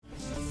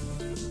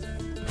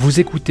Vous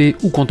écoutez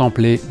ou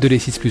contemplez De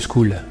l'E6 Plus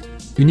Cool,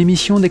 une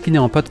émission déclinée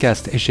en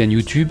podcast et chaîne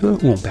YouTube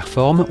où on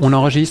performe, on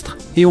enregistre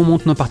et on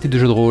monte nos parties de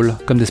jeux de rôle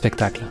comme des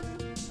spectacles.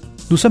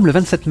 Nous sommes le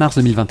 27 mars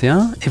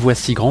 2021 et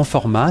voici grand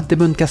format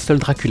Demon Castle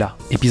Dracula,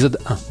 épisode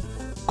 1.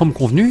 Comme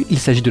convenu, il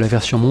s'agit de la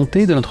version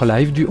montée de notre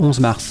live du 11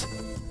 mars.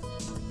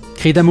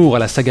 Cri d'amour à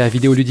la saga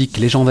vidéoludique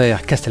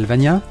légendaire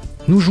Castlevania,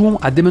 nous jouons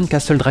à Demon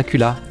Castle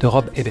Dracula de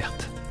Rob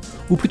Ebert,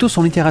 ou plutôt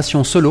son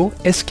itération solo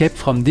Escape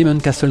from Demon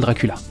Castle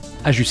Dracula,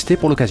 ajustée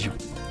pour l'occasion.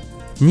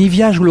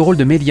 Nivia joue le rôle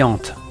de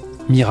Méliante,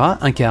 Mira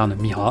incarne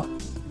Mira,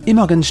 et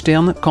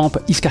Morgenstern campe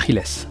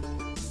Iskarhiles.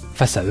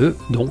 Face à eux,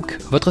 donc,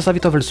 votre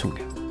serviteur Volsung.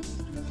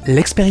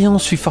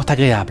 L'expérience fut fort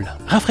agréable,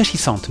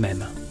 rafraîchissante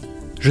même.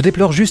 Je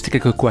déplore juste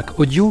quelques couacs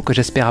audio que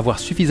j'espère avoir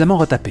suffisamment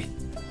retapés.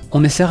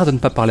 On essaiera de ne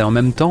pas parler en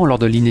même temps lors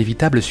de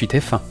l'inévitable suite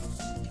F1.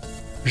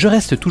 Je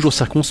reste toujours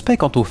circonspect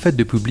quant au fait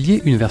de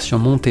publier une version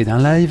montée d'un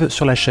live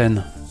sur la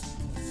chaîne.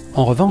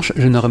 En revanche,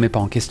 je ne remets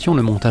pas en question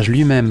le montage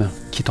lui-même,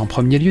 qui est en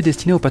premier lieu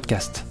destiné au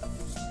podcast.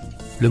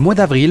 Le mois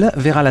d'avril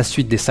verra la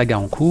suite des sagas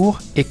en cours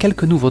et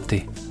quelques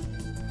nouveautés.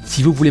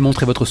 Si vous voulez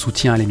montrer votre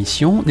soutien à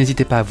l'émission,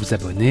 n'hésitez pas à vous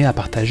abonner, à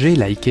partager,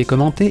 liker,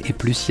 commenter et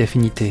plus si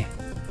affinité.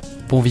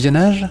 Bon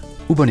visionnage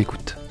ou bonne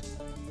écoute.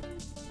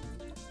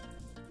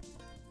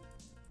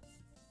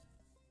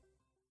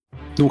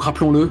 Donc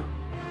rappelons-le,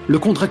 le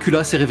comte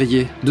Dracula s'est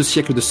réveillé, 2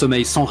 siècles de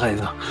sommeil sans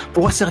rêve,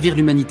 pour asservir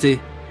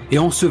l'humanité et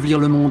ensevelir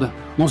le monde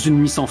dans une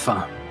nuit sans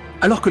fin.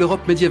 Alors que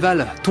l'Europe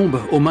médiévale tombe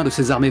aux mains de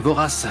ces armées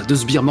voraces de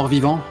sbires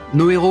morts-vivants,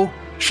 nos héros,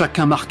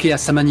 chacun marqué à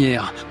sa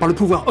manière par le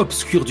pouvoir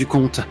obscur du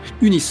comte,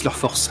 unissent leurs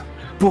forces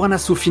pour un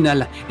assaut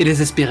final et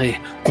désespéré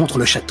contre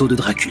le château de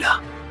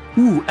Dracula.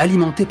 Où,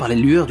 alimenté par les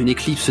lueurs d'une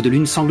éclipse de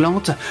lune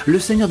sanglante, le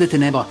Seigneur des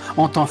Ténèbres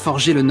entend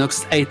forger le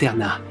Nox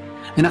Aeterna,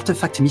 un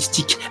artefact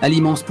mystique à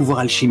l'immense pouvoir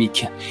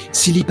alchimique.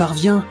 S'il y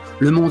parvient,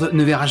 le monde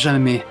ne verra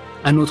jamais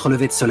un autre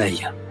lever de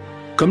soleil.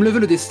 Comme le veut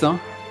le destin,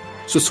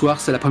 ce soir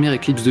c'est la première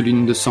éclipse de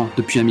lune de sang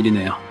depuis un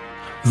millénaire.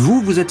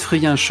 Vous êtes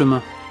frayé un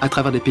chemin à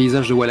travers des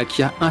paysages de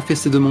Wallachia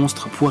infestés de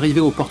monstres pour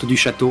arriver aux portes du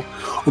château,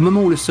 au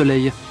moment où le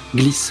soleil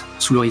glisse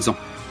sous l'horizon.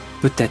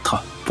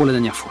 Peut-être pour la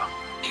dernière fois.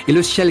 Et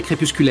le ciel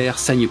crépusculaire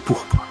saigne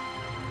pourpre.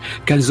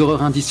 Quelles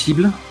horreurs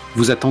indicibles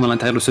vous attendent à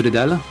l'intérieur de ce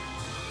dédale?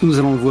 Nous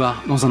allons le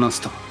voir dans un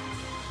instant.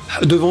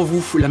 Devant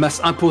vous, la masse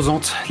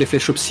imposante, les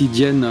flèches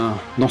obsidiennes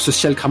dans ce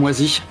ciel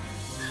cramoisi.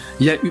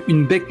 Il y a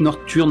une bête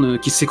nocturne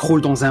qui s'écroule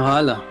dans un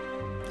râle,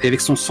 et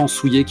avec son sang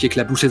souillé qui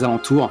éclabousse les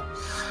alentours.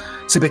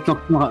 Ces bêtes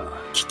nocturnes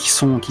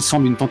qui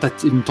semblent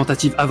une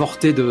tentative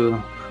avortée de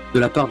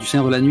la part du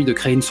Seigneur de la Nuit de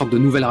créer une sorte de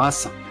nouvelle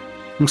race.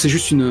 Donc c'est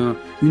juste une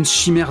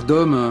chimère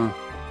d'homme,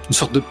 une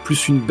sorte de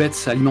plus une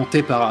bête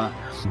alimentée par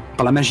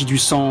la magie du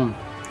sang,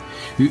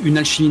 une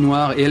alchimie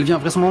noire, et elle vient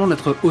vraisemblablement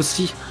d'être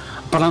aussi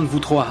par l'un de vous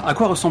trois. À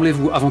quoi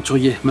ressemblez-vous,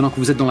 aventuriers, maintenant que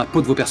vous êtes dans la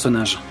peau de vos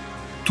personnages?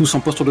 Tous en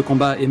posture de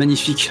combat et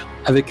magnifiques,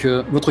 avec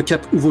votre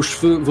cape ou vos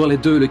cheveux, voire les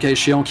deux, le cas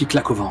échéant, qui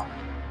claquent au vent.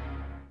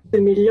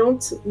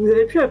 Méliante, vous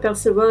avez pu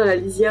apercevoir à la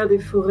lisière des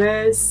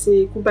forêts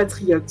ses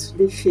compatriotes,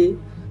 les fées,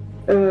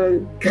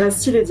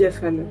 graciles et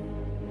diaphanes.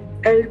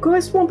 Elle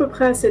correspond à peu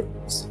près à cet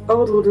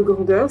ordre de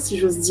grandeur, si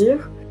j'ose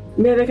dire,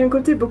 mais avec un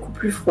côté beaucoup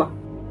plus froid.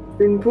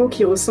 Une peau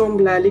qui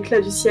ressemble à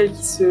l'éclat du ciel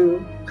qui se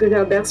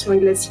réverbère sur un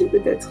glacier,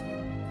 peut-être.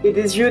 Et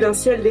des yeux d'un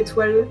ciel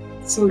d'étoiles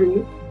sans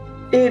lune.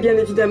 Et bien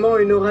évidemment,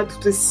 une aura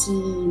tout aussi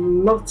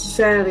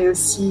mortifère et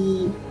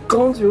aussi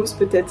grandiose,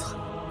 peut-être,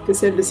 que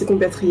celle de ses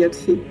compatriotes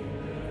fées.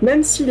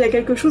 Même s'il y a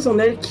quelque chose en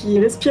elle qui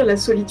respire la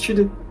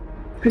solitude,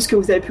 plus que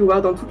vous avez pu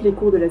voir dans toutes les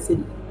cours de la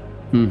série.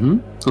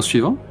 Au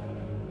suivant.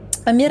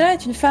 Mira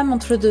est une femme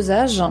entre deux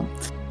âges,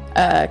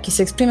 qui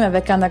s'exprime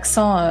avec un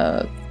accent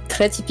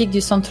très typique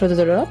du centre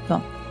de l'Europe.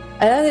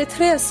 Elle a des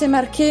traits assez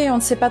marqués, on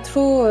ne sait pas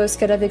trop ce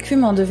qu'elle a vécu,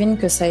 mais on devine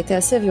que ça a été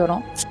assez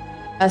violent.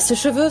 Ses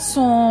cheveux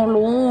sont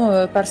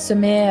longs,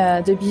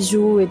 parsemés de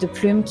bijoux et de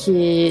plumes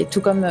qui,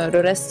 tout comme le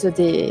reste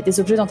des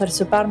objets dont elle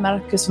se parle,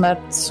 marquent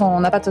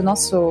son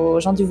appartenance aux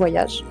gens du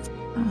voyage.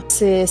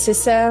 Ses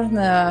cernes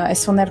et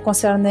son air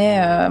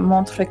concerné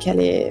montrent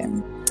qu'elle est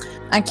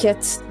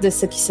inquiète de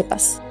ce qui se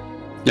passe.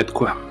 Il y a de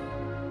quoi.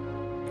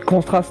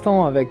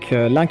 Contrastant avec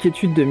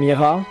l'inquiétude de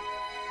Mira,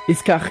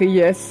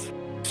 Iskarhiles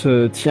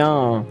se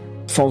tient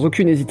sans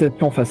aucune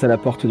hésitation face à la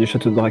porte du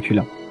château de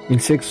Dracula. Il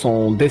sait que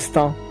son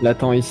destin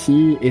l'attend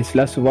ici, et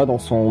cela se voit dans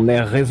son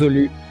air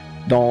résolu,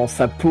 dans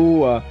sa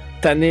peau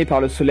tannée par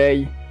le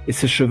soleil, et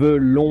ses cheveux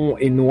longs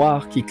et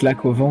noirs qui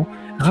claquent au vent,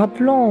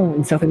 rappelant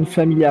une certaine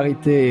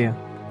familiarité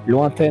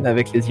lointaine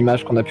avec les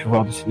images qu'on a pu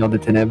voir du Seigneur des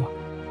Ténèbres.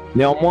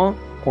 Néanmoins,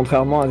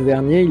 contrairement à ce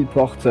dernier, il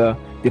porte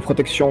des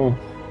protections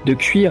de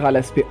cuir à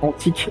l'aspect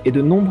antique et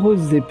de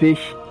nombreuses épées,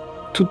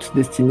 toutes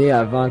destinées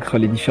à vaincre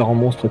les différents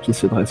monstres qui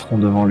se dresseront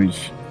devant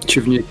lui. Tu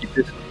es venu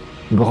équipé.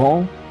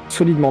 Grand,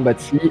 solidement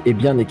bâti et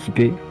bien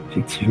équipé,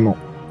 effectivement.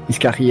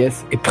 Iskarhiles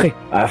est prêt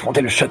à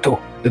affronter le château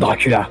de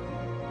Dracula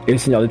et le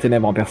Seigneur des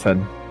Ténèbres en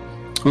personne.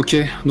 Ok,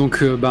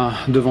 donc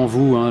devant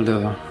vous,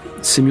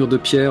 ces murs de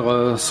pierre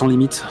sans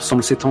limite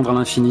semblent s'étendre à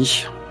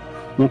l'infini.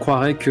 On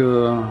croirait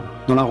que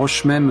dans la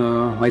roche même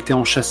a été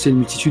enchâssée une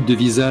multitude de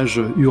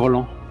visages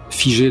hurlants,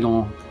 figé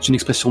dans une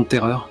expression de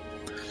terreur.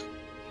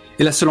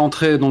 Et la seule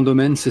entrée dans le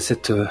domaine, c'est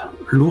cette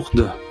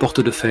lourde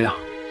porte de fer.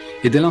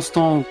 Et dès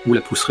l'instant où vous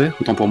la pousserez,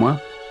 autant pour moi,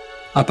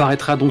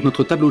 apparaîtra donc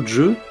notre tableau de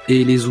jeu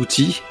et les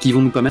outils qui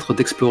vont nous permettre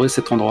d'explorer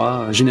cet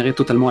endroit généré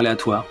totalement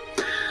aléatoire.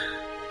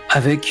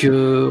 Avec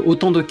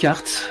autant de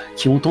cartes,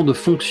 qui ont autant de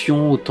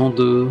fonctions, autant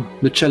de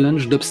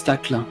challenges,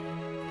 d'obstacles.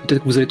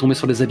 Peut-être que vous allez tomber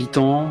sur des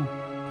habitants,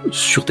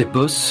 sur des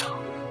boss,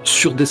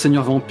 sur des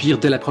seigneurs vampires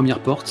dès la première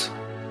porte.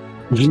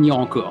 Je l'ignore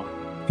encore.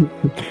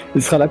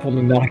 Il sera là pour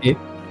nous narguer.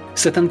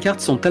 Certaines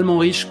cartes sont tellement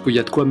riches qu'il y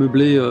a de quoi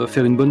meubler,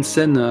 faire une bonne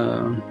scène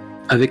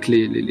avec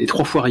les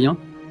 3 fois rien.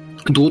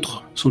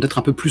 D'autres sont peut-être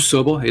un peu plus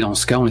sobres, et dans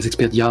ce cas, on les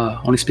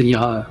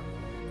expédiera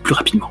plus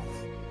rapidement.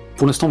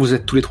 Pour l'instant, vous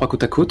êtes tous les 3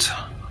 côte à côte.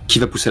 Qui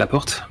va pousser la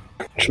porte ?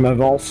 Je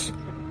m'avance,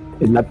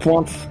 et de la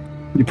pointe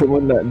du pommeau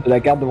de la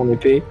garde de mon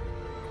épée,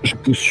 je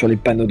pousse sur les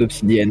panneaux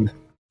d'obsidienne.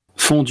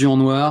 Fondu en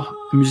noir,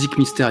 musique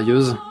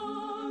mystérieuse.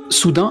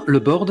 Soudain, le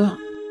board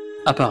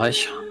apparaît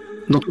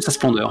dans toute sa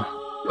splendeur.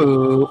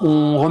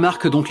 On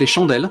remarque donc les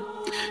chandelles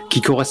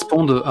qui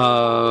correspondent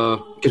à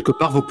quelque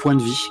part vos points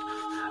de vie.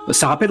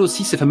 Ça rappelle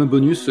aussi ces fameux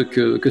bonus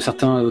que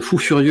certains fous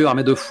furieux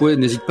armés de fouets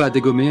n'hésitent pas à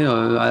dégommer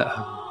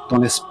dans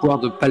l'espoir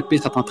de palper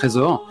certains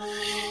trésors.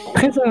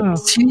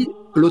 Si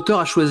l'auteur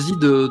a choisi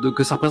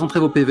que ça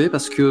représenterait vos PV,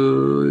 parce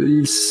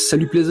que ça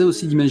lui plaisait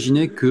aussi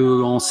d'imaginer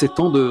qu'en ces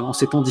temps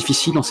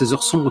difficiles, en ces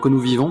heures sombres que nous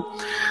vivons,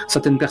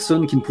 certaines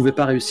personnes qui ne pouvaient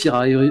pas réussir à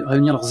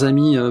réunir leurs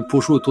amis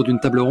pour jouer autour d'une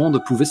table ronde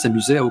pouvaient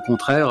s'amuser à, au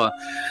contraire,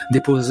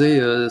 déposer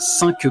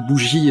 5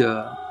 bougies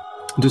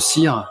de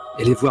cire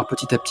et les voir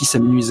petit à petit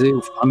s'amenuiser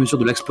au fur et à mesure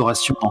de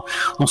l'exploration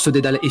dans ce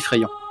dédale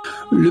effrayant.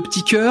 Le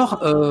petit cœur,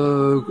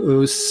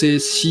 c'est,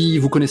 si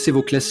vous connaissez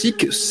vos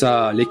classiques,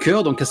 les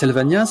cœurs dans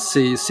Castlevania,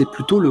 c'est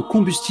plutôt le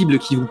combustible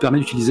qui vous permet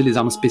d'utiliser les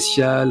armes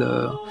spéciales.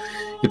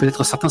 Il y a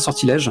peut-être certains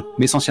sortilèges,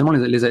 mais essentiellement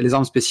les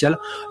armes spéciales.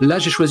 Là,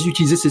 j'ai choisi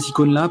d'utiliser ces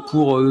icônes-là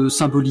pour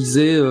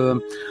symboliser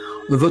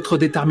votre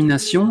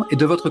détermination. Et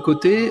de votre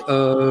côté,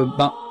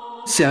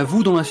 c'est à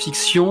vous dans la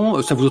fiction,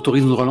 ça vous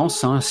autorise une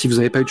relance, si vous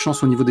n'avez pas eu de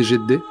chance au niveau des jets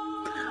de dés.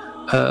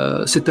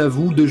 C'est à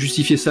vous de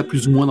justifier ça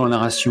plus ou moins dans la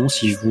narration,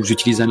 si vous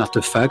utilisez un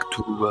artefact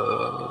ou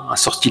un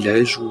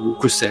sortilège ou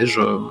que sais-je.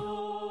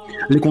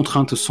 Les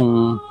contraintes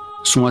sont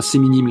assez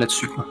minimes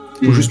là-dessus.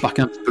 Il faut juste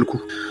marquer un petit peu le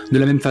coup. De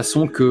la même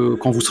façon que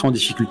quand vous serez en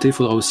difficulté, il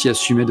faudra aussi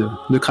assumer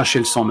de cracher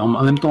le sang. Mais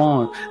en même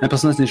temps, un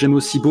personnage n'est jamais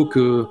aussi beau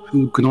que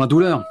dans la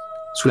douleur,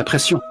 sous la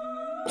pression.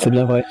 C'est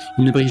bien vrai.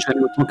 Il ne brille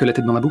jamais autant que la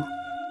tête dans la boue.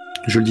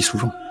 Je le dis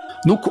souvent.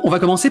 Donc on va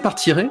commencer par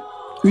tirer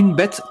une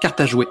bête carte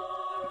à jouer.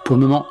 Pour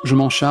le moment, je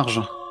m'en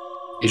charge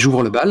et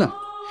j'ouvre le bal.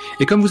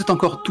 Et comme vous êtes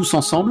encore tous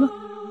ensemble,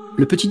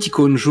 le petit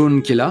icône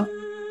jaune qui est là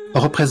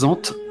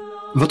représente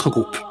votre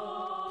groupe.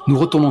 Nous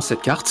retournons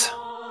cette carte.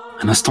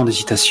 Un instant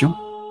d'hésitation.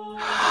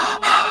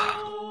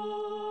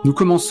 Nous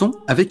commençons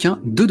avec un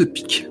 2 de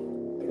pique.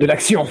 De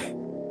l'action.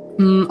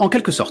 En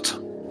quelque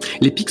sorte.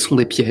 Les piques sont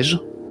des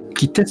pièges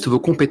qui testent vos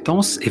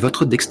compétences et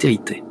votre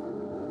dextérité.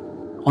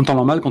 En temps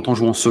normal, quand on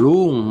joue en solo,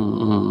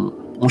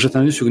 on jette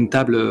un œil sur une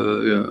table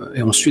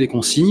et on suit les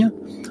consignes.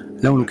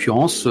 Là, en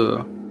l'occurrence,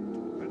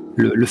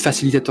 le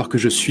facilitateur que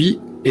je suis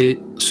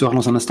sera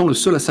dans un instant le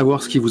seul à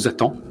savoir ce qui vous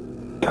attend.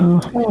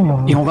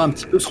 Et on va un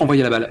petit peu se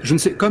renvoyer la balle. Je ne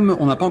sais, comme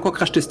on n'a pas encore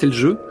crash testé le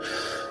jeu,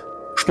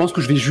 je pense que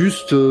je vais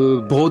juste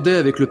broder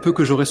avec le peu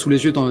que j'aurai sous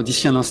les yeux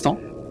d'ici un instant.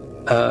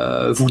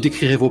 Vous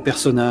décrirez vos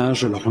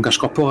personnages, leur langage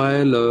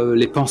corporel,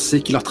 les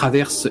pensées qui leur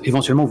traversent.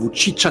 Éventuellement, vous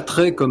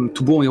chit-chatterez comme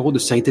tout bon héros de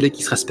série télé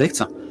qui se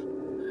respecte.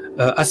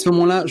 À ce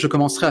moment-là, je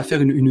commencerai à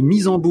faire une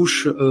mise en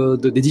bouche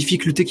des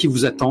difficultés qui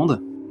vous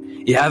attendent.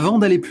 Et avant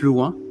d'aller plus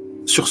loin,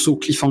 sursaut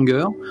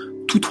cliffhanger,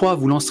 tous 3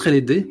 vous lancerez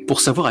les dés pour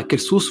savoir à quelle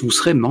sauce vous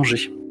serez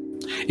mangé.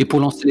 Et pour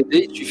lancer les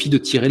dés, il suffit de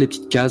tirer les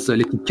petites cases,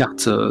 les petites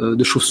cartes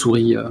de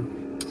chauve-souris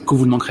que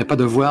vous ne manquerez pas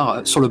de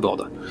voir sur le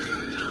board.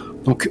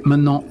 Donc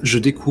maintenant, je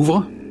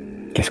découvre...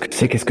 Qu'est-ce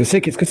que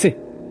c'est ?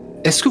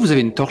 Est-ce que vous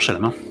avez une torche à la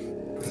main ?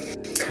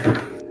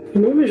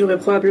 Non, mais j'aurais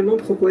probablement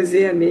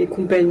proposé à mes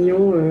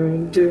compagnons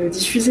de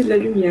diffuser de la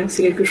lumière.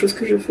 C'est quelque chose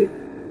que je fais.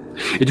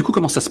 Et du coup,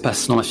 comment ça se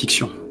passe dans la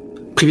fiction ?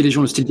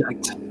 Privilégions le style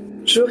direct.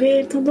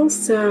 J'aurais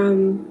tendance à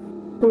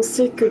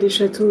penser que des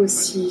châteaux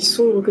aussi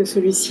sombres que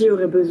celui-ci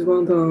auraient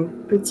besoin d'un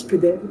petit peu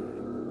d'aide.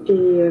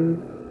 Et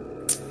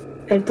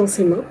elle tend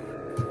ses mains.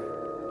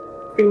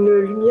 Une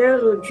lumière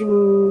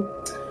d'une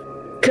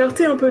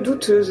clarté un peu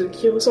douteuse,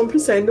 qui ressemble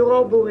plus à une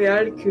aurore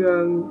boréale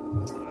que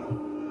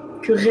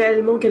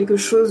réellement quelque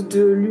chose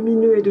de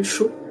lumineux et de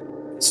chaud,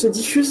 se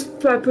diffuse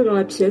peu à peu dans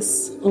la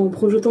pièce, en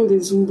projetant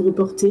des ombres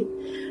portées,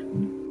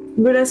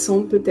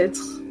 menaçantes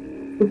peut-être,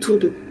 autour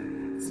d'eux.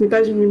 Ce n'est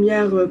pas une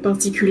lumière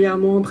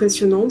particulièrement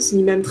impressionnante,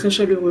 ni même très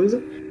chaleureuse,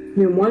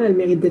 mais au moins elle a le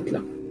mérite d'être là.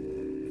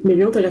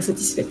 Méliante a l'air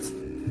satisfaite.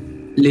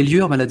 Les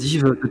lueurs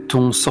maladives de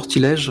ton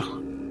sortilège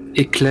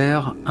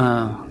éclairent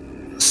un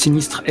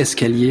sinistre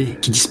escalier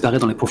qui disparaît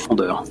dans les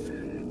profondeurs.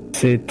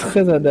 C'est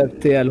très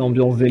adapté à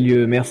l'ambiance des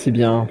lieux, merci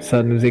bien,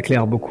 ça nous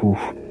éclaire beaucoup.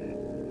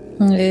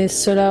 Et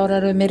cela aura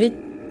le mérite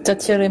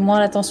d'attirer moins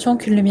l'attention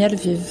qu'une lumière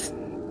vive.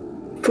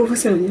 Pour vous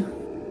servir.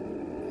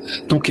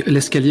 Donc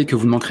l'escalier que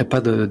vous ne manquerez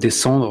pas de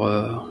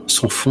descendre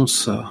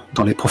s'enfonce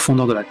dans les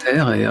profondeurs de la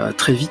terre et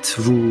très vite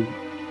vous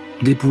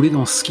déboulez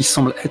dans ce qui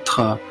semble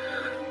être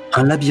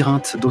un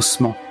labyrinthe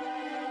d'ossements.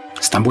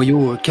 C'est un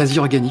boyau quasi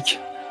organique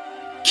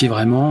qui est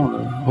vraiment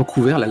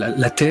recouvert.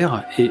 La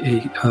terre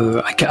est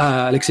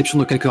à l'exception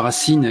de quelques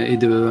racines et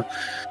de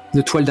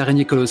toiles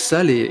d'araignée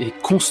colossales, est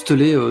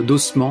constellée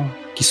d'ossements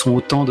qui sont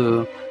autant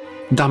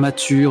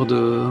d'armatures,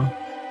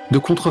 de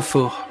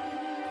contreforts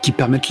qui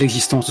permettent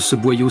l'existence de ce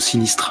boyau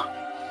sinistre.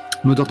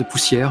 Une odeur de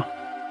poussière.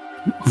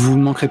 Vous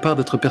ne manquerez pas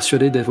d'être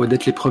persuadé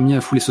d'être les premiers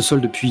à fouler ce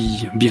sol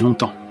depuis bien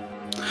longtemps.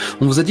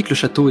 On vous a dit que le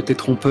château était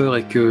trompeur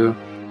et que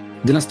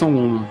dès l'instant où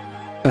on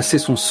passait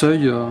son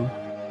seuil,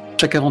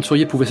 chaque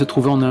aventurier pouvait se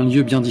trouver en un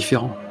lieu bien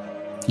différent.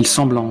 Il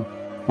semble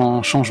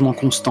en changement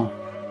constant,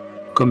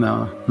 comme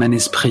un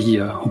esprit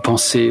aux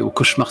pensées, aux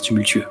cauchemars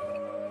tumultueux.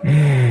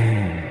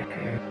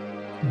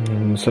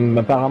 Nous sommes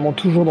apparemment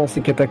toujours dans ces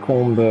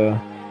catacombes,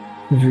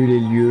 vu les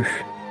lieux.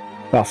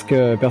 Parce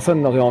que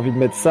personne n'aurait envie de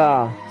mettre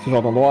ça, ce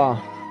genre d'endroit,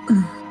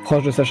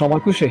 proche de sa chambre à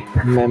coucher.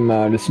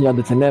 Même le Seigneur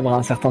des Ténèbres a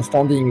un certain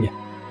standing.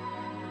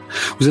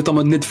 Vous êtes en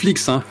mode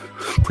Netflix, hein.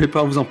 Vous pouvez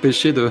pas vous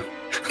empêcher de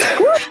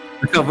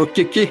faire vos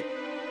kékés.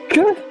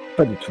 Que ?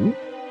 Pas du tout.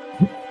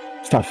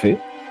 C'est un fait.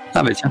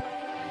 Ah bah tiens,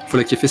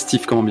 voilà qui est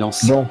festif comme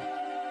ambiance. Bon,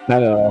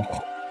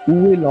 alors,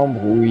 où est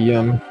l'embrouille ?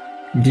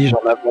 Dis-je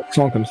en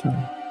avançant comme ça.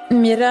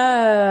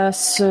 Mira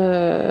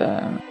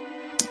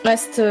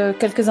reste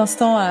quelques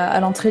instants à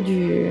l'entrée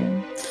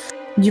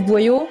du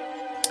boyau.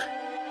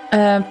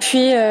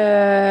 Puis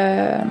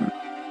elle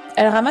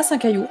ramasse un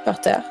caillou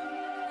par terre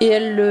et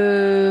elle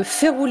le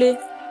fait rouler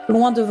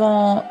loin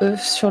devant eux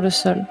sur le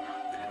sol.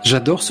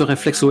 J'adore ce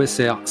réflexe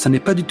OSR. Ça n'est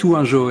pas du tout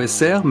un jeu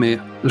OSR, mais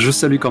je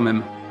salue quand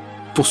même.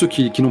 Pour ceux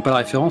qui n'ont pas la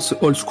référence,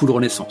 Old School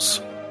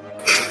Renaissance.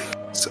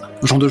 C'est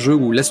un genre de jeu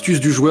où l'astuce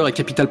du joueur est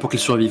capitale pour qu'il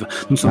survive.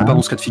 Nous ne sommes pas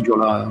dans ce cas de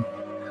figure-là.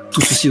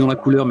 Tout ceci dans la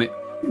couleur, mais...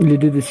 Les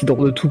dés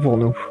décideront de tout pour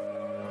nous.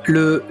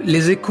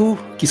 Les échos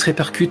qui se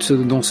répercutent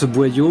dans ce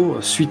boyau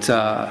suite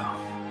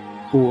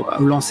au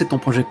lancer de ton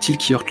projectile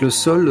qui heurte le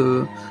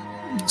sol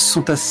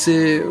sont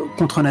assez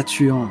contre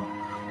nature.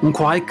 On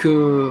croirait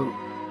que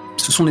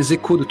ce sont les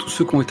échos de tous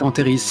ceux qui ont été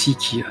enterrés ici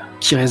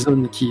qui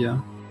résonnent, qui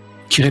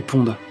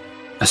répondent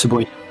à ce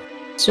bruit.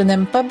 Je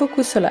n'aime pas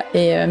beaucoup cela.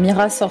 Et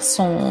Mira sort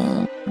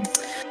son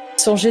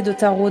jet de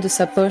tarot de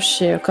sa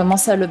poche et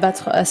commence à le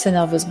battre assez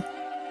nerveusement.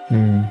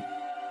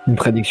 Une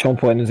prédiction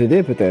pourrait nous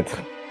aider, peut-être.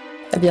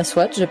 Eh bien,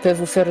 soit, je peux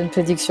vous faire une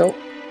prédiction.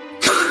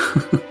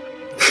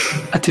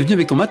 Ah, t'es venu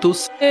avec ton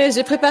matos. Et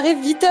j'ai préparé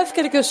viteuf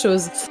quelque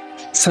chose.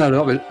 Ça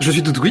alors, je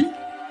suis tout oui.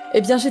 Eh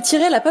bien, j'ai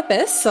tiré la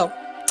papesse,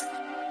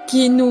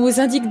 qui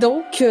nous indique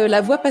donc la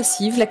voie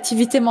passive,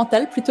 l'activité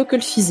mentale plutôt que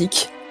le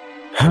physique.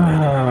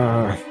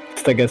 Ah,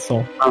 c'est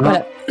agaçant.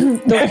 Voilà.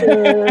 Donc,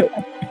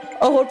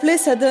 en roleplay,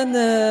 ça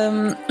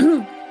donne...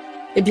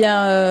 eh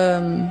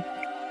bien...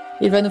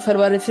 il va nous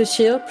falloir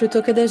réfléchir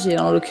plutôt que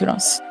d'agir, en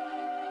l'occurrence.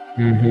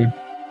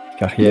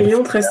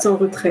 Méliante reste en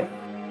retrait.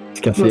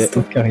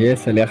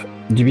 Cariès a l'air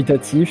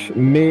dubitatif,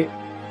 mais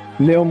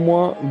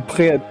néanmoins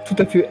tout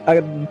à fait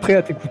prêt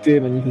à t'écouter,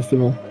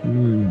 manifestement.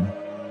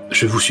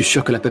 Je vous suis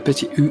sûr que la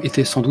papette eût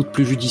été sans doute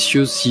plus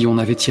judicieuse si on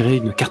avait tiré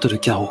une carte de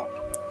carreau.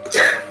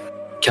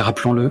 Car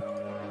rappelons-le,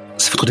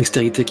 c'est votre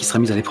dextérité qui sera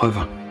mise à l'épreuve.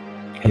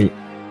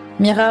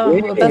 Mira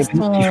repasse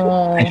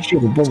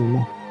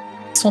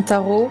son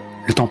tarot.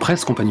 Le temps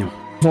presse, compagnon.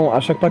 Bon, à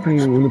chaque fois que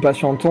nous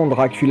patientons,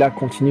 Dracula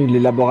continue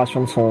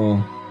l'élaboration de son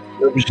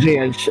objet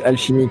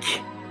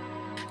alchimique.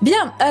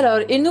 Bien, alors,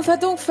 il nous va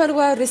donc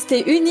falloir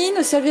rester unis,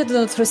 nous servir de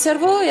notre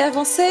cerveau et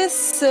avancer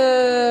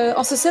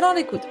en se serrant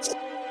les coudes.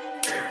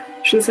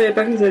 Je ne savais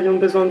pas que nous avions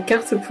besoin de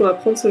cartes pour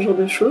apprendre ce genre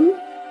de choses.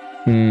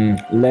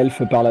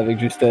 L'elfe parle avec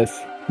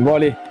justesse. Bon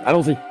allez,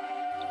 allons-y.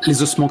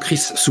 Les ossements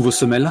crissent sous vos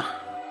semelles.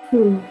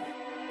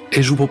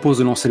 Et je vous propose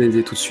de lancer les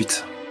dés tout de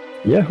suite.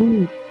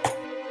 Yahoo!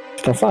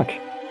 C'est un 5.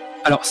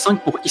 Alors,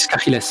 5 pour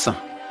Iscarilles,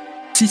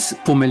 6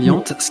 pour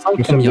Méliante, 5 pour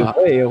Mira. Nous sommes de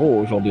vrais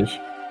héros aujourd'hui.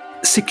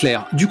 C'est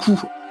clair. Du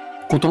coup,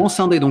 quand on lance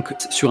un dé donc,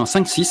 sur un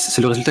 5-6,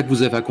 c'est le résultat que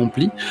vous avez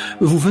accompli,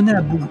 vous venez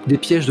à bout des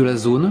pièges de la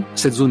zone,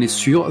 cette zone est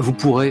sûre, vous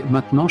pourrez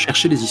maintenant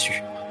chercher les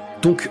issues.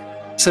 Donc,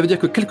 ça veut dire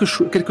que quel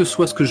que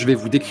soit ce que je vais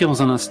vous décrire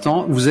dans un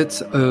instant, vous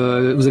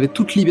avez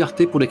toute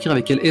liberté pour décrire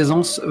avec quelle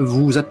aisance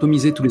vous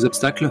atomisez tous les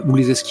obstacles, vous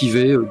les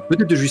esquivez,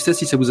 peut-être de justesse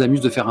si ça vous amuse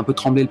de faire un peu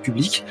trembler le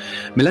public,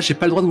 mais là j'ai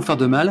pas le droit de vous faire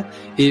de mal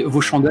et vos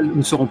chandelles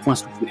ne seront point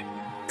soufflées.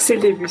 C'est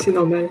le début, c'est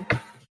normal.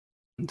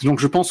 Donc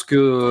je pense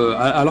que,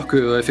 alors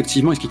que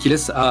effectivement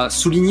Iscarilles a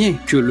souligné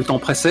que le temps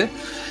pressait,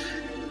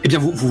 eh bien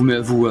vous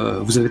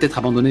avez peut-être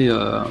abandonné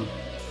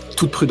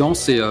toute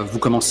prudence et vous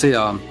commencez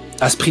à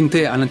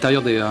sprinter à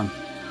l'intérieur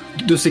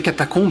de ces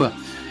catacombes.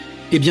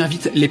 Et bien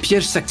vite, les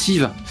pièges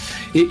s'activent.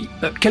 Et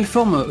quelle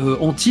forme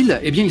ont-ils ?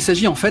 Eh bien, il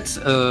s'agit en fait,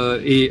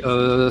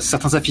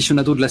 certains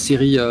aficionados de la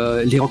série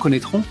les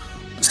reconnaîtront,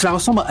 cela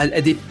ressemble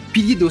à des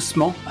piliers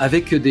d'ossements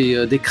avec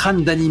des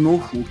crânes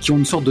d'animaux qui ont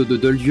une sorte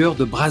de lueur,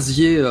 de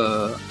brasier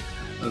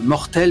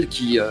mortel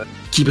qui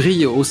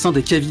brille au sein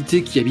des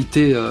cavités qui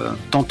habitaient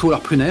tantôt leurs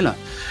prunelles.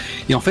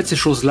 Et en fait, ces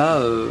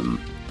choses-là,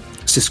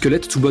 ces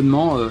squelettes, tout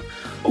bonnement,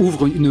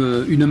 ouvrent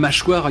une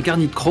mâchoire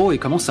garnie de crocs et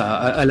commencent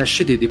à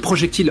lâcher des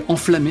projectiles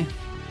enflammés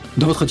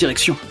dans votre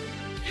direction.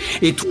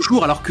 Et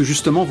toujours, alors que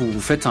justement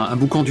vous faites un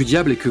boucan du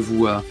diable et que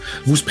vous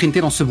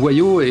sprintez dans ce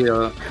boyau et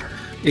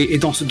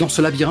dans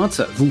ce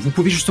labyrinthe, vous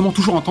pouvez justement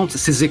toujours entendre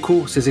ces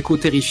échos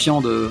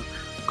terrifiants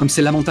comme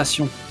ces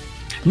lamentations.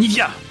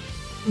 Nivia!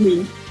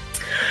 Oui.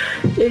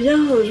 Eh bien,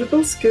 je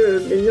pense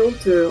que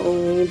Méliante,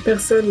 en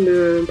personne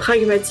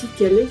pragmatique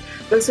qu'elle est,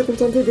 va se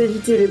contenter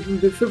d'éviter les boules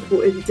de feu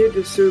pour éviter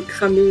de se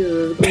cramer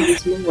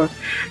complètement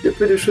le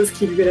peu de choses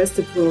qui lui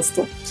restent pour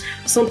l'instant.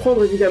 Sans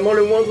prendre évidemment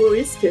le moindre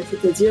risque,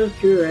 c'est-à-dire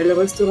qu'elle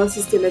restera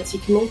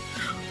systématiquement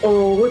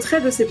en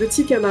retrait de ses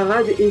petits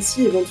camarades et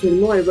si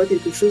éventuellement elle voit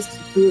quelque chose qui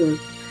peut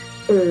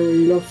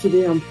leur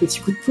filer un petit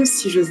coup de pouce,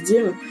 si j'ose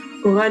dire,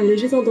 aura une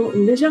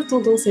légère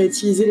tendance à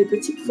utiliser les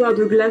petits pouvoirs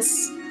de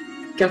glace,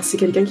 car c'est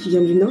quelqu'un qui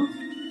vient du Nord,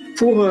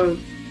 pour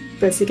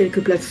passer quelques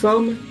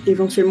plateformes,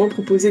 éventuellement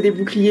proposer des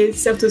boucliers,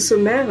 certes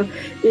sommaires,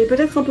 et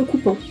peut-être un peu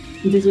coupants,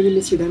 désolé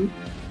messieurs dames,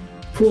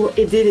 pour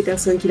aider les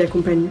personnes qui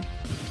l'accompagnent.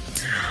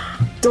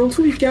 Dans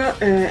tous les cas,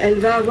 elle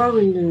va avoir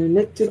une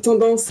nette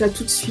tendance à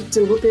tout de suite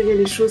repérer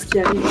les choses qui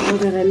arrivent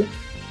envers elle,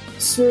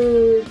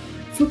 se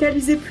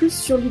focaliser plus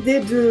sur l'idée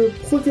de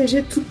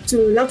protéger toute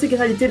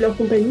l'intégralité de leur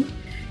compagnie,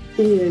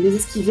 et les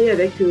esquiver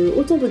avec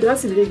autant de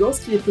grâce et d'élégance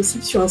qu'il est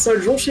possible sur un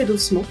sol jonché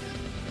d'ossements,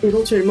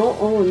 éventuellement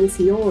en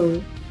essayant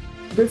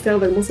de faire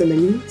vaguement sa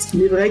manie, parce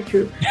qu'il est vrai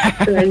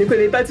qu'elle ne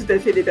connaît pas tout à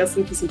fait les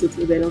personnes qui sont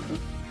autour d'elle encore.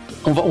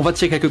 On va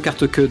tirer quelques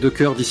cartes de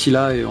cœur d'ici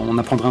là et on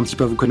apprendra un petit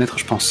peu à vous connaître,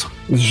 je pense.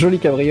 Jolie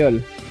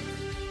cabriole.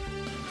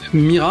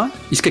 Mira,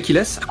 Iskakiles,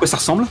 à quoi ça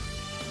ressemble?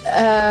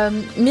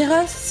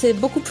 Mira, c'est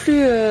beaucoup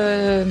plus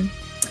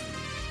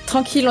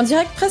tranquille. On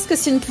dirait que presque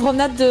c'est une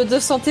promenade de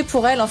santé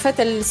pour elle. En fait,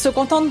 elle se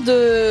contente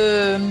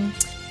de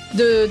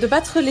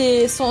battre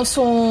son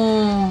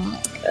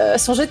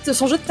jeu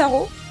de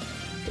tarot.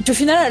 Et puis au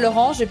final, elle le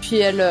range et puis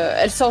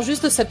elle sort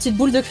juste de sa petite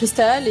boule de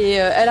cristal et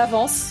elle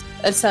avance,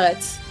 elle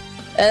s'arrête.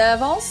 Elle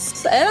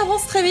avance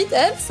très vite,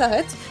 elle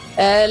s'arrête.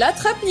 Elle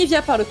attrape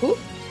Nivia par le cou,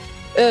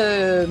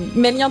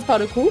 Méliante par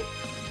le cou,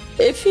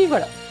 et puis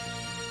voilà.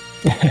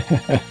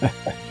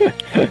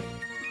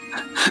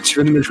 Tu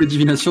vas nous jouer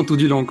divination tout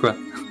du long, quoi.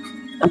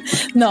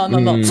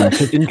 Non.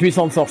 C'est une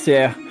puissante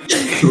sorcière.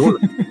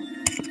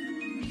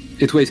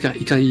 Et toi,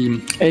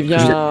 Iskari? Eh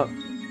bien,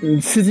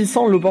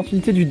 saisissant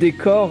l'opportunité du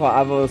décor,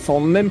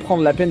 sans même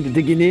prendre la peine de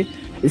dégainer,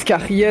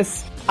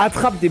 Iskariès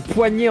attrape des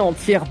poignées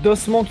entières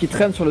d'ossements qui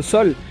traînent sur le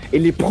sol et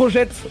les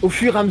projette au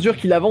fur et à mesure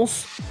qu'il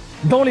avance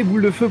dans les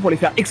boules de feu pour les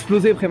faire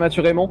exploser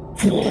prématurément,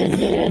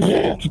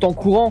 tout en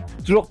courant,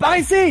 toujours par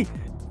ici,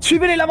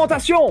 suivez les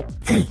lamentations.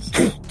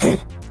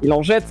 Il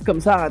en jette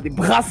comme ça des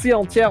brassées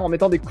entières en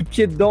mettant des coups de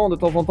pied dedans de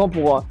temps en temps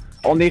pour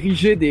en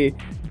ériger des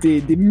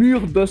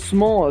murs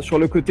d'ossements sur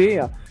le côté,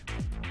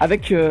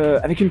 avec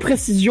une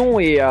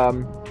précision et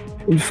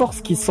une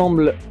force qui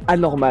semble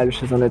anormale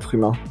chez un être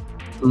humain.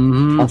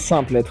 Un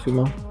simple être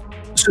humain.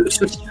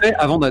 Ceci fait,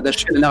 avant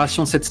d'achever la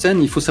narration de cette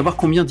scène, il faut savoir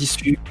combien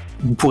d'issues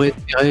vous pourrez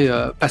espérer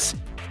passer.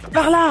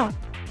 Par là!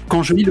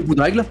 Quand je lis le bout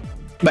de règle,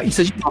 il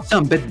s'agit de lancer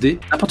un bête dé,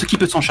 n'importe qui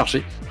peut s'en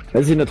charger.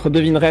 Vas-y, notre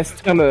devineresse,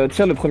 tire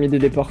le premier dé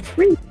des portes.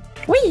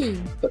 Oui.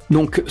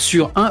 Donc,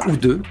 sur 1 ou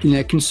 2, il n'y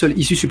a qu'une seule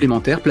issue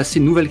supplémentaire. Placez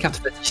une nouvelle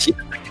carte ici.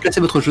 Placez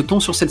votre jeton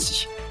sur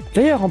celle-ci.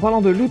 D'ailleurs, en parlant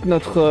de loot,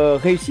 notre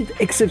réussite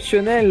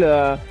exceptionnelle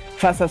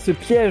face à ce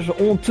piège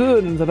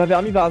honteux ne nous a pas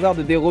permis par hasard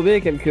de dérober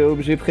quelques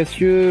objets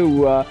précieux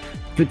ou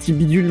petits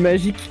bidules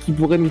magiques qui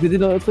pourraient nous aider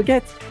dans notre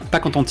quête. Pas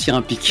quand on tire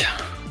un pic.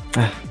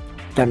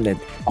 Damn dead.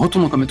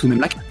 Retournons quand même tout de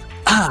même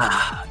là.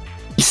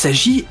 Il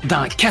s'agit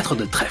d'un 4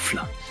 de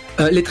trèfle.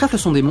 Les trèfles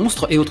sont des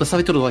monstres et autres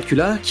serviteurs de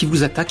Dracula qui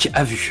vous attaquent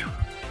à vue.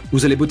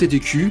 Vous allez botter des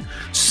culs,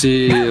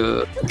 c'est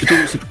plutôt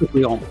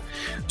cohérent.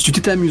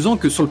 C'était amusant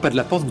que sur le pas de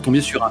la porte, vous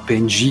tombiez sur un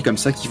PNJ comme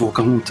ça qui vous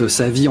raconte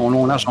sa vie en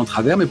long, en large et en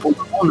travers, mais pour le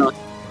moment,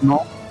 on a un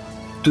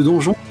de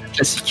donjon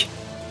classique.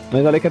 On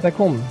est dans les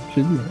catacombes,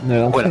 j'ai dit.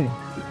 Voilà.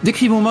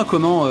 Décrivons-moi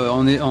comment,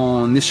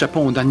 en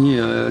échappant au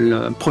dernier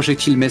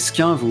projectile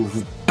mesquin, vous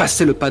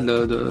passez le pas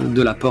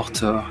de la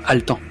porte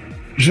haletant.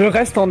 Je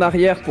reste en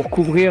arrière pour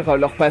couvrir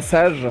leur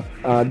passage,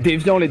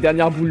 déviant les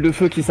dernières boules de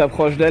feu qui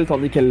s'approchent d'elle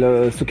tandis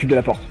qu'elle s'occupe de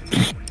la porte.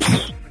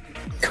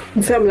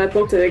 On ferme la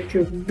porte avec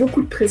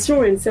beaucoup de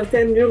pression et une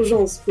certaine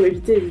urgence pour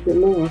éviter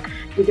évidemment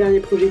les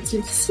derniers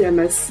projectiles qui s'y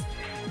amassent.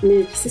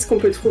 Mais qui sait ce qu'on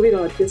peut trouver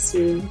dans la pièce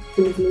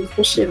que nous venons de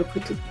franchir après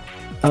tout.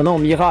 Ah non,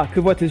 Mira, que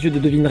voient tes yeux de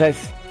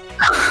devineresse?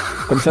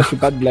 Comme ça, je fais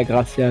pas de blague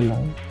raciale.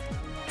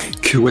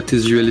 Que voient tes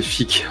yeux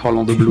elfiques,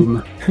 Orlando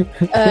Bloom?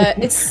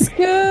 Est-ce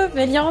que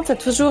Méliante a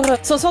toujours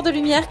son sort de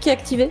lumière qui est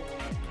activé?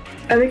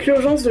 Avec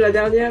l'urgence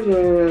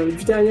de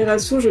du dernier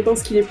assaut, je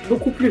pense qu'il est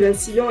beaucoup plus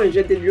vacillant et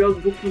jette des lueurs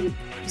beaucoup plus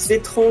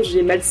étranges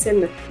et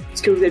malsaines que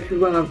ce que vous avez pu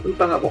voir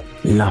auparavant.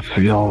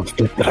 L'influence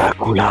de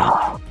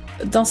Dracula.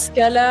 Dans ce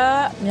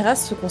cas-là, Mira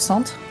se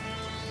concentre,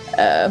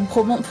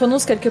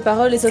 prononce quelques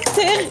paroles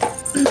ésotériques.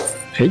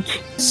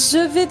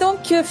 Je vais donc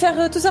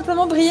faire tout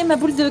simplement briller ma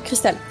boule de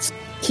cristal.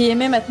 qui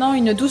émet maintenant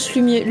une douce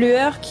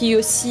lueur qui est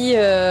aussi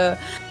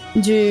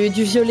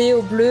du violet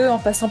au bleu en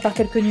passant par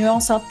quelques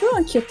nuances un peu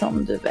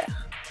inquiétantes de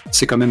vert.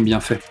 C'est quand même bien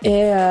fait.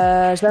 Et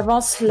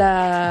j'avance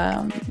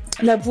la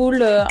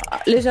boule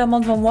légèrement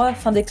devant moi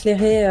afin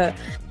d'éclairer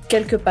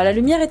quelques pas. La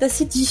lumière est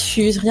assez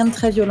diffuse, rien de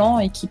très violent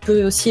et qui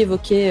peut aussi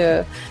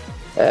évoquer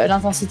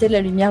l'intensité de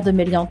la lumière de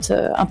Méliante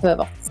un peu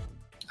avant.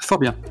 Fort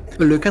bien.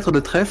 Le 4 de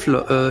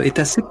trèfle est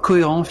assez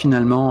cohérent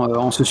finalement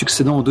en se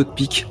succédant aux 2 de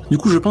pique. Du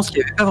coup, je pense qu'il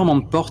n'y avait pas vraiment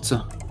de porte.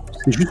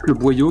 C'est juste le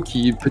boyau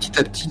qui petit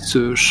à petit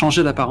se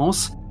changeait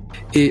d'apparence.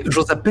 Et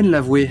j'ose à peine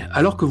l'avouer,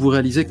 alors que vous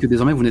réalisez que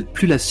désormais vous n'êtes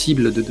plus la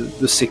cible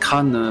de ces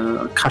crânes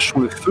crachant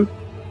le feu,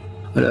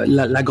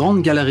 la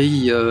grande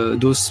galerie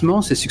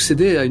d'ossements s'est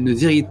succédée à une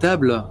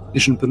véritable, et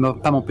je ne peux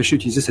pas m'empêcher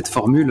d'utiliser cette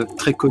formule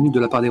très connue de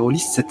la part des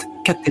rôlistes, cette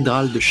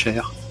cathédrale de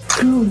chair.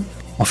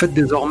 En fait,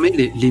 désormais,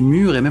 les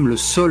murs et même le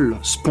sol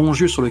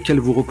spongieux sur lequel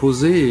vous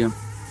reposez est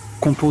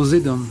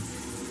composé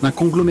d'un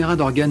conglomérat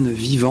d'organes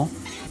vivants,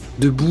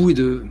 de boue et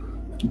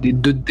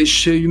de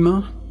déchets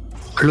humains.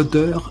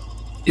 L'odeur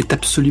est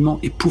absolument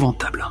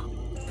épouvantable.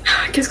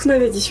 Qu'est-ce qu'on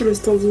avait dit sur le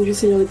standing du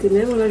Seigneur des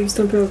Ténèbres, là, juste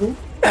un peu avant ?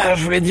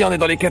 Je vous l'ai dit, on est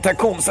dans les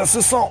catacombes, ça se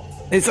sent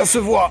et ça se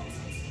voit.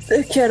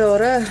 Quelle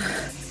horreur!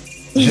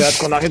 J'ai hâte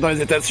qu'on arrive dans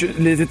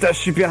les étages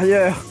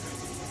supérieurs.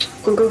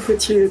 Encore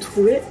faut-il le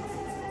trouver.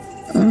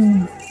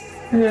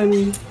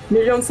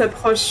 Méliante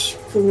s'approche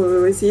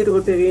pour essayer de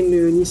repérer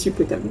une issue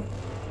potable.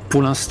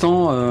 Pour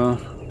l'instant,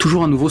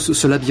 toujours à nouveau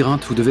ce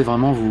labyrinthe, vous devez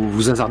vraiment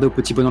vous hasarder au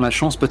petit bonheur la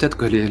chance. Peut-être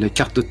que les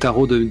cartes de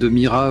tarot de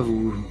Mira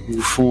vous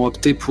font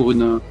opter pour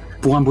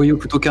un boyau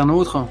plutôt qu'un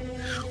autre.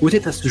 Ou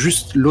peut-être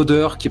juste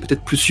l'odeur qui est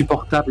peut-être plus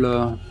supportable,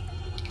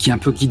 qui un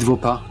peu guide vos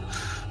pas.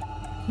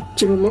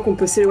 Du moment qu'on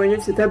peut s'éloigner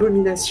de cette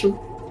abomination.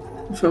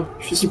 Enfin,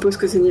 je suppose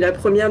que c'est ni la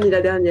première ni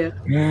la dernière.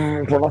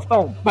 Pour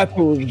l'instant, pas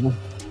pause.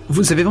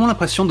 Vous avez vraiment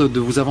l'impression de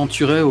vous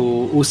aventurer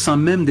au sein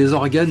même des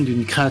organes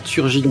d'une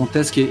créature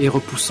gigantesque et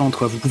repoussante,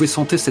 quoi. Vous pouvez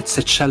sentir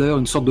cette chaleur,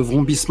 une sorte de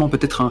vrombissement,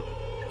 peut-être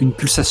une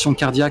pulsation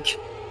cardiaque.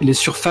 Les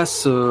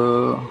surfaces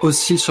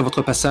oscillent sur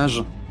votre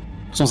passage.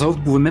 Sans avoir,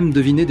 vous pouvez même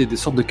deviner des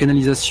sortes de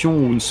canalisations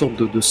ou une sorte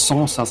de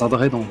sang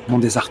s'hasarderait dans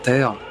des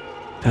artères.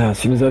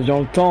 Si nous avions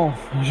le temps,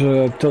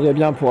 je opterais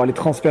bien pour aller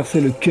transpercer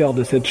le cœur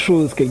de cette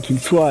chose, quel qu'il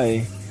soit,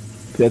 et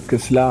peut-être que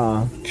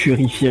cela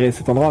purifierait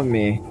cet endroit,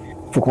 mais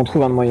faut qu'on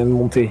trouve un moyen de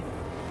monter.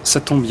 Ça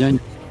tombe bien, une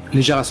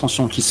légère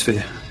ascension qui se fait.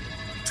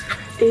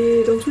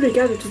 Et dans tous les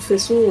cas, de toute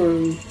façon,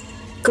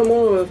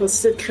 si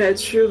cette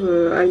créature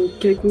a une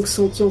quelconque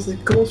sentience,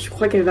 comment tu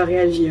crois qu'elle va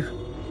réagir ?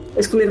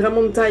 Est-ce qu'on est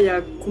vraiment de taille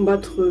à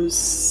combattre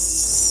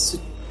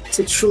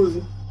cette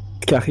chose ?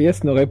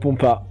 Cariès ne répond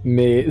pas,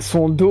 mais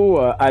son dos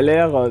a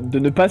l'air de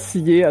ne pas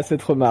scier à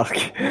cette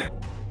remarque.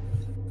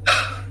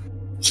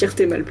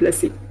 Fierté mal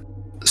placée.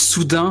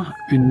 Soudain,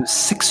 une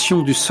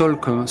section du sol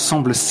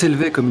semble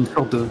s'élever comme une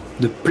sorte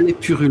de plaie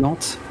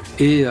purulente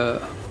et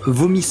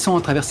vomissant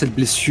à travers cette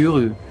blessure,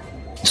 une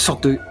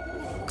sorte de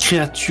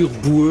créature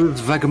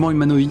boueuse, vaguement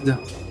humanoïde.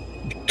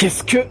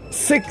 Qu'est-ce que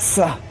c'est que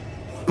ça ?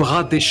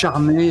 Bras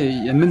décharnés,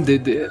 il y a même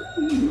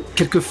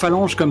quelques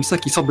phalanges comme ça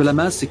qui sortent de la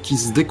masse et qui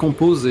se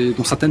décomposent et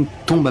dont certaines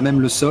tombent à même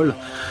le sol.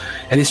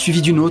 Elle est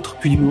suivie d'une autre,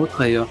 puis d'une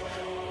autre, et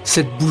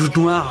cette bouche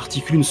noire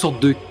articule une sorte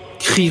de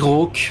cri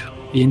rauque.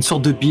 Il y a une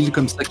sorte de bile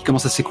comme ça qui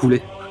commence à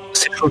s'écouler.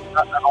 Cette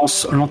chose-là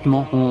avance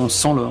lentement.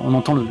 On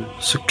entend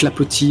ce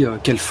clapotis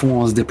qu'elles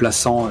font en se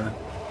déplaçant.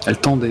 Elles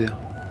tendent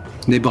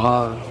des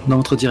bras dans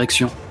notre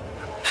direction.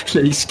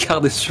 La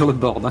X-Card est sur le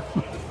board.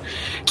 Hein.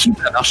 Qui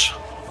la marche ?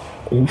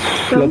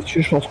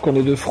 Là-dessus, je pense qu'on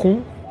est de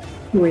front.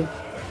 Oui.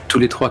 Tous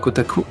les trois côte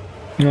à côte.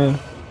 Ouais.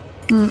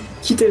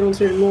 Quitte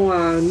éventuellement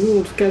à nous,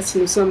 en tout cas, si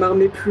nous sommes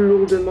armés plus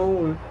lourdement,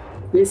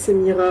 laisser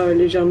Mira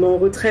légèrement en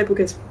retrait pour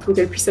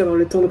qu'elle puisse avoir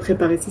le temps de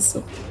préparer ses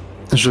sorts.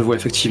 Je vois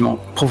effectivement.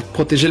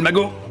 Protéger le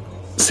magot.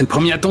 C'est le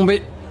premier à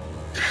tomber.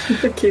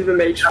 Ok, the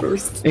mage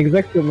first.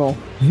 Exactement.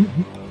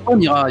 On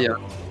ira.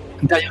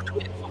 Derrière toi,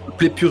 il y a une sorte de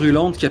plaie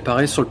purulente qui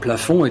apparaît sur le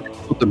plafond et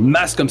une sorte de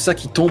masse comme ça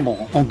qui tombe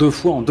en deux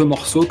fois, en deux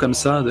morceaux comme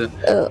ça.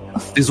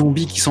 Des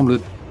zombies qui semblent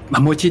à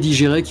moitié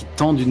digérés, qui te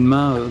tendent une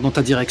main dans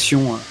ta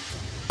direction.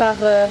 Par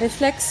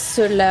réflexe,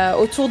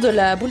 autour de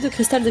la boule de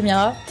cristal de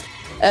Mira,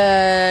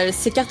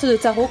 ces cartes de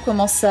tarot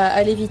commencent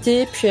à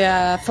léviter puis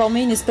à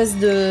former une espèce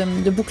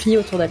de bouclier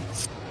autour d'elle.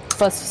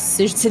 Enfin,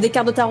 c'est des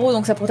cartes de tarot,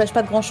 donc ça protège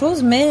pas de grand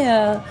chose, mais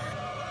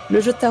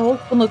le jeu de tarot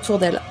tourne autour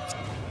d'elle.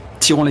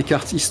 Tirons les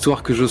cartes,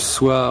 histoire que je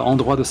sois en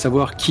droit de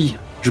savoir qui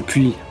je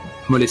puis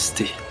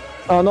molester.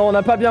 Oh non, on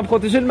n'a pas bien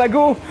protégé le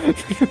magot.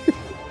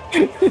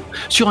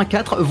 Sur un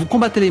 4, vous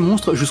combattez les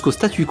monstres jusqu'au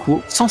statu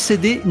quo, sans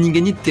céder ni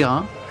gagner de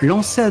terrain,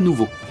 lancez à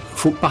nouveau.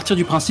 Faut partir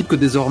du principe que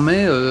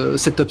désormais,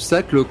 cet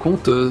obstacle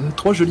compte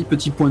 3 jolis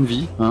petits points de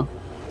vie. Hein.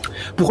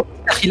 Pour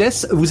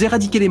Achilles, vous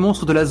éradiquez les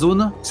monstres de la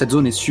zone, cette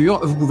zone est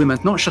sûre, vous pouvez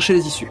maintenant chercher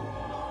les issues.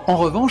 En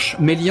revanche,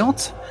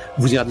 Méliante,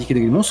 vous éradiquez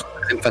les monstres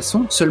de la même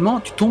façon, seulement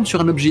tu tombes sur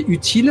un objet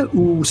utile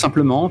ou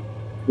simplement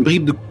une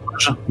bribe de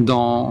courage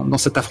dans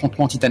cet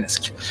affrontement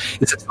titanesque.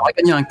 Et ça te fera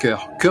gagner un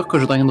cœur que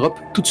je drag and drop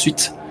tout de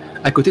suite,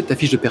 à côté de ta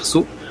fiche de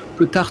perso.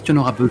 Plus tard, tu en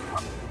auras besoin.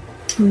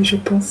 Oui, je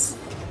pense.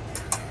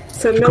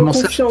 Ça me met en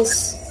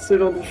confiance, ce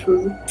genre de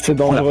choses. C'est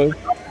dangereux. Voilà.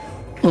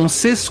 On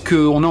sait ce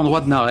qu'on est en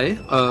droit de narrer.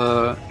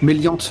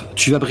 Méliante,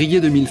 tu vas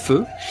briller de mille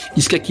feux.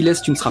 Iskakiles,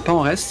 tu ne seras pas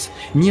en reste.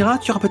 Mira,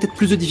 tu auras peut-être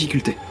plus de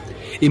difficultés.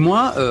 Et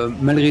moi,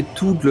 malgré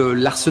tout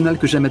l'arsenal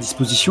que j'ai à ma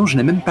disposition, je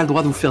n'ai même pas le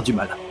droit de vous faire du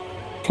mal.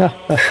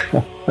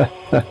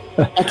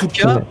 En tout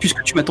cas,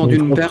 puisque tu m'as tendu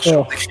une perche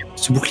sur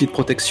ce bouclier de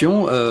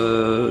protection,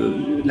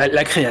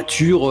 la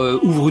créature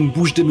ouvre une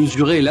bouche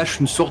démesurée et lâche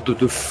une sorte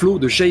de flot,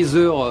 de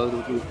geyser,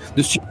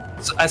 de substance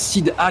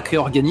acide, âcre et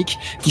organique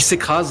qui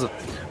s'écrase.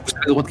 Vous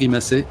avez le droit de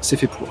grimacer, c'est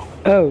fait pour.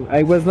 Oh,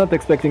 I was not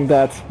expecting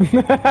that.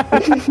 Moi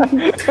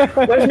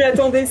je m'y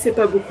attendais, c'est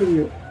pas beaucoup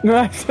mieux.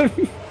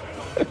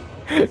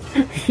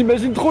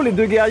 J'imagine trop les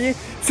deux guerriers,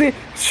 c'est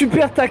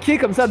super taqué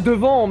comme ça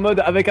devant en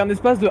mode avec un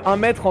espace de 1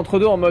 mètre entre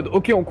deux en mode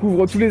ok on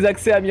couvre tous les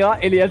accès à Mira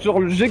et il y a genre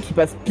le jet qui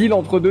passe pile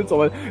entre deux en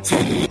mode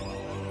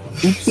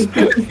Il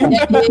y a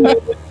les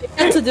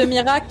cartes de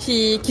Mira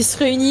qui se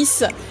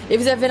réunissent et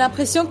vous avez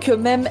l'impression que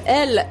même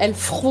elle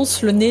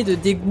fronce le nez de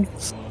dégoût.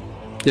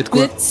 Il y a de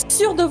quoi. Vous êtes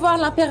sûr de voir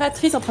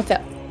l'impératrice en train de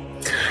faire...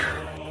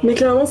 Mais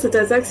clairement, cette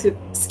attaque, c'est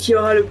ce qui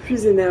aura le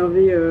plus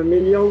énervé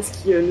Méliante,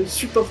 qui ne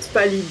supporte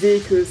pas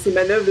l'idée que ses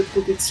manœuvres de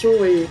protection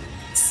et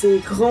ses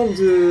grandes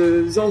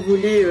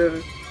envolées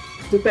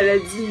de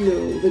paladine,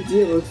 on va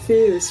dire,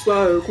 fées,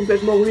 soient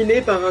complètement ruinées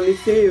par un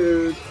effet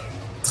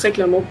très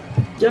clairement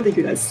bien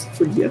dégueulasse,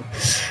 faut le dire,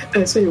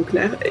 soyons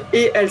clairs.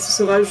 Et elle se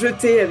sera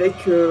jetée avec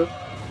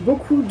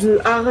beaucoup de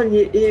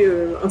hargne et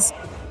ainsi.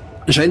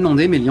 J'avais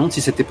demandé, Méliante,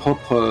 si c'était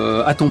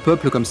propre à ton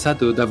peuple comme ça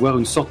d'avoir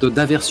une sorte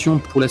d'aversion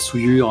pour la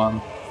souillure.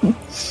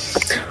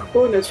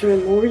 Oh,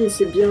 naturellement, oui,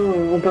 c'est bien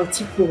en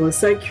partie pour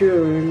ça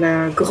que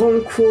la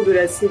grande cour de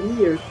la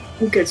Célie,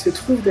 où qu'elle se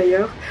trouve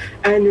d'ailleurs,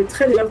 a une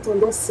très légère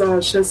tendance à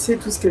chasser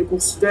tout ce qu'elle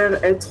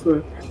considère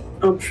être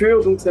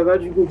impur, donc ça va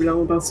du gobelin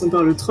en passant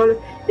par le troll.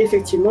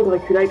 Effectivement,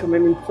 Dracula est quand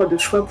même une proie de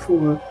choix pour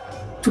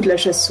toute la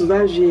chasse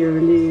sauvage et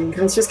les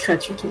gracieuses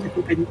créatures qui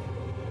l'accompagnent.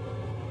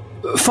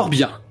 Fort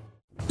bien.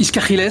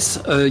 Iskariles,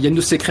 il y a une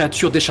de ces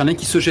créatures décharnées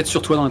qui se jette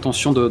sur toi dans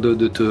l'intention de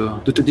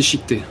te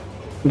déchiqueter.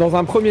 Dans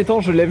un premier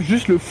temps, je lève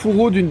juste le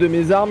fourreau d'une de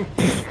mes armes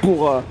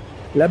pour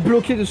la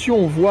bloquer dessus.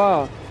 On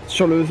voit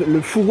sur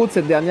le fourreau de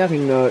cette dernière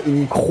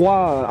une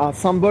croix, un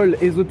symbole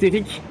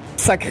ésotérique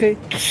sacré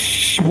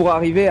pour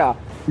arriver à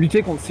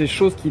lutter contre ces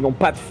choses qui n'ont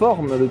pas de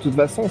forme de toute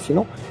façon,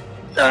 sinon...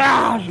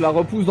 je la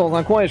repousse dans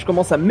un coin et je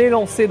commence à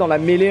m'élancer dans la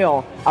mêlée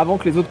avant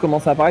que les autres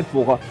commencent à apparaître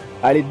pour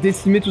aller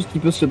décimer tout ce qui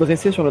peut se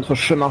dresser sur notre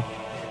chemin.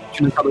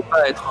 Tu ne tardes pas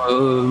à être,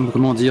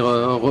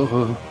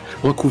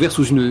 recouvert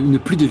sous une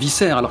pluie de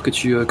viscères alors que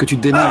tu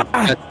démarres.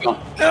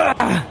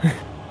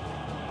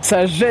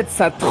 Ça jette,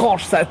 ça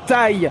tranche, ça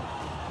taille,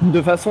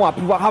 de façon à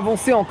pouvoir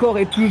avancer encore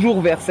et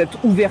toujours vers cette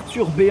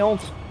ouverture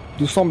béante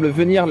d'où semble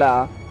venir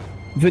la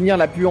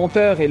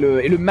puanteur et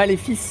le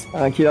maléfice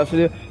qui est là.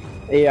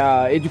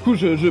 Et du coup,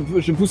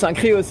 je pousse un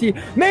cri aussi.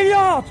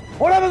 Méliante,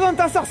 on a besoin de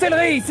ta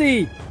sorcellerie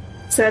ici.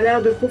 Ça a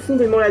l'air de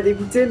profondément la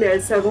dégoûter, mais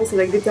elle s'avance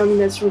avec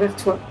détermination vers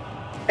toi.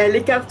 Elle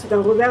écarte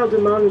d'un revers de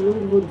main le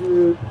nombre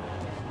de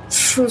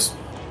choses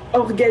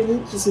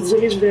organiques qui se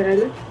dirigent vers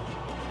elle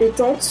et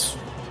tente,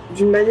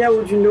 d'une manière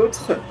ou d'une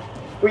autre,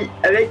 oui,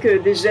 avec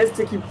des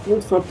gestes qui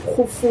montrent un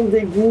profond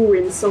dégoût et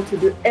une sorte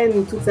de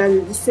haine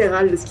totale,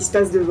 viscérale de ce qui se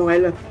passe devant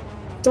elle,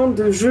 tente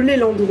de geler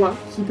l'endroit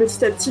qui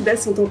petit à petit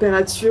baisse en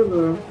température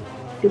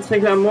et très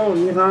clairement,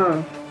 Mira,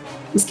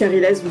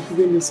 Iskariles, vous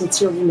pouvez le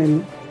sentir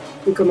vous-même.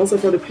 Il commence à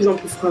faire de plus en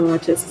plus froid dans la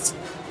pièce.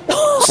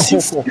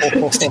 C'est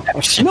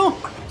hallucinant.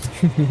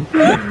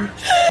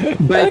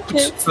 Bah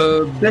écoute,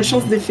 la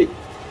chance des fées.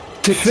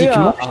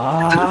 Techniquement,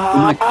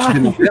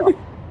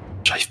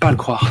 j'arrive pas à le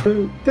croire.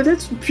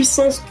 Peut-être une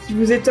puissance qui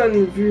vous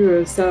étonne vu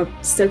sa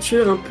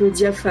stature un peu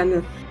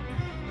diaphane.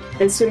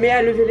 Elle se met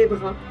à lever les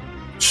bras,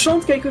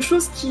 chante quelque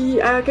chose qui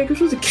a quelque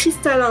chose de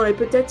cristallin et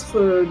peut-être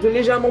de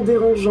légèrement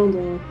dérangeant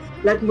dans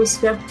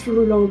l'atmosphère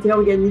purulente et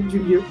organique du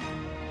lieu.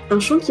 Un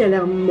chant qui a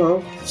l'air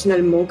mort,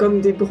 finalement, comme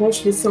des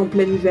branches laissées en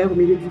plein hiver au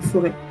milieu d'une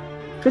forêt.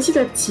 Petit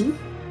à petit,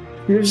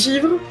 le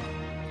givre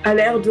a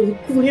l'air de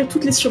recouvrir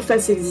toutes les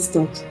surfaces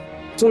existantes.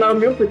 Ton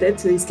armure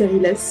peut-être,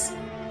 Iskariles,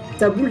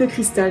 ta boule de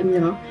cristal,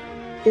 Mira.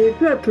 Et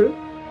peu à peu,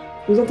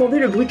 vous entendez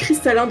le bruit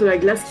cristallin de la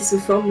glace qui se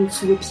forme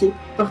sous vos pieds,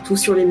 partout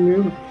sur les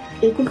murs,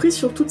 et y compris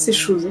sur toutes ces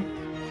choses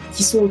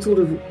qui sont autour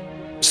de vous.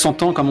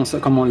 Sentant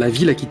comment la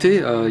ville a quitté,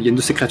 il y a une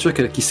de ces créatures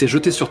qui s'est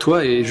jetée sur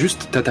toi et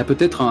juste t'as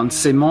peut-être un de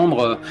ses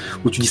membres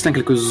où tu distingues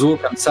quelques os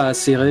comme ça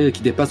acérés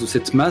qui dépassent de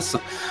cette masse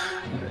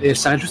et elle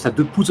s'arrête juste à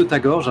 2 pouces de ta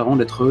gorge avant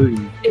d'être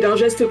une... Et d'un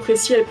geste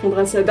précis, elle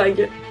prendra sa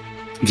dague.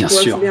 Bien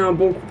sûr. Pour un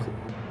bon coup.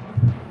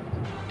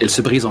 Elle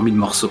se brise en 1000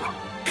 morceaux.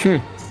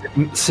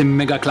 C'est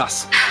méga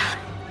classe.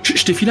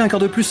 Je t'ai filé un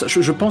quart de plus.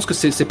 Je pense que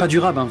c'est pas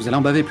durable. Hein. Vous allez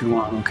en baver plus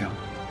loin. Donc,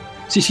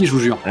 si, je vous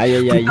jure. Aïe,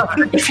 aïe, aïe.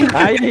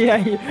 Aïe, aïe,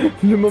 aïe.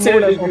 Le moment où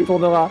la chance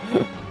tournera.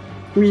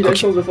 Oui, la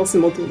chance va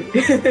forcément tourner.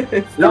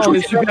 Là, on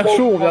est super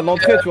chaud. On vient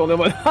d'entrer. Tu vois, on est en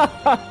mode...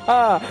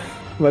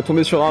 On va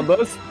tomber sur un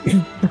boss.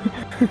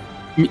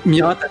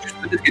 Mira, t'as juste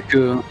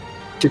peut-être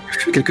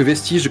quelques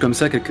vestiges comme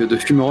ça, quelques de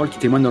fumerolles qui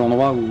témoignent de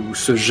l'endroit où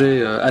ce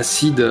jet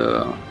acide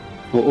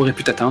aurait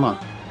pu atteindre.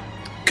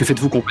 Que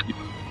faites-vous, compagnie,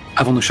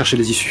 avant de chercher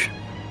les issues?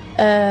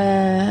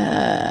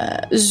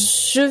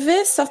 Je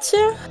vais sortir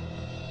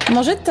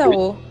manger de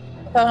tarot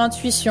par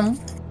intuition.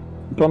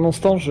 Pendant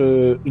ce temps,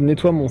 je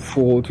nettoie mon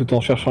fourreau tout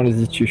en cherchant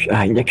les issues.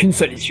 Ah, il n'y a qu'une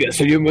seule issue à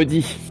ce lieu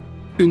maudit.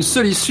 Une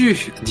seule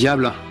issue,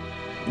 diable.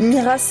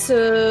 Mira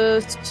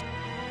se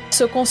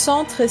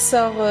concentre et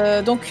sort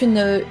donc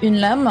une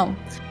lame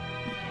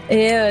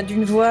et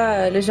d'une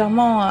voix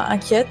légèrement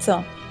inquiète.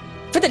 En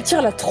fait, elle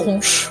tire la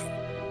tronche.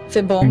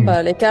 Fait bon,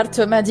 les cartes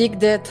m'indiquent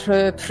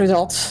d'être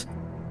prudente.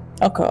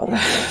 Encore.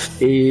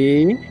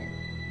 Et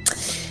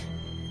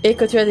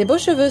que tu as des beaux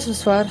cheveux ce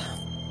soir.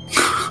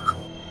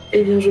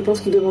 Eh bien, je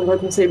pense qu'on demandera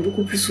conseil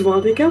beaucoup plus souvent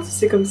à des cartes, si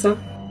c'est comme ça.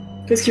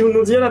 Qu'est-ce qu'ils vont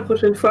nous dire la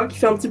prochaine fois, qui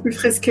fait un petit peu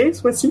fresqué,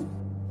 ce mois-ci?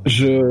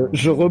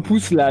 je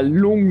repousse la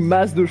longue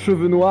masse de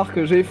cheveux noirs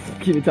que j'ai,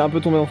 qui était un peu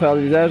tombée en travers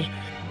du visage.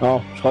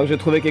 Non, je crois que j'ai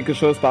trouvé quelque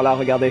chose par là,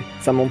 regardez,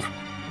 ça monte.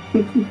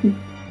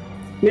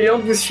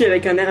 Méliante vous suit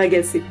avec un air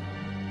agacé.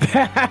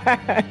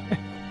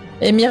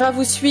 Et Mira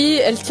vous suit,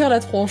 elle tire la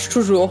tronche,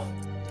 toujours.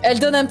 Elle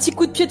donne un petit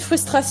coup de pied de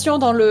frustration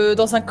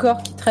dans un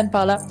corps qui traîne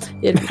par là,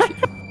 et elle vous suit.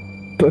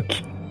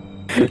 Poc.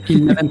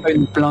 Il n'a même pas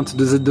une plainte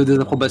de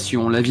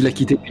désapprobation. La ville a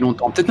quitté depuis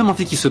longtemps. Peut-être même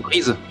envie qu'il se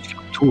brise.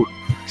 Tout,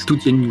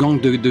 il y a une gang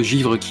de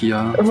givres qui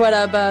a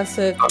Voilà, bah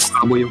c'est...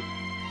 un boyau.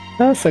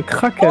 Ah, ça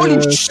craque.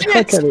 Holy ça shit!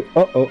 craque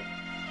oh oh.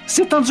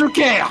 C'est un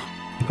joker!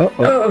 Oh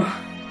oh. Oh.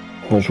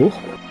 Bonjour.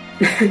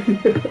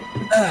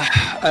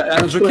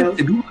 Un joker, Ouais.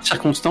 c'est doux de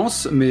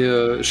circonstances, mais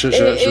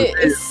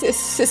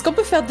c'est ce qu'on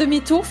peut faire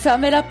demi-tour,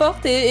 fermer la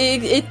porte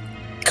et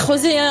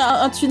creuser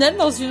un tunnel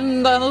dans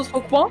un autre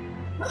coin.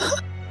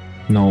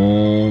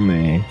 Non,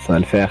 mais ça va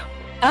le faire.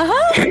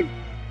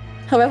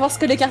 On va voir ce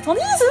que les cartes en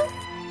disent.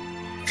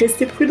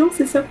 Restez prudent,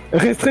 c'est ça?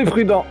 Restez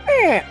prudent.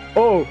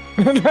 Oh.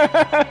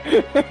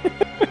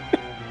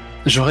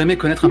 j'aurais aimé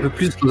connaître un peu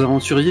plus nos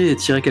aventuriers et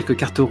tirer quelques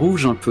cartes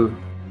rouges un peu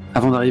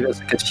avant d'arriver à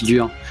ce cas de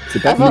figure.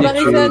 C'est pas Avant fini.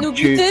 d'arriver à nous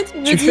buter,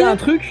 Tu fais un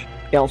truc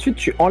et ensuite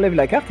tu enlèves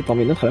la carte et t'en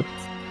mets une autre à la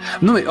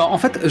place. Non, mais en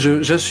fait,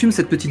 j'assume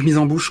cette petite mise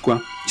en bouche,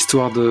 quoi,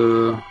 histoire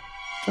de.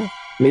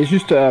 Mais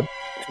juste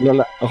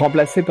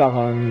remplacé par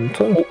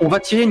toi. On va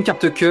tirer une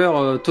carte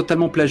cœur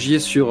totalement plagiée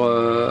sur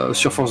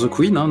Force the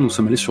Queen. Hein. Nous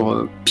sommes allés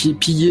sur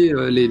piller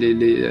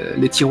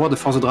les tiroirs de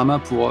Force the Drama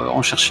pour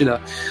en chercher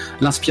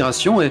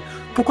l'inspiration. Et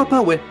pourquoi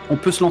pas, ouais, on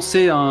peut se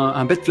lancer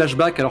un bête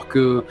flashback alors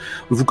que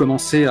vous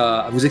commencez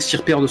à vous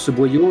extirper de ce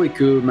boyau et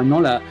que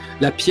maintenant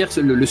la pierre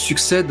le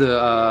succède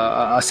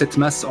à cette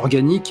masse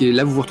organique. Et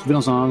là, vous vous retrouvez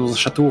dans un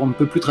château un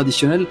peu plus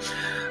traditionnel,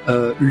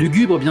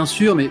 lugubre bien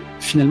sûr, mais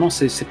finalement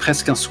c'est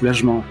presque un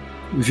soulagement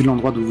vu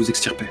l'endroit d'où vous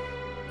extirpez.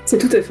 C'est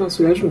tout à fait un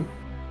soulagement.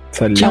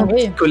 Salle. Ah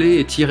oui. Coller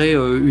et tirer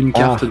une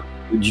carte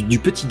du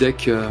petit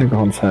deck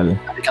Grande salle.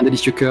 avec un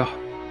délicieux cœur.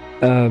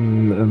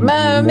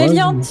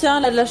 Méliante, tiens,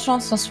 elle a de la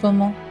chance en ce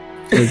moment.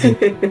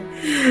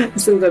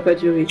 Ça ne va pas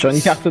durer. Sur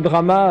une carte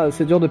drama,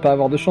 c'est dur de pas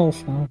avoir de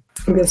chance. Hein.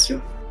 Bien sûr.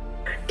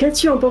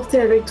 Qu'as-tu emporté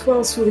avec toi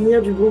en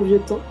souvenir du bon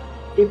vieux temps?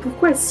 Et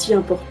pourquoi est-ce si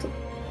important?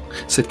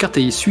 Cette carte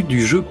est issue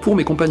du jeu pour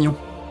mes compagnons.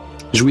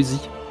 Jouez-y.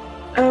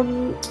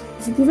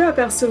 Vous pouvez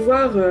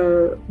apercevoir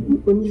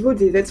au niveau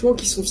des vêtements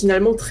qui sont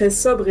finalement très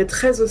sobres et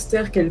très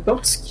austères qu'elle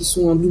porte, qui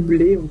sont en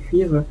doublé, en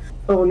cuir,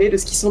 orné de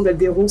ce qui semble être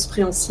des ronces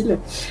préhensiles,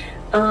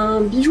 un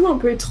bijou un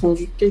peu étrange,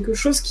 quelque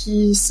chose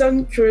qui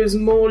sonne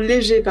curieusement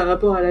léger par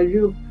rapport à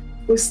l'allure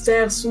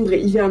austère, sombre et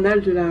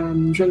hivernale de la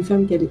jeune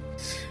femme qu'elle est.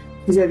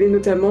 Vous avez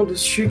notamment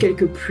dessus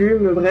quelques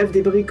plumes, bref,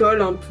 des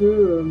bricoles un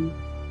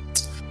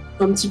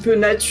petit peu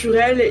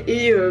naturelles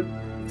et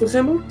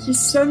vraiment qui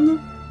sonnent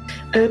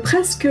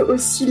presque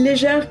aussi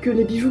légères que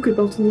les bijoux que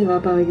porte Mira,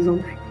 par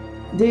exemple.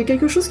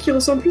 Quelque chose qui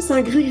ressemble plus à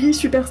un gris-gris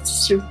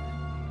superstitieux.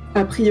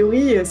 A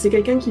priori, c'est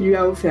quelqu'un qui lui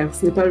a offert.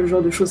 Ce n'est pas le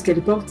genre de choses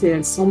qu'elle porte et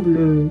elle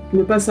semble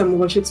ne pas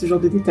s'amouracher de ce genre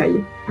de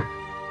détails.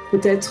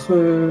 Peut-être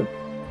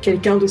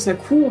quelqu'un de sa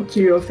cour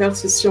qui lui a offert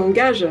ceci en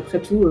gage. Après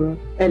tout,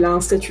 elle a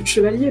un statut de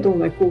chevalier dans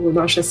la cour,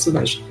 dans la chasse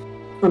sauvage.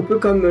 Un peu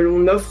comme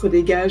l'on offre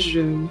des gages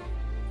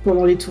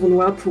pendant les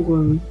tournois pour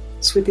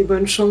souhaiter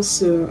bonne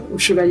chance aux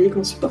chevaliers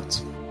qu'on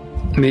supporte.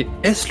 Mais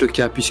est-ce le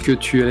cas, puisque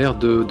tu as l'air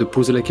de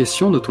poser la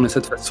question, de tourner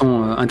cette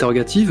façon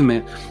interrogative,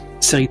 mais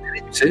c'est rigolo,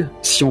 tu sais,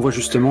 si on voit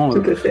justement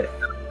Tout à fait.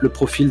 le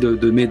profil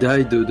de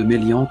médaille de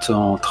Méliante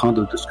en train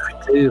de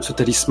scruter ce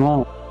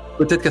talisman,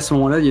 peut-être qu'à ce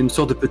moment-là, il y a une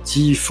sorte de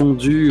petit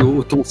fondu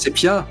au ton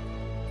sépia,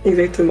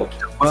 Exactement.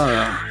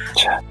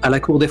 à la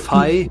cour des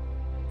failles.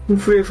 Vous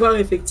pouvez voir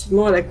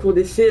effectivement à la cour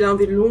des fées l'un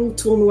des longs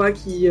tournois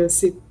qui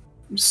s'est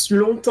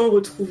longtemps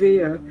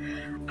retrouvé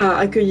à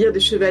accueillir des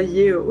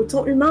chevaliers,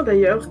 autant humains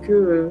d'ailleurs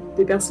que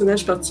des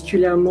personnages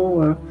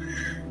particulièrement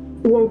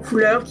ou en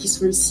couleur qui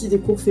sont ici des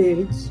cours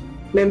féeriques.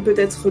 Même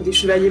peut-être des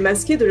chevaliers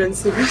masqués de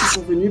l'Unsebu qui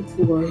sont venus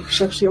pour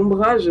chercher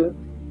ombrage.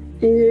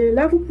 Et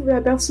là, vous pouvez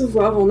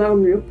apercevoir en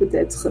armure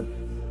peut-être,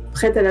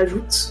 prête à la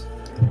joute,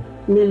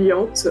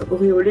 Méliante,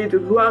 auréolée de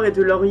gloire et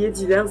de lauriers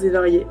divers et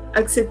variés,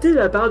 acceptée de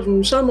la part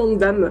d'une charmante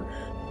dame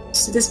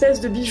cette espèce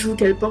de bijou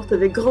qu'elle porte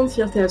avec grande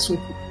fierté à son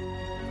cou.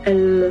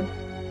 Elle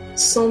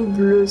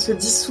semble se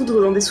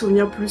dissoudre dans des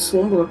souvenirs plus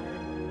sombres,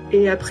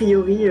 et a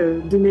priori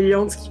de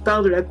Méliante qui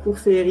part de la cour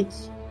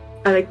féerique,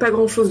 avec pas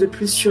grand-chose de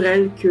plus sur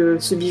elle que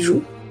ce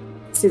bijou,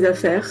 ses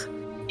affaires,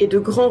 et de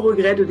grands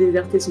regrets de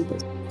déserter son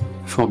poste.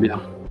 Fort bien.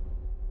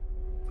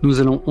 Nous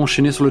allons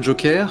enchaîner sur le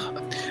Joker.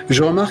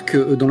 Je remarque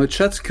dans le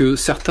chat que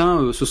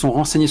certains se sont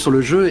renseignés sur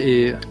le jeu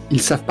et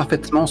ils savent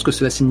parfaitement ce que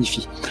cela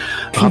signifie.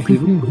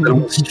 Rappelez-vous, nous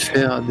allons aussi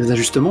faire des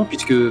ajustements,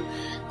 puisque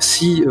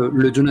si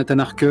le Jonathan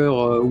Harker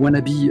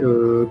wannabe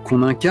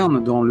qu'on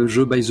incarne dans le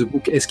jeu By the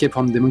Book Escape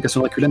from Demon Castle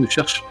Dracula ne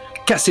cherche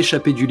qu'à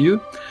s'échapper du lieu,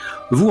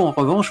 vous en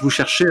revanche, vous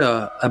cherchez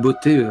à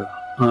botter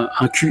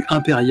un cul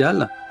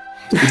impérial.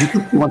 Et du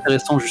coup, c'est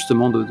intéressant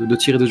justement de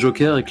tirer des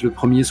jokers et que le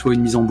premier soit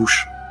une mise en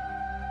bouche.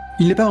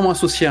 Il n'est pas vraiment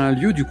associé à un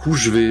lieu, du coup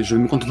je vais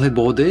me contenter de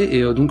broder,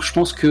 et donc je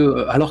pense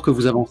que alors que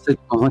vous avancez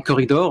dans un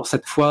corridor,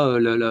 cette fois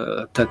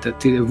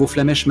vos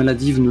flamèches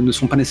maladives ne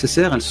sont pas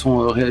nécessaires,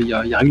 il y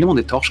a régulièrement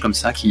des torches comme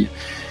ça qui...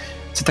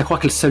 C'est à croire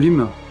qu'elles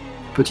s'allument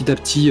petit à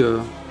petit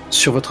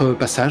sur votre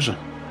passage.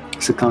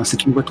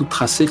 C'est une voie toute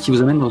tracée qui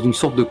vous amène dans une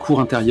sorte de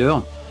cour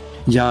intérieure.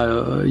 Il y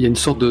a une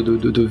sorte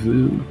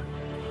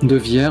de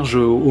vierge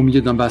au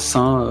milieu d'un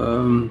bassin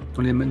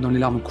dont les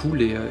larmes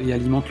coulent et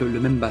alimentent le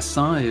même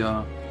bassin, et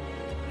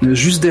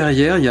juste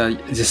derrière, il y a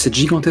cette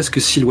gigantesque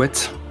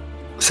silhouette,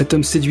 cet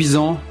homme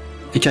séduisant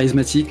et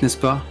charismatique, n'est-ce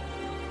pas,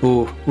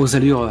 aux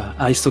allures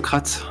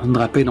aristocrates,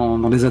 drapé dans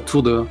des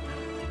atours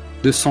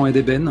de sang et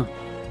d'ébène.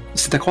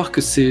 C'est à croire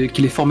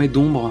qu'il est formé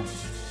d'ombre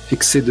et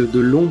que c'est de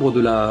l'ombre de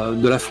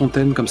la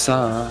fontaine comme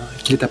ça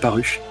qu'il est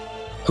apparu.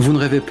 Vous ne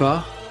rêvez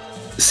pas,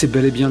 c'est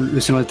bel et bien le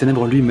Seigneur des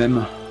Ténèbres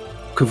lui-même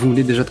que vous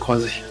venez déjà de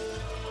croiser.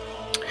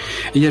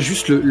 Et il y a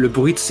juste le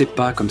bruit de ses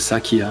pas comme ça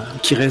qui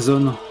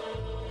résonne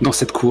dans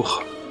cette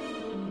cour.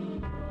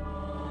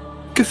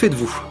 Que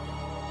faites-vous ?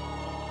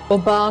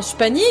 Bon je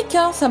panique,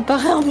 ça me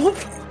paraît un bon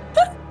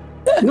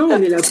plan. Non,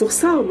 on est là pour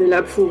ça, on est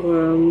là pour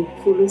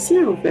le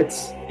sien en fait.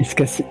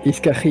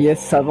 Iscariès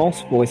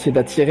s'avance pour essayer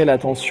d'attirer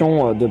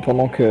l'attention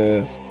pendant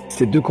que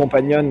ses deux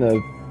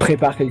compagnonnes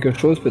préparent quelque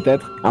chose,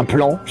 peut-être, un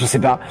plan, je sais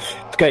pas.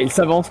 En tout cas, il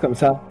s'avance comme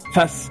ça,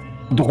 face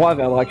droit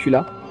vers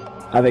Dracula,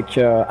 avec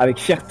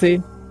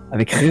fierté,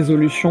 avec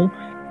résolution,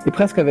 et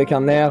presque avec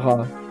un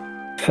air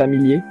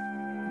familier.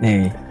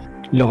 Et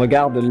il le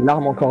regarde,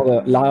 l'arme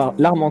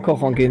encore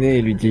rengainée,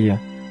 et lui dit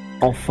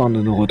 « Enfin,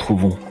 nous nous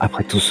retrouvons,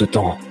 après tout ce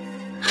temps. »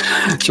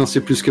 Tu en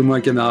sais plus que moi,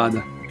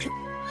 camarade.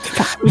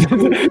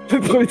 Le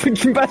premier truc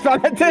qui me passe par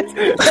la tête.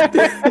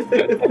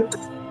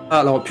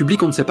 Alors,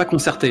 public, on ne s'est pas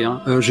concerté.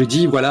 J'ai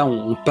dit, voilà,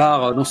 on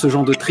part dans ce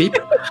genre de trip.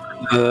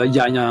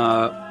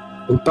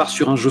 On part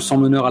sur un jeu sans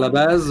meneur à la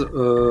base,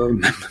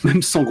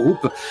 même sans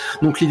groupe.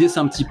 Donc l'idée, c'est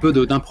un petit peu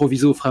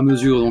d'improviser au fur et à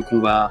mesure. Donc on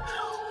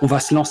va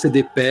se lancer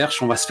des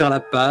perches, on va se faire la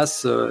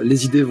passe,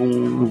 les idées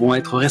vont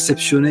être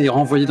réceptionnées et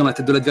renvoyées dans la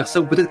tête de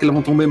l'adversaire, ou peut-être qu'elles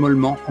vont tomber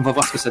mollement, on va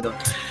voir ce que ça donne.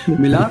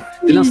 Mais là,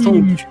 dès l'instant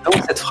où tu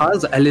lances cette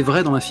phrase, elle est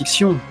vraie dans la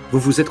fiction. Vous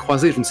vous êtes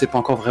croisés, je ne sais pas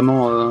encore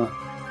vraiment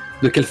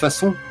de quelle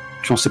façon,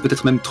 tu en sais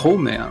peut-être même trop,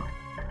 mais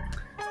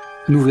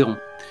nous verrons.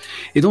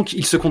 Et donc,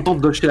 il se contente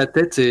d'hocher la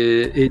tête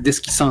et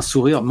d'esquisser un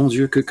sourire. Mon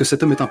Dieu, que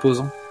cet homme est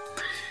imposant.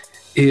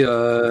 Et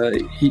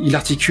il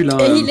articule un...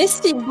 Et il est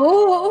si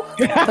beau.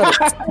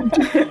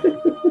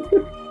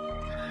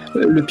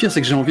 Le pire,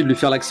 c'est que j'ai envie de lui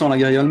faire l'accent à la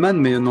Gary Oldman,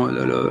 mais non,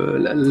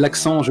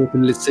 l'accent, je vais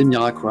me laisser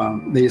Mira, quoi.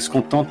 Et il se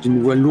contente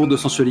d'une voix lourde de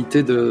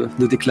sensualité de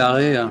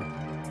déclarer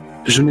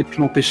 « Je n'ai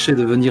pu m'empêcher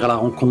de venir à la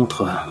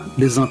rencontre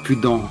des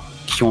impudents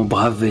qui ont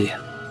bravé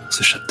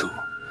ce château. »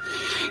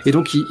 Et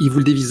donc, il vous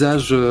le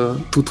dévisage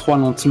tous trois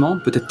lentement,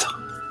 peut-être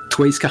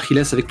toi,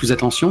 Iscarchiles, avec plus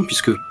attention,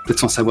 puisque peut-être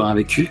sans savoir un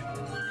vécu.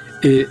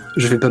 Et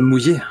je vais pas me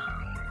mouiller.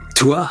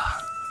 Toi,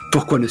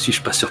 pourquoi ne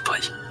suis-je pas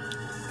surpris?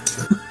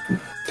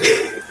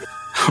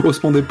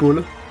 Haussement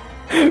d'épaule.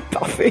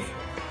 Parfait.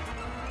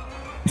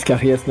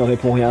 Iscariès ne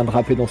répond rien,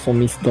 drapé dans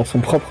son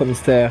propre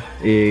mystère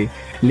et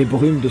les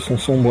brumes de son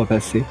sombre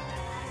passé.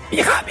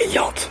 Mira,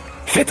 Méliante,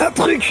 faites un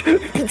truc,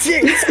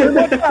 pitié,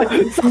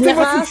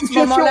 Mira,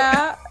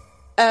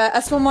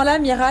 à ce moment-là,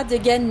 Mira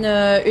dégaine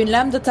une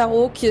lame de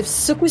tarot qui,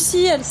 ce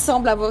coup-ci, elle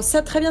semble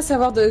très bien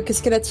savoir de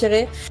qu'est-ce qu'elle a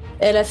tiré.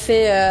 Elle a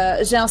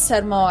fait j'ai un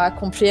serment à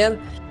accomplir.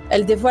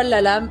 Elle dévoile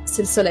la lame,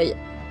 c'est le soleil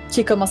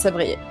qui commence à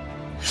briller.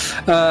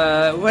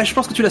 Ouais, je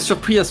pense que tu l'as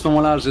surpris à ce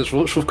moment-là. Je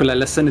trouve que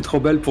la scène est trop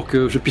belle pour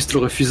que je puisse te le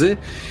refuser.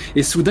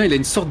 Et soudain, il a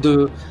une sorte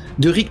de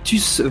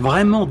rictus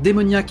vraiment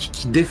démoniaque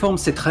qui déforme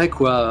ses traits,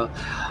 quoi.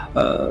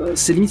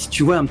 C'est limite si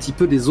tu vois un petit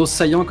peu des os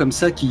saillants comme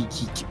ça qui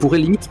pourraient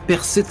limite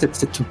percer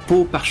cette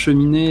peau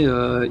parcheminée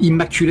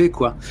immaculée,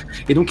 quoi.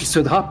 Et donc il se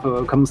drape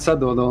comme ça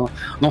dans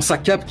sa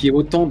cape qui est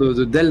autant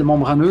d'ailes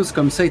membraneuses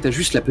comme ça, et t'as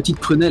juste la petite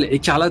prunelle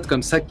écarlate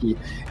comme ça qui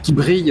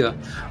brille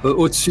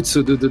au-dessus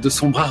de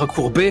son bras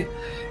recourbé.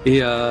 Et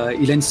il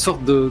a une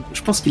sorte de...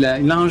 Je pense qu'il a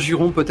un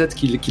juron peut-être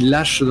qu'il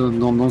lâche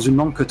dans une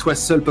langue que toi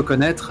seul peux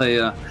connaître. Et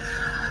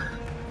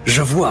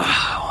je vois...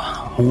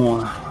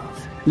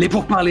 Les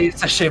pourparlers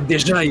s'achèvent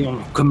déjà et on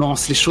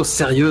commence les choses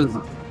sérieuses.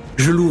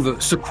 Je louve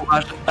ce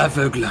courage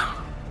aveugle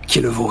qui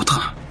est le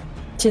vôtre.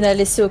 Tu n'as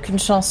laissé aucune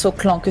chance au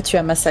clan que tu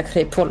as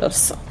massacré pour leur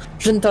sang.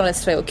 Je ne t'en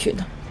laisserai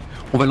aucune.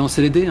 On va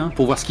lancer les dés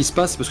pour voir ce qui se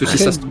passe, parce que si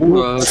ça se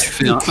trouve, tu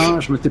fais un 1,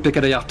 je me TPK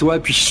derrière toi, et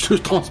puis je te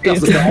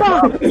transperce de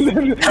ta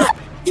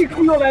Petit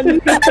coup dans la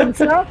nuque comme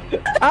ça.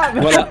 Ah,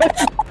 Voilà.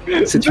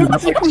 C'est une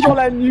petit coup dans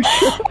la nuque.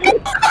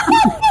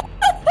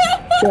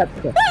 4.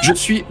 Je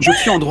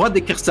suis en droit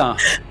d'écrire ça.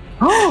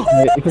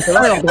 Mais il faut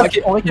savoir, alors,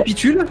 Ok, on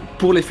récapitule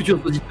pour les futurs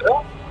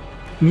auditeurs.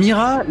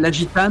 Mira, la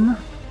gitane,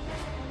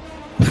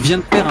 vient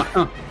de faire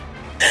un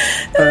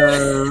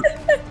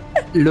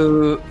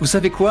 1. Vous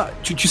savez quoi,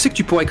 tu sais que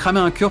tu pourrais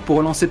cramer un cœur pour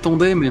relancer ton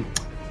dé, mais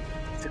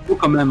c'est beau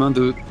quand même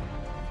de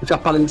faire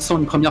parler le sang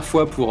une première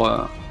fois pour...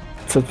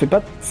 Ça te fait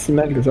pas si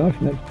mal que ça au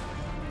final.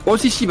 Oh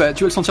si, bah,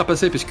 tu vas le sentir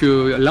passer, parce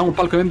que là on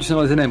parle quand même du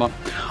Seigneur des Ténèbres.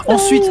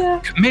 Ensuite,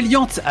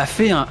 Méliante a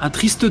fait un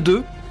triste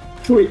 2.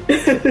 Oui.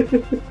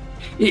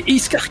 Et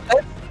Iscariote,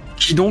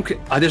 qui donc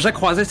a déjà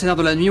croisé le Seigneur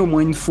de la Nuit au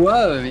moins une fois,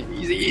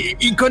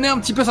 il connaît un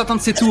petit peu certains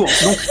de ses tours.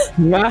 Donc,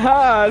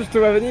 Je te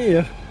vois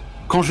venir.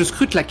 quand je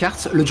scrute la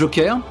carte, le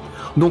Joker,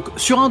 donc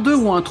sur un 2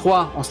 ou un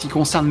 3 en ce qui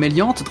concerne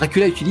Méliante,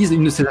 Dracula utilise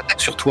une de ses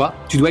attaques sur toi.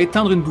 Tu dois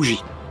éteindre une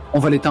bougie. On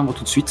va l'éteindre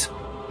tout de suite.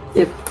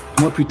 Yep.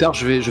 Moi plus tard,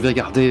 je vais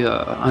regarder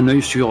un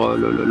œil sur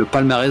le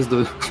palmarès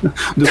de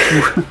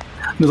coups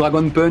de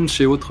Dragon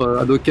Punch et autres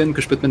Hadoken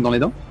que je peux te mettre dans les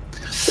dents.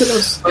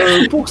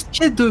 Pour ce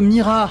qui est de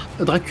Mira,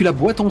 Dracula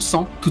boit ton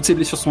sang, toutes ses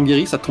blessures sont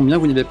guéries, ça tombe bien,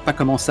 vous n'avez pas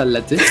commencé à le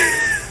latter.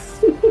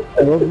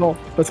 Heureusement,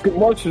 parce que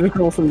moi je vais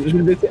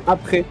le laisser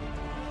après.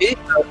 Et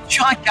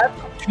sur un 4,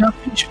 tu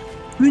infliges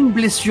une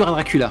blessure à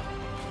Dracula.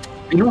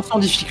 Et non sans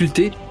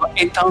difficulté, tu dois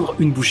éteindre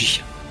une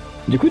bougie.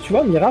 Du coup, tu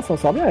vois, Mira s'en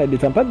sort bien, elle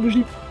n'éteint pas de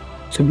bougie.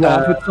 C'est boire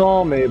un peu de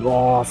temps, mais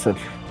bon,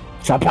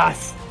 ça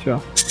passe, tu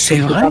vois. C'est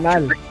Pas vrai.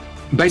 mal.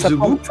 By the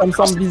book, Ça me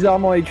semble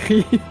bizarrement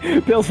écrit.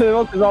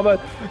 Personnellement, c'est normal.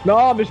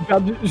 Non, mais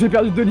j'ai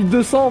perdu 2 litres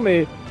de sang,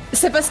 mais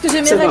C'est parce que j'ai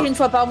mes Ça va. règles une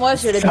fois par mois,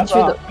 j'ai ça l'habitude.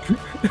 va.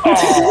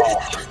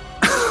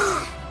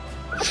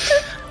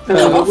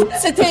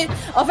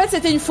 En fait,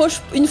 c'était une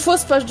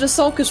fausse poche de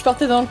sang que je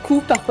portais dans le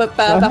cou par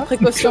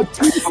précaution.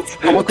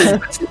 Vraiment, quand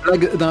c'est une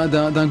blague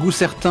d'un goût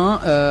certain.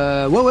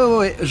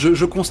 Ouais.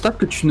 Je constate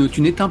que tu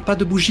n'éteins pas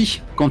de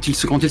bougie quand il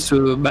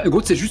se. Bah,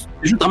 Gaud, c'est juste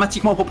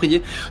dramatiquement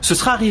approprié. Ce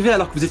sera arrivé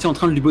alors que vous étiez en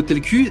train de lui botter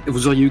le cul.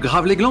 Vous auriez eu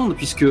grave les glandes,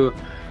 puisque,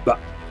 bah,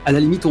 à la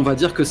limite, on va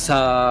dire que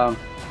ça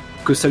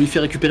lui fait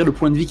récupérer le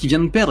point de vie qu'il vient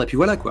de perdre. Et puis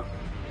voilà, quoi.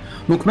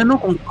 Donc maintenant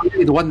qu'on connaît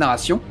les droits de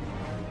narration,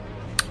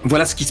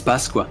 voilà ce qui se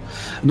passe, quoi.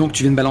 Donc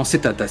tu viens de balancer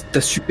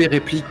ta super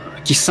réplique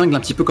qui cingle un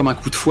petit peu comme un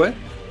coup de fouet.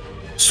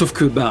 Sauf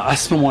que, ben, à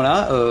ce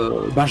moment-là,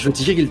 je veux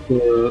dire,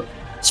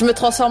 Je me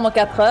transforme en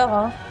 4 heures.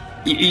 Hein.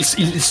 il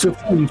se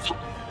font une sorte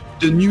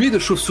de nuée de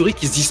chauves-souris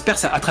qui se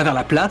dispersent à travers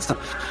la place.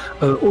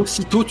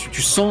 Aussitôt,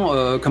 tu sens,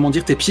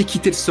 tes pieds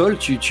quitter le sol.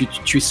 Tu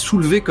es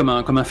soulevé comme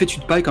un fétu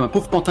de paille, comme un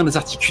pauvre pantin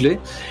désarticulé.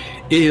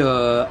 Et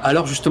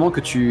alors justement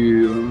que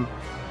tu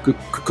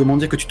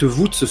te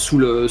voûtes sous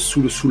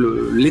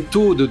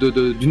l'étau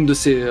d'une de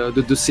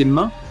ses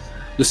mains.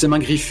 De ses mains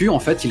griffues, en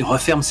fait, il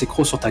referme ses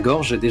crocs sur ta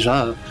gorge et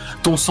déjà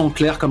ton sang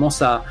clair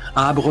commence à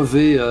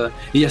abreuver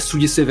et à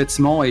souiller ses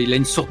vêtements et il a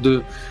une sorte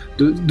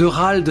de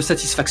râle de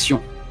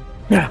satisfaction.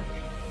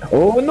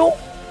 Oh non!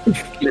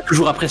 Il a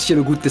toujours apprécié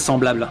le goût de tes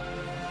semblables.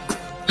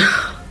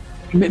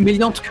 Mais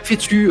Méliante, que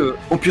fais-tu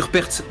en pure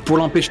perte pour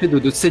l'empêcher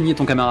de saigner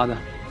ton camarade,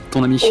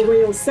 ton ami? En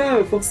voyant ça,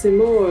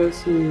 forcément,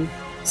 son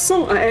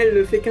sang à elle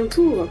ne fait qu'un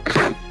tour.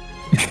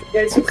 Et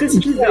elle se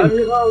précipite vers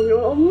Mira en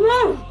hurlant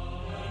non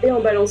et en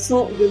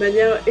balançant de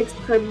manière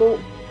extrêmement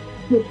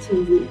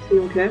optimisée,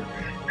 soyons clairs,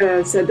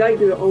 sa dague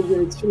en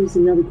direction du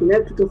Seigneur des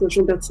Ténèbres, tout en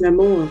sachant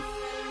pertinemment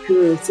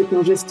que c'est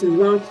un geste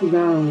vain qui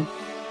va,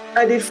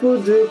 à défaut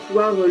de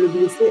pouvoir le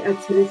blesser,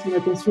 attirer son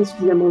attention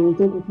suffisamment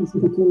longtemps pour qu'il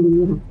se retourne de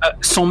Mira.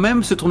 Sans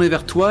même se tourner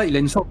vers toi, il a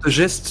une sorte de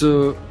geste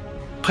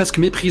presque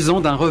méprisant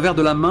d'un revers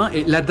de la main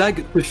et la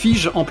dague te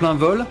fige en plein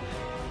vol.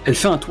 Elle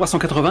fait un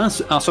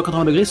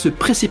 180 degrés, se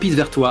précipite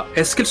vers toi.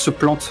 Est-ce qu'elle se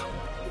plante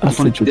dans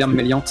son épiderme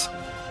Méliante?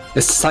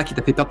 Est-ce ça qui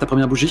t'a fait perdre ta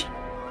première bougie?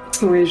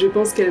 Oui, je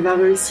pense qu'elle va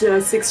réussir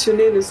à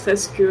sectionner ne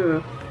serait-ce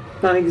que,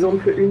 par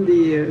exemple, une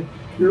des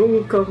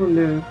longues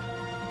cornes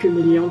que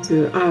Méliante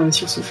a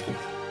sur son front.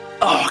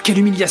 Oh, quelle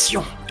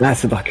humiliation! Ah,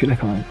 c'est Dracula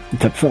quand même. Il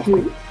tape fort.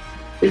 Oui.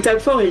 Il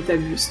tape fort et il tape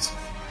juste.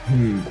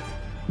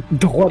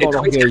 Droit dans Et toi,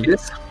 l'orgueil.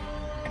 Iscariote?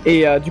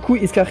 Et du coup,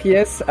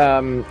 Iscariote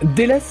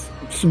délaisse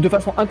de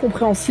façon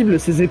incompréhensible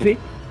ses épées,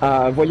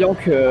 voyant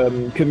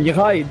que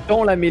Mira est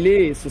dans la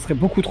mêlée et ce serait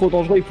beaucoup trop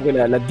dangereux, il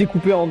pourrait la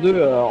découper en deux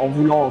en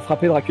voulant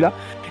frapper Dracula.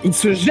 Il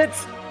se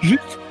jette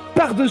juste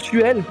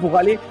par-dessus elle pour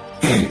aller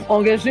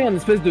engager un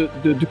espèce de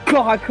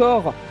corps à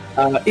corps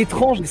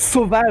étrange et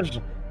sauvage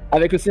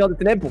avec le Seigneur des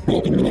Ténèbres.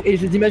 Et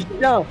j'imagine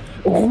bien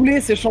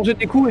rouler, s'échanger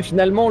des coups et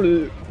finalement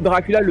le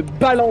Dracula le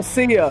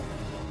balancer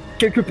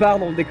quelque part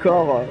dans le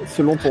décor,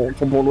 selon ton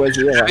bon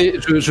loisir.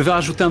 Je vais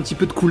rajouter un petit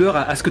peu de couleur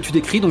à ce que tu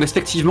décris. Donc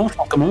effectivement,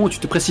 au moment où tu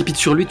te précipites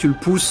sur lui, tu le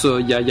pousses,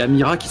 il y a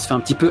Mira qui se fait un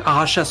petit peu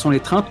arracher à son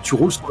étreinte, tu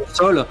roules sur le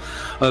sol,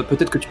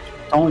 peut-être que tu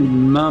tend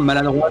une main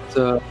maladroite,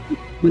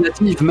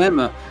 native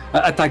même,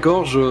 à ta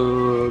gorge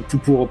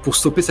pour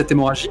stopper cette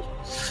hémorragie.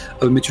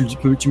 Mais tu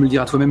me le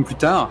diras toi-même plus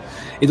tard.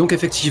 Et donc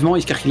effectivement,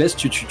 Iscarchiles,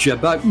 tu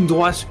abats une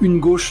droite, une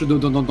gauche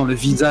dans le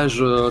visage,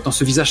 dans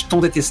ce visage tant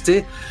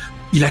détesté.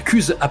 Il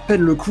accuse à peine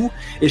le coup,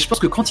 et je pense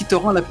que quand il te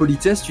rend la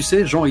politesse, tu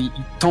sais, genre il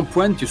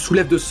t'empoigne, tu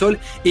soulèves de sol,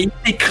 et il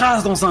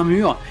t'écrase dans un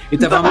mur, et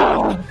t'as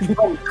vraiment une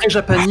forme très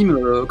japanime,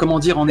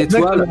 en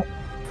étoile,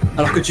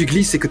 alors que tu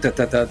glisses et que t'as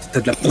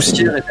de la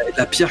poussière et de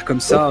la pierre comme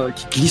ça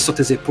qui glisse sur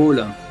tes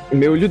épaules.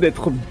 Mais au lieu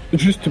d'être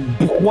juste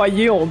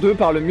broyé en deux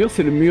par le mur,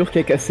 c'est le mur qui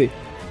est cassé.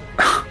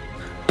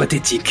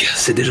 Pathétique,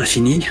 c'est déjà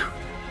fini.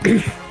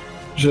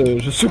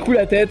 Je secoue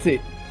la tête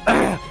et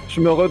je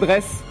me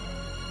redresse,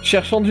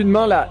 cherchant d'une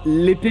main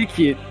l'épée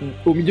qui est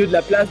au milieu de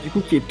la place, du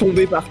coup qui est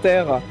tombée par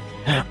terre.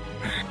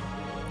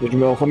 Et je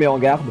me remets en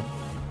garde.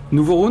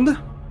 Nouveau round.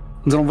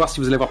 Nous allons voir si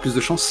vous allez avoir plus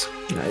de chance.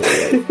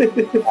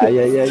 Aïe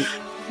aïe aïe.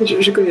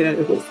 Je connais la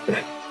réponse.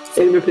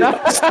 Elle me plaît pas.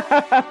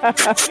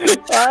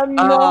 Ah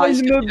non,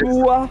 il me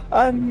boit.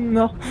 Ah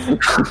non.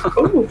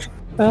 Oh.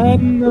 Ah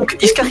non. Donc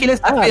Iscarchiles a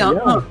fait un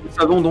bien. 1. Nous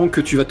savons donc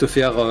que tu vas te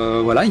faire...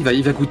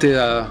 il va goûter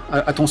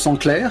à ton sang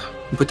clair.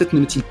 Ou peut-être ne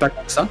met-il pas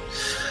comme ça.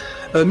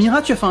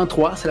 Mira, tu as fait un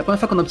 3. C'est la première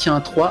fois qu'on obtient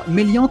un 3.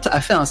 Méliante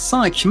a fait un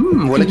 5.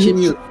 Voilà qui est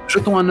mieux.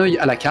 Jetons un œil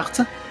à la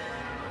carte.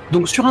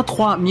 Donc sur un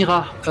 3,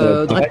 Mira,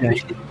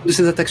 Drake de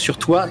ses attaques sur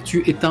toi,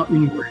 tu éteins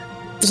une boule.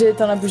 J'ai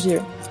éteint la bougie,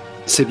 oui.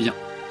 C'est bien.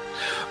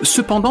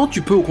 Cependant,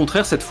 tu peux au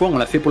contraire, cette fois, on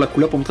l'a fait pour la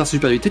couleur pour montrer sa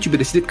supériorité, tu peux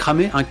décider de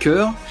cramer un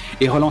cœur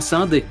et relancer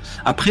un dé.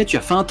 Après, tu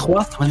as fait un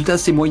 3, c'est un résultat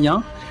assez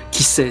moyen.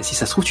 Qui sait, si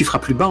ça se trouve, tu feras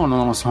plus bas en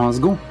lançant un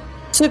second.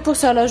 C'est pour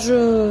ça, là,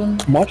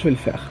 Moi, je vais le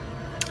faire.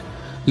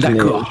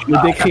 D'accord. Je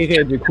le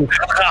décrirai, du coup.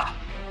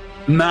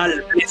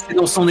 Mal blessé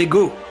dans son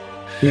ego.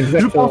 Exactement.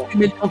 Je pense que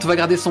Méliante va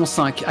garder son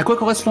 5. À quoi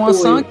correspond un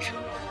 5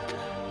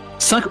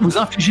 5, vous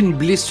infligez une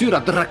blessure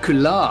à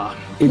Dracula.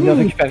 Il ne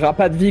récupérera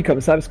pas de vie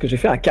comme ça, parce que j'ai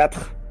fait un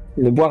 4.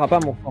 Il ne boira pas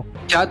mon sang.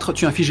 4,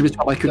 tu infliges une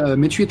blessure à Dracula,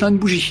 mais tu éteins une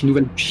bougie, une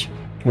nouvelle bougie.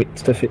 Oui,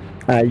 tout à fait.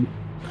 Aïe.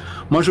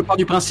 Moi, je pars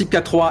du principe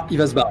qu'à 3, il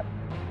va se barrer.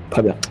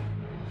 Très bien.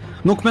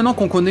 Donc maintenant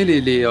qu'on connaît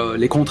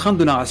les contraintes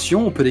de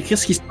narration, on peut décrire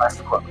ce qui se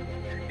passe, quoi.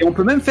 Et on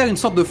peut même faire une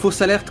sorte de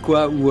fausse alerte,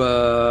 quoi, où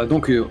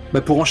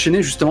pour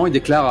enchaîner justement, il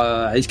déclare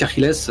à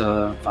Iscarchiles,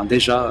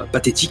 déjà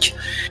pathétique,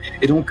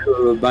 et donc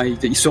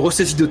il se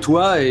ressaisit de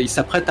toi et il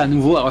s'apprête à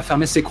nouveau à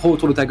refermer ses crocs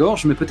autour de ta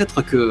gorge, mais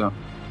peut-être que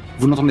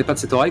vous n'entendez pas de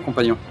cette oreille,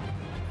 compagnon.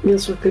 Bien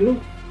sûr que non.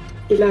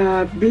 Et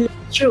la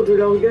blessure de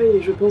l'orgueil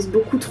est, je pense,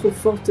 beaucoup trop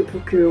forte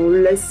pour qu'on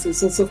le laisse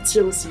s'en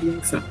sortir aussi bien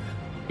que ça.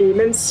 Et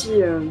même si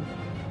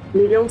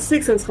Méliante sait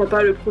que ça ne sera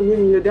pas le premier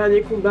ni le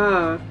dernier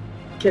combat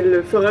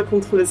qu'elle fera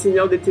contre le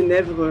Seigneur des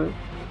Ténèbres,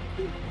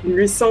 il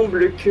lui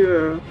semble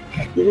que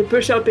il est peu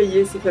cher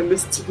payé, ces fameux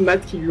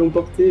stigmates qui lui ont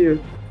porté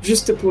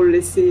juste pour le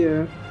laisser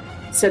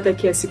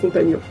s'attaquer à ses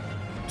compagnons.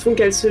 Donc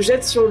elle se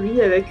jette sur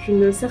lui avec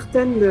une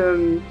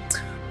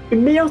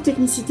meilleure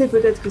technicité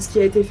peut-être que ce qui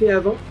a été fait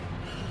avant,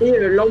 et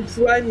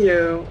l'empoigne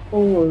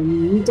en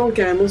montant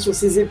carrément sur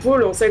ses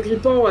épaules, en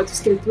s'agrippant à tout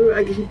ce qu'elle peut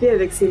agripper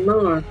avec ses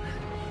mains,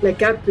 la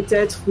cape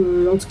peut-être,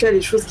 en tout cas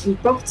les choses qu'il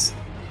porte,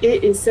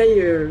 et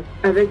essaye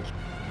avec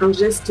un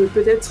geste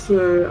peut-être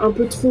un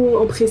peu trop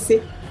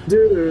empressé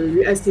de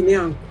lui asséner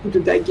un coup de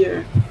dague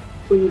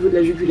au niveau de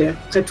la jugulaire.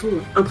 Après tout,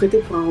 un prêté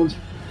pour un rendu.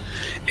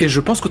 Et je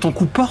pense que ton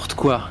coup porte,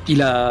 quoi.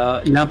 Il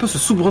a un peu ce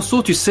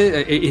soubresaut, tu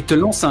sais, et te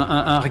lance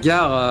un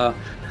regard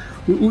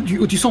où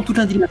tu sens toute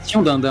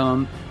l'indignation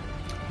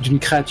d'une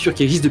créature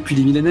qui existe depuis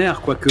des millénaires,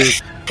 quoi.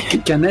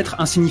 Qu'un être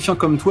insignifiant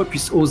comme toi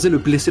puisse oser le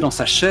blesser dans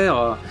sa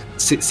chair,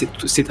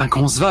 c'est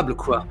inconcevable,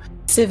 quoi.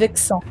 C'est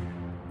vexant.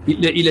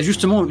 Il a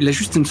juste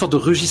une sorte de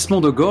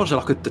rugissement de gorge,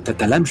 alors que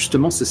ta lame,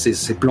 justement,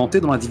 c'est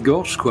planté dans la dite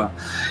gorge, quoi.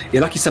 Et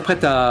alors qu'il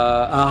s'apprête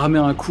à armer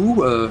un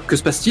coup, que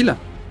se passe-t-il ?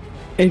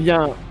 Eh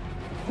bien,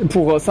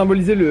 pour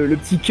symboliser le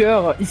petit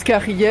cœur,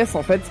 Iscarchiles,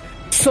 en fait,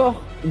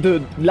 sort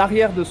de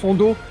l'arrière de son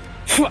dos,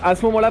 à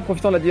ce moment-là,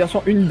 profitant de la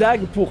diversion, une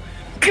dague pour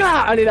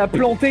aller la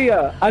planter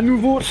à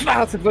nouveau,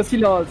 cette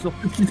fois-ci,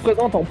 qui se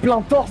présente en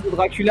plein torse de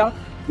Dracula,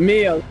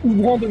 mais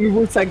ouvrant de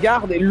nouveau sa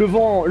garde et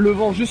levant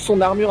juste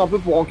son armure un peu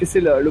pour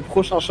encaisser le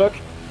prochain choc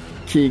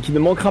qui ne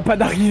manquera pas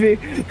d'arriver.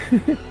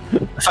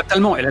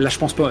 Fatalement, et là je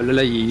pense pas,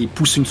 là il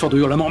pousse une sorte de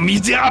hurlement,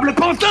 misérable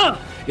pantin.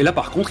 Et là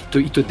par contre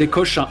il te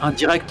décoche un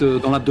direct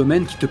dans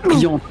l'abdomen qui te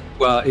plie en deux,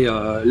 quoi. Et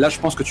là je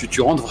pense que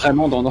tu rentres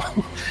vraiment dans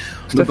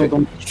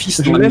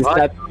l'édifice, dans la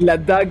muraille. La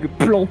dague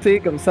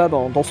plantée comme ça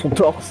dans son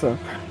torse.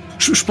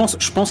 Je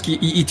pense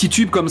qu'il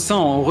titube comme ça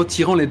en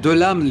retirant les deux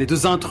lames, les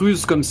deux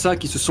intruses comme ça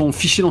qui se sont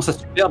fichées dans sa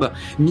superbe.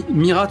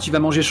 Mira, tu vas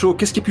manger chaud.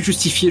 Qu'est-ce qui est plus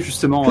justifié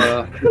justement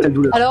telle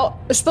douleur ? Alors,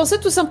 je pensais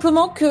tout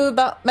simplement que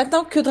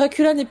maintenant que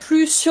Dracula n'est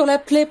plus sur la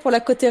plaie pour la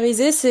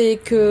cautériser, c'est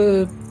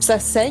que ça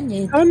saigne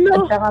et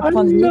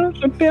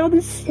je perds du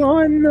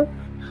sang, non.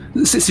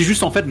 C'est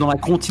juste en fait dans la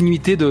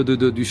continuité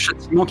du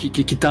châtiment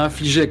qui t'a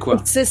infligé, quoi.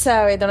 C'est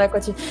ça, oui, dans la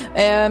continuité.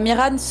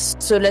 Mira ne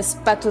se laisse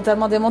pas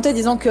totalement démonter.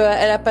 Disons que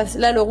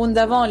là, le round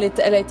d'avant, elle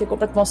a été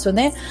complètement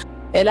sonnée.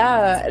 Et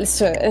là, elle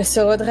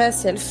se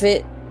redresse et elle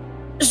fait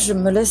je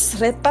me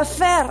laisserai pas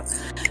faire.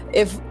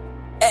 Et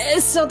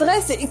elle se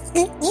redresse et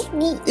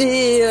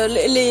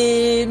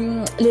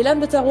les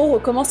lames de tarot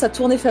recommencent à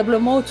tourner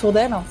faiblement autour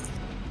d'elle.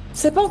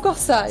 C'est pas encore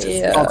ça.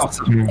 Et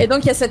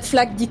donc il y a cette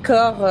flaque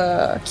d'ichor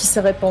qui se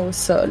répand au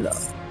sol.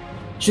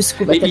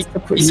 Jusqu'où va-t-elle se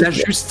poser ?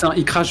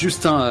 Il crache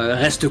juste un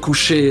reste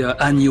couché,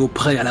 agneau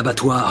prêt à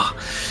l'abattoir.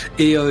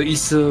 Et il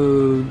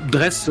se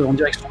dresse en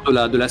direction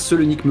de la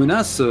seule unique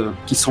menace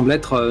qui semble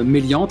être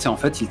Méliante. Et en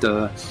fait,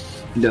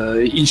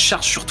 il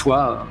charge sur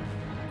toi,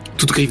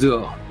 toute griffe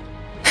dehors.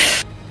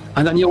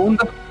 Un dernier round ?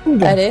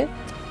 Allez.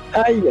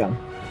 Aïe.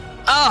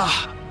 Ah,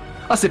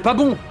 c'est pas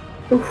bon.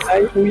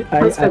 Aïe, oui,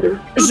 aïe.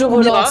 Je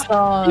relance.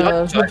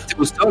 Mira, tu vas rester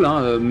au sol,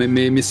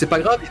 mais c'est pas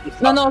grave.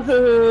 Non,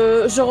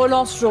 je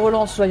relance,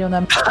 soyons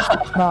amis.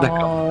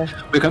 D'accord.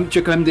 Mais tu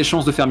as quand même des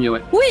chances de faire mieux,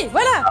 ouais. Oui,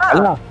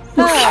 voilà.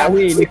 Ah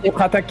oui, les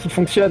contre-attaques qui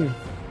fonctionnent.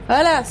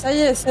 Voilà, ça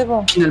y est, c'est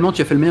bon. Finalement,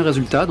 tu as fait le meilleur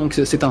résultat, donc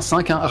c'est un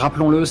 5.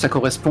 Rappelons-le, ça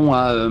correspond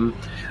à...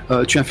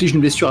 tu infliges une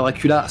blessure à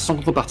Dracula sans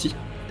contrepartie.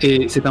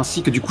 Et c'est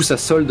ainsi que du coup ça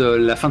solde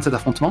la fin de cet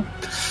affrontement.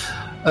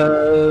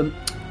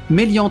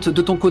 Méliante,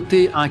 de ton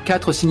côté, un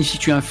 4 signifie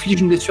que tu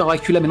infliges une blessure à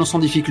Dracula mais non sans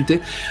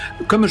difficulté.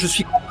 Comme je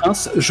suis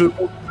prince, je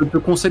te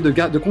conseille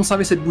de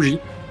conserver cette bougie.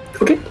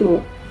 Ok, bon.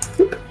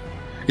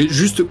 Et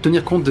juste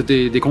tenir compte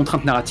des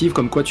contraintes narratives,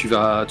 comme quoi tu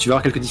vas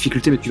avoir quelques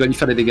difficultés mais tu vas lui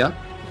faire des dégâts.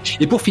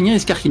 Et pour finir,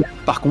 Iscarchina,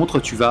 par contre,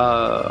 tu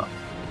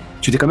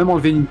t'es quand même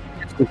enlevé une...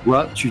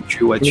 Tu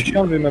as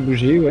enlevé ma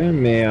bougie, ouais,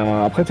 mais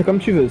après c'est comme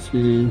tu veux.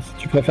 Si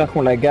tu préfères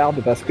qu'on la garde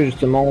parce que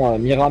justement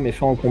Mira met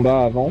fin au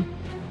combat avant.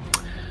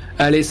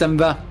 Allez, ça me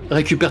va.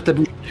 Récupère ta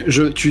bougie.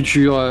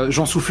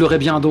 J'en soufflerai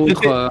bien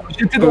d'autres.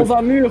 J'étais dans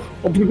un mur.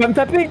 On peut pas me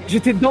taper.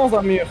 J'étais dans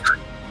un mur.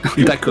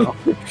 D'accord.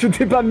 Je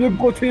t'ai pas mieux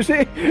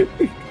protégé.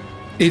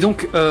 Et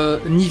donc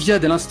Nivia,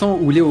 dès l'instant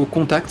où il est au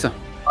contact.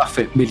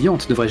 Parfait,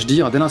 Méliante devrais-je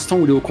dire, dès l'instant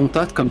où il est au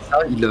contact, comme ça,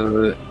 il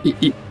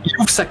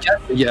ouvre sa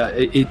cape et il y a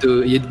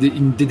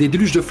des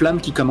déluges de flammes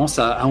qui commencent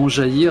à en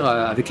jaillir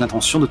avec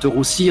l'intention de te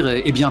roussir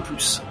et bien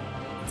plus.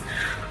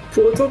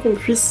 Pour autant qu'on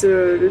puisse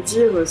le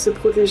dire, se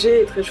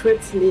protéger est très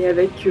chouette, mais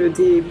avec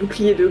des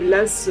boucliers de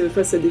glace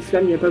face à des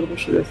flammes, il n'y a pas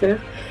grand-chose à faire.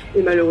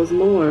 Et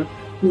malheureusement,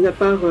 mis à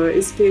part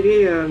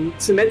espérer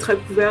se mettre à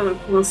couvert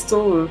pour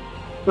l'instant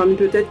parmi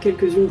peut-être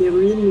quelques-unes des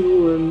ruines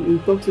ou une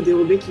porte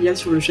dérobée qu'il y a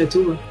sur le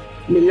château,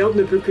 Méliante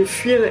ne peut que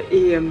fuir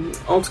et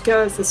en tout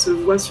cas ça se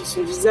voit sur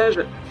son visage.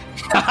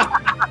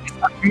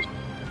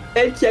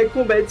 Elle qui a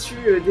combattu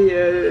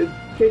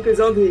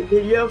quelques-uns des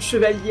meilleurs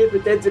chevaliers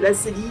peut-être de la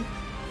Célie,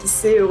 qui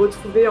s'est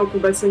retrouvée en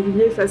combat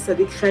singulier face à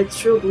des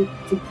créatures dont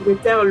on pourrait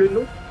taire le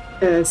nom.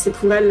 C'est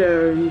pour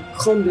elle une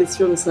grande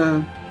blessure dans sa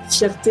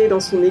fierté, dans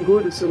son ego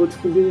de se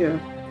retrouver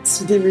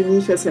si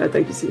démunie face à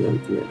l'attaque du Seigneur des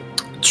Ténèbres.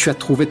 Tu as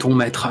trouvé ton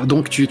maître,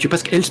 donc tu es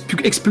presque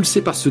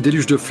expulsé par ce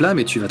déluge de flammes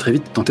et tu vas très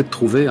vite tenter de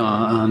trouver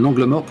un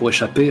angle mort pour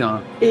échapper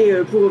à... Et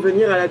pour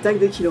revenir à l'attaque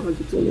dès qu'il aura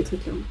dû tourner, très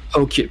clairement.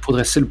 Ok, pour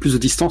dresser le plus de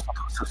distance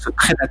entre ce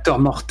prédateur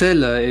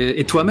mortel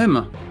et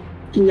toi-même.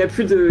 Il n'y a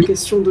plus de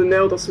question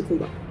d'honneur dans ce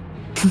combat.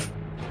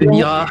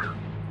 Mira,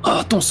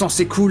 ton sang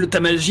s'écoule,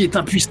 ta magie est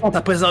impuissante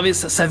à préserver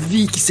sa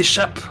vie qui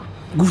s'échappe,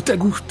 goutte à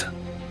goutte.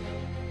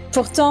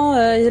 Pourtant,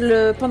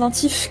 le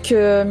pendentif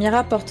que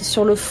Mira porte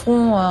sur le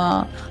front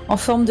en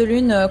forme de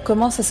lune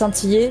commence à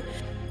scintiller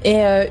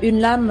et une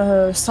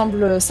lame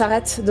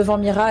s'arrête devant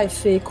Mira et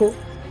fait écho.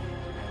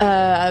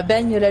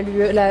 Baigne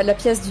la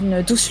pièce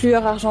d'une douce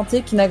lueur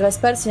argentée qui n'agresse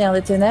pas le Seigneur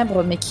des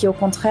Ténèbres, mais qui au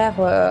contraire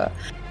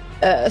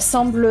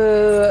semble,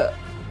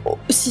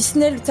 si ce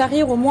n'est le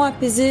tarir, au moins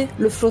apaiser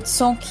le flot de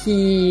sang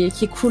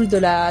qui coule de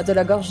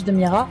la gorge de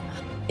Mira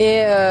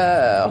et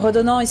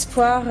redonnant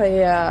espoir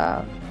et...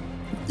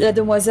 La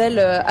demoiselle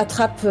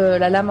attrape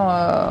la lame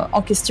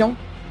en question,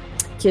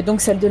 qui est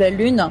donc celle de la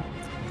lune,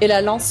 et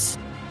la lance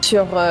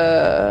sur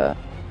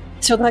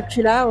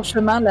Dracula. Au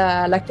chemin,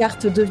 la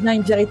carte devient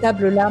une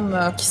véritable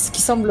lame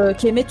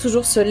qui émet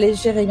toujours ce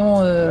léger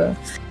rayon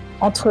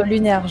entre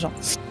lune et argent.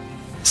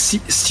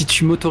 Si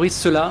tu m'autorises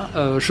cela,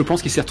 je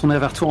pense qu'il s'est retourné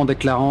vers toi en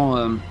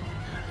déclarant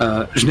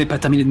je n'ai pas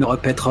terminé de me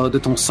repaître de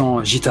ton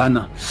sang,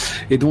 gitane.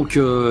 Et donc,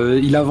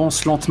 il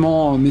avance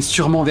lentement, mais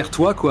sûrement vers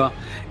toi, quoi.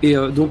 Et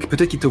donc,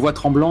 peut-être qu'il te voit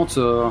tremblante,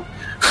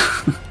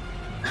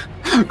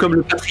 comme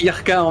le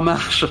patriarcat en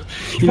marche.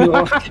 Il ne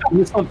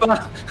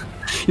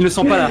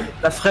sent pas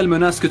la frêle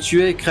menace que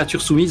tu es,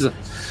 créature soumise.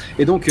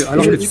 Et donc,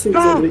 alors que tu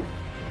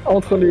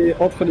entre les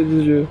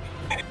deux yeux.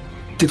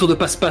 Tes tours de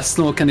passe-passe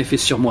n'ont aucun effet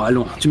sur moi.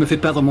 Allons, tu me fais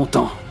perdre mon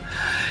temps.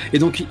 Et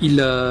donc,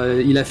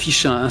 il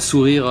affiche un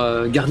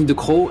sourire garni de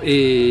crocs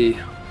et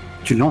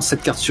tu lances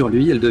cette carte sur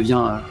lui. Elle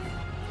devient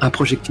un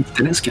projectile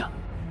titanesque.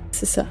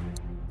 C'est ça.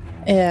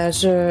 Et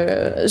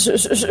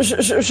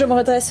je me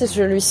redresse et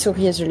je lui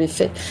souris et je lui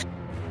fais.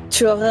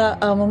 Tu auras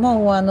à un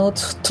moment ou à un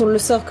autre tout le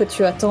sort que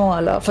tu attends,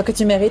 que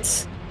tu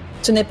mérites.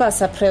 Tu n'es pas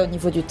assez près au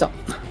niveau du temps.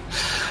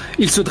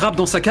 Il se drape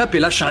dans sa cape et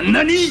lâche un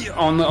nani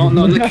en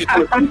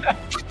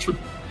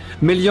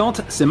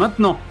Méliante, c'est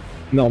maintenant.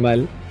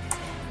 Normal.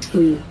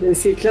 Oui,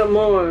 c'est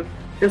clairement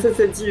grâce à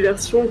cette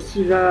diversion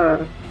qui va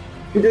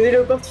lui donner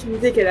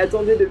l'opportunité qu'elle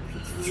attendait depuis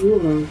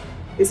toujours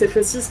Et cette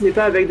fois-ci, ce n'est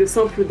pas avec de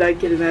simples dagues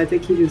qu'elle va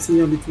attaquer le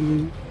Seigneur des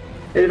Ténèbres.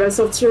 Elle va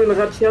sortir une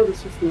rapière de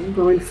ce fond,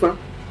 encore une fois.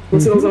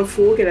 C'est dans un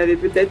fourreau qu'elle avait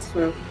peut-être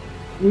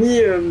mis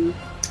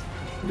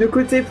de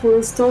côté pour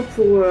l'instant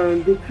pour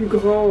des plus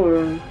grands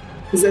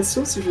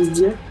assauts, si j'ose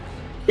dire.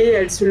 Et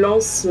elle se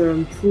lance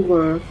pour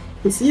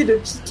essayer de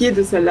piquer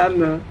de sa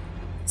lame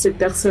cette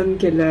personne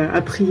qu'elle,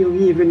 a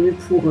priori, est venue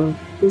pour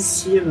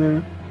haussir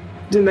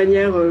de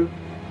manière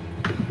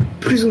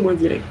plus ou moins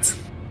directe.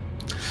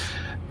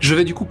 Je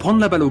vais du coup prendre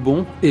la balle au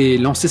bond et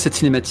lancer cette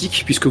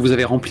cinématique, puisque vous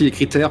avez rempli les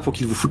critères pour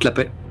qu'il vous foute la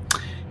paix.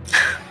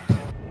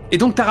 Et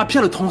donc ta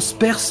rapière le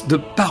transperce de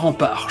part en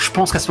part. Je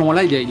pense qu'à ce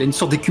moment-là, il a une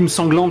sorte d'écume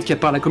sanglante qui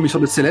apparaît à la commissure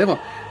de ses lèvres.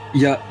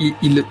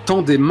 Il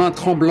tend des mains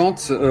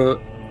tremblantes,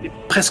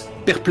 presque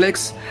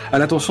perplexes, à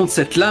l'attention de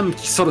cette lame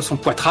qui sort de son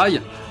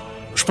poitrail.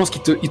 Je pense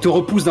qu'il te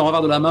repousse d'un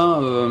revers de la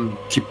main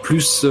qui est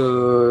plus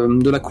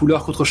de la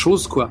couleur qu'autre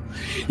chose, quoi.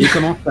 Et il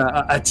commence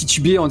à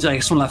tituber en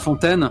direction de la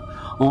fontaine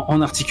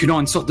en articulant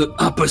une sorte de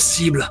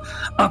impossible.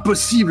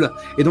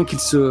 Et donc il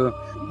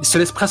se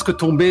laisse presque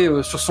tomber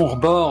sur son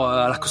rebord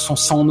alors que son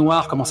sang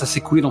noir commence à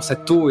s'écouler dans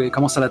cette eau et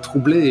commence à la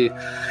troubler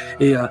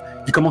et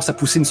il commence à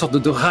pousser une sorte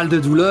de râle de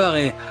douleur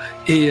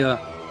et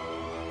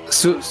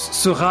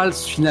ce râle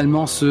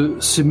finalement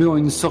se met en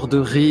une sorte de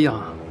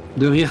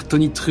rire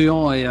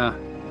tonitruant et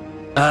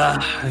ah,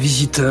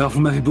 visiteur,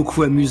 vous m'avez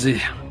beaucoup amusé.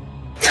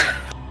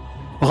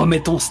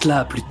 Remettons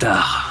cela plus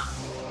tard.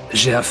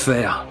 J'ai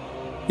affaire.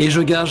 Et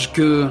je gage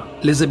que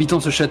les habitants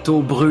de ce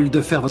château brûlent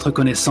de faire votre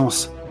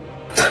connaissance.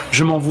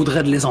 Je m'en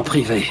voudrais de les en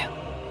priver.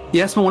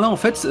 Et à ce moment-là, en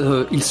fait,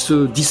 ils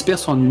se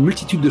dispersent en une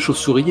multitude de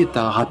chauves-souris et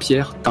ta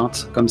rapière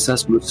teinte comme ça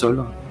sur le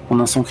sol en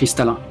un son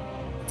cristallin.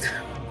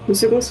 Le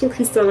second son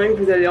cristallin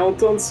que vous allez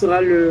entendre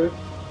sera le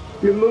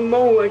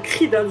moment où un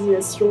cri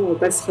d'indignation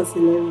passera ses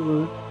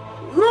lèvres.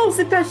 Non,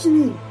 c'est pas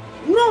fini.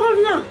 Non,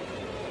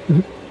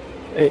 reviens.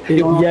 Et il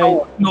y a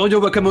Norio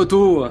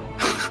Wakamoto.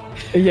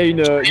 il y a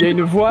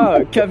une voix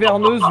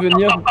caverneuse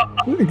venir.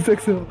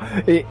 Exactement.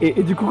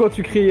 Et du coup, quand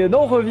tu cries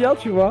non, reviens,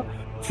 tu vois.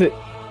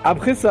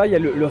 Après ça, il y a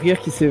le rire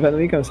qui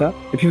s'évanouit comme ça.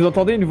 Et puis vous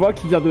entendez une voix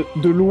qui vient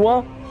de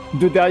loin,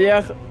 de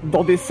derrière,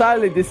 dans des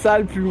salles et des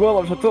salles plus loin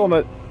dans le château en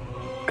mode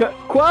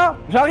quoi?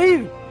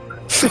 J'arrive.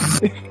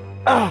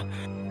 Ah.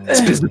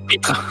 Espèce de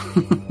pitre.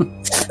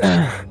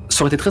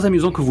 Ça aurait été très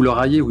amusant que vous le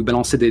railliez ou lui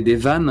balancez des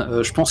vannes.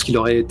 Je pense qu'il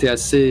aurait été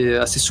assez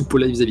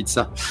soupolé vis-à-vis de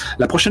ça.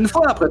 La prochaine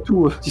fois, après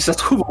tout, si ça se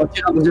trouve, on va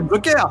tirer un deuxième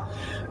bloqueur.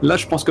 Là,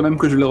 je pense quand même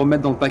que je vais le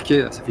remettre dans le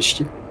paquet. Ça fait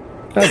chier.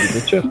 Ah,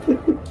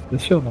 bien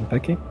sûr, dans le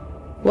paquet.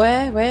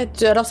 Ouais.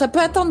 Alors ça peut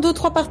attendre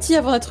 2-3 parties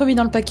avant d'être mis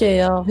dans le paquet.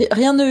 Hein.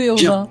 Rien ne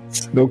urge. Hein.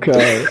 Donc,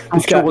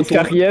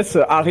 Iscariès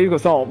arrive comme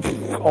ça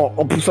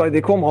en poussant les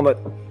décombres en mode.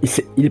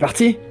 Il est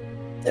parti.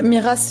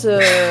 Miras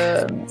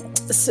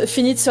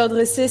finit de se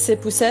redresser ses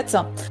poussettes.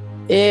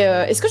 Et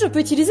est-ce que je peux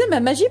utiliser ma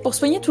magie pour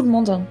soigner tout le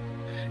monde?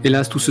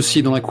 Hélas, tout ceci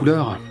est dans la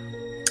couleur.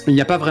 Il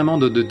n'y a pas vraiment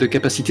de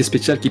capacité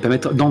spéciale qui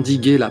permette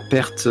d'endiguer la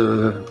perte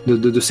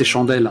de ces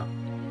chandelles.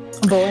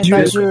 Bon,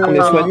 on est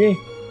soigné.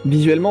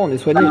 Visuellement, on est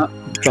soigné.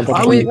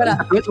 Oui, voilà.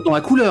 Ça peut être dans la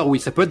couleur, oui,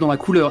 ça peut être dans la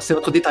couleur. C'est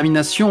votre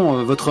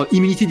détermination, votre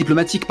immunité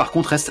diplomatique, par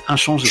contre, reste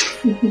inchangée.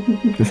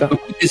 C'est ça. Donc,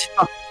 n'hésite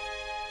pas.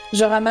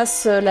 Je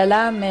ramasse la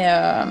lame et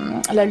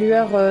la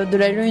lueur de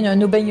la lune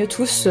nous baigne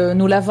tous,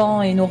 nous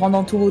lavant et nous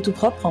rendant tout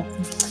propre.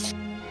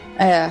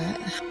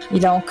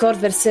 Il a encore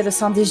versé le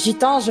sang des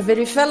gitans, je vais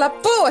lui faire la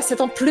peau à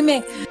cet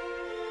emplumé.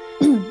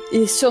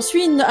 Et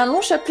s'ensuit un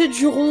long chapelet de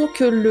jurons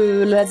que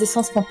la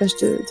décence m'empêche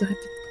de répéter.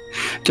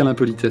 Quelle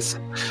impolitesse.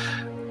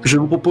 Je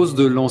vous propose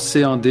de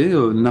lancer un dé,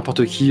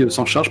 n'importe qui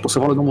s'en charge, pour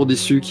savoir le nombre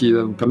d'issues qui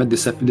vous permettent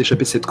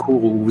d'échapper cette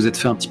cour où vous êtes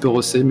fait un petit peu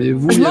rosser, mais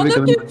vous y avez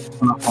quand même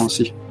un enfant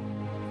aussi.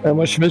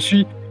 Moi,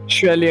 je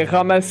suis allé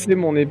ramasser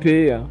mon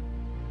épée.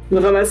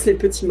 On ramasse les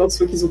petits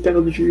morceaux qu'ils ont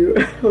perdus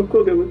en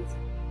cours de route.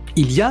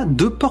 Il y a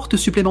 2 portes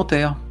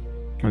supplémentaires.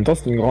 En même temps,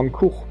 c'est une grande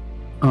cour.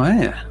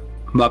 Ouais.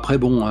 Bah après,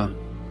 bon...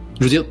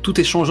 je veux dire, tout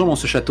est changeant dans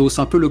ce château.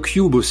 C'est un peu le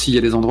cube aussi. Il y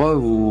a des endroits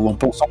où, en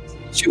pensant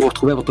que vous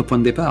retrouvez à votre point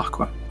de départ,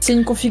 quoi. C'est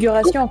une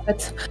configuration, en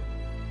fait.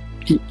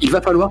 Il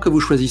va falloir que vous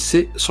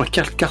choisissez sur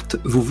quelle carte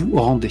vous vous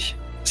rendez.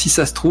 Si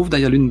ça se trouve,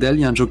 derrière l'une d'elles,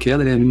 il y a un joker.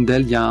 Derrière l'une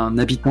d'elles, il y a un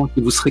habitant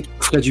qui vous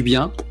ferait du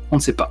bien. On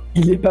ne sait pas.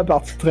 Il n'est pas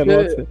parti très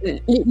loin.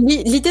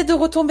 L'idée de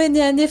retomber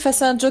nez à nez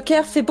face à un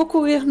joker fait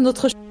beaucoup rire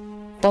notre public.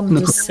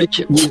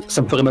 Oui,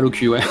 ça me ferait mal au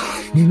cul, ouais.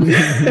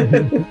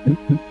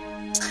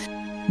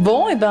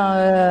 Bon, et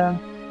ben...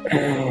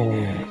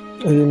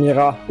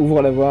 Mira,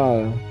 ouvre la voie.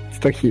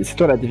 C'est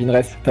toi la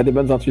devineresse. T'as des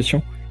bonnes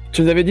intuitions.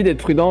 Je vous avais dit d'être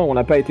prudent, on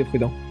n'a pas été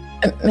prudent.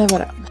 Mais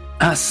voilà.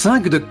 Un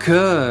 5 de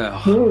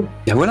cœur.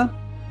 Et voilà.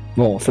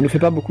 Bon, ça nous fait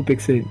pas beaucoup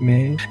pexer,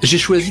 mais... J'ai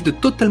choisi de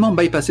totalement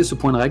bypasser ce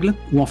point de règle,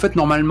 où en fait,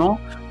 normalement,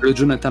 le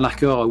Jonathan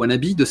Larker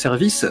wannabe de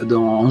service,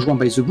 en jouant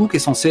By the Book, est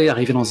censé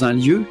arriver dans un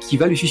lieu qui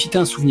va lui susciter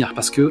un souvenir,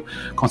 parce que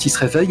quand il se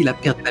réveille, il a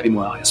perdu la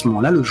mémoire. Et à ce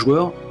moment-là, le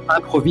joueur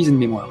improvise une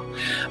mémoire.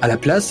 À la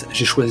place,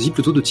 j'ai choisi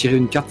plutôt de tirer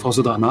une carte Force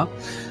de Drama,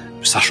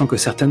 sachant que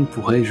certaines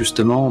pourraient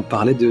justement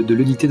parler de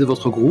l'unité de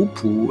votre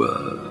groupe, ou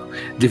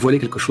dévoiler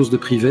quelque chose de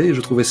privé, et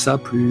je trouvais ça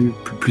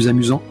plus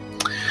amusant.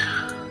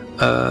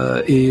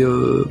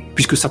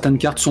 puisque certaines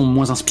cartes sont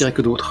moins inspirées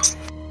que d'autres.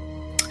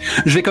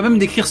 Je vais quand même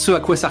décrire ce à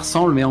quoi ça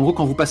ressemble, mais en gros,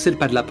 quand vous passez le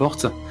pas de la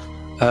porte,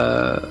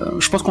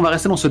 je pense qu'on va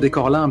rester dans ce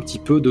décor-là un petit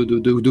peu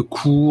de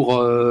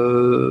cours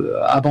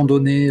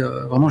abandonnés,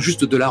 vraiment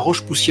juste de la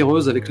roche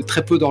poussiéreuse avec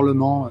très peu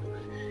d'ornements,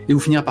 et vous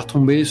finirez par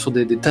tomber sur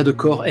des tas de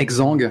corps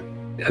exsangues,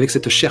 avec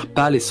cette chair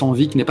pâle et sans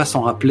vie qui n'est pas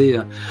sans rappeler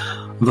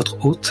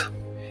votre hôte,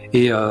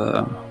 et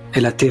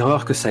la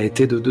terreur que ça a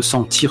été de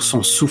sentir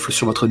son souffle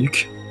sur votre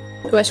nuque.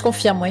 Ouais, je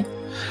confirme, oui.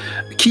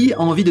 Qui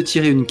a envie de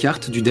tirer une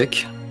carte du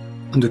deck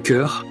de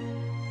cœur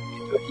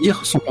et de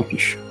lire son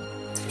contenu?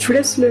 Je vous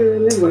laisse la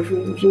voix,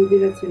 j'en ai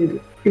déjà tiré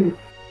deux. Une.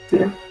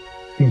 Voilà.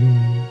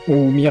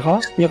 Ou Mira,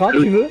 tu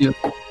veux?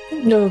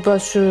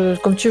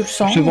 Comme tu le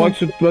sens. C'est vrai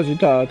que vas-y,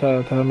 t'as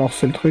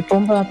amorcé le truc.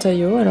 Bon, ben,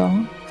 taillot, alors.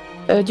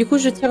 Du coup,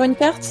 je tire une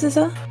carte, c'est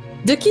ça?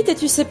 De qui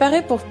t'es-tu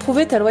séparé pour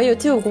prouver ta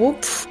loyauté au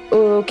groupe?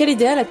 Quel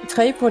idéal as-tu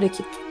trahi pour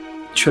l'équipe?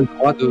 Tu as le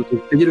droit de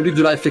payer le luxe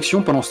de la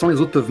réflexion. Pendant ce temps,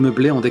 les autres peuvent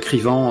meubler en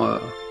décrivant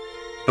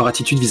leur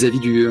attitude vis-à-vis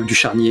du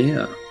charnier.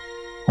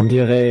 On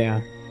dirait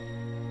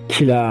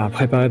qu'il a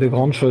préparé de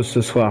grandes choses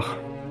ce soir.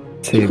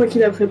 Je crois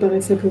qu'il a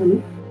préparé ça pour nous.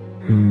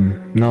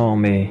 Non,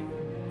 mais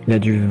il a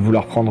dû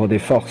vouloir prendre des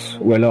forces.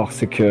 Ou alors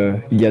c'est que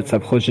il y a de sa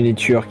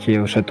progéniture qui est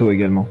au château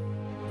également.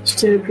 Je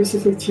dirais plus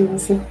effectivement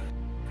ça.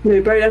 Il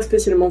n'avait pas l'air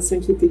spécialement de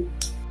s'inquiéter.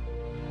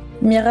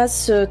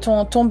 Miras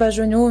tombe à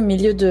genoux au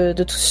milieu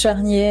de tout ce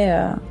charnier.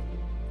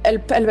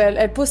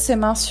 Elle pose ses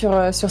mains sur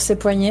ses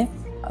poignets.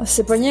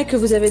 Ces poignets que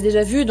vous avez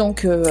déjà vus,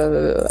 donc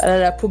elle a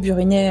la peau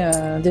burinée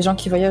des gens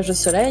qui voyagent au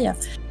soleil.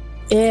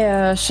 Et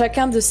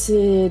chacun de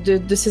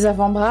ses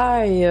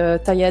avant-bras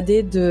est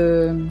tailladé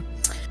de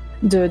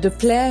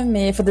plaies,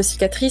 de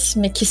cicatrices,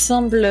 mais qui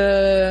semblent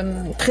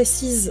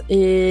précises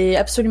et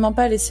absolument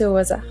pas laissées au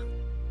hasard.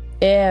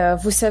 Et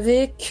vous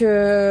savez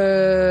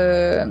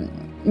que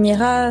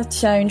Mira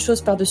tient une chose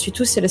par-dessus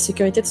tout, c'est la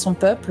sécurité de son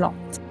peuple.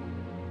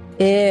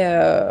 Et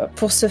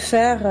pour ce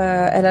faire,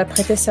 elle a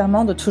prêté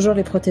serment de toujours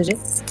les protéger.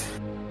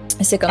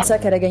 Et c'est comme ça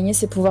qu'elle a gagné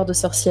ses pouvoirs de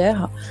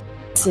sorcière.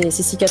 Ces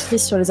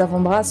cicatrices sur les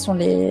avant-bras sont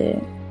les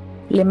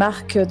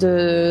marques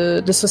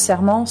de ce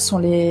serment, sont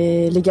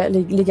les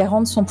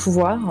garants de son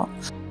pouvoir.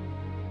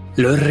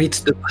 Le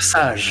rite de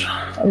passage.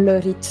 Le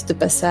rite de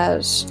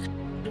passage.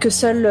 Que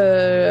seule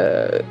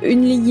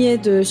une lignée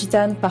de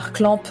gitanes par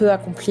clan peut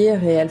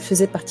accomplir, et elle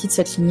faisait partie de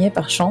cette lignée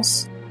par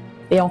chance.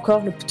 Et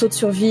encore, le taux de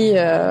survie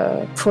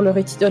pour le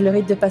rite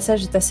de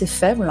passage est assez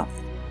faible.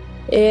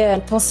 Et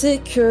elle pensait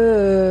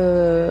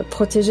que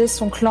protéger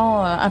son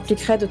clan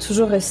impliquerait de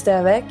toujours rester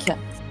avec.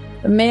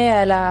 Mais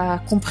elle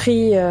a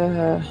compris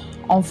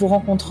en vous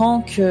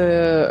rencontrant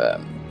que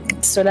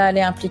cela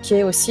allait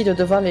impliquer aussi de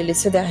devoir les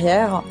laisser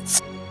derrière.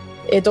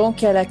 Et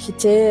donc, elle a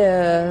quitté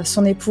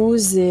son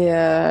épouse et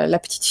la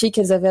petite fille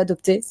qu'elles avaient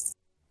adoptée.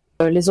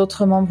 Les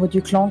autres membres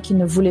du clan qui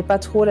ne voulaient pas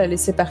trop la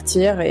laisser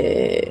partir,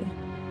 et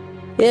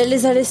elle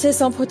les a laissés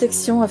sans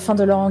protection afin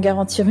de leur en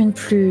garantir une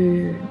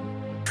plus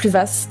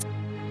vaste.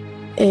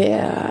 Et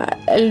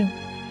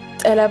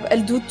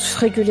elle doute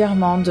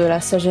régulièrement de la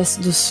sagesse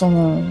de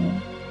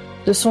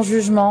son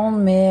jugement,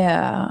 mais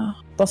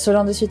dans ce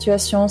genre de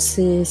situation,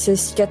 ses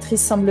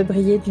cicatrices semblent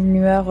briller d'une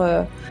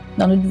lueur,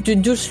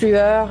 d'une douce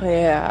lueur,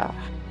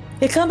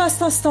 et comme à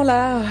cet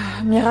instant-là,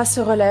 Mira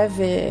se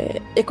relève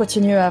et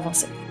continue à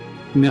avancer.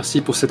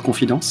 Merci pour cette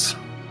confidence,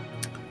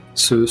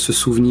 ce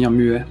souvenir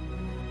muet.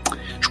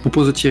 Je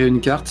propose de tirer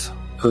une carte,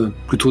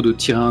 plutôt de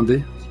tirer un dé,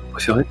 si vous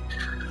préférez,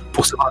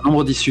 pour savoir un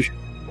nombre d'issues.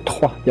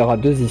 3, il y aura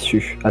 2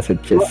 issues à cette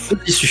pièce. 2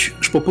 issues.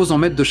 Je propose d'en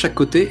mettre de chaque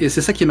côté, et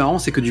c'est ça qui est marrant,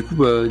 c'est que du coup,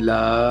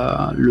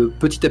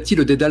 petit à petit,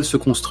 le dédale se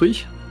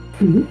construit,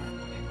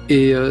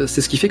 et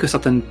c'est ce qui fait que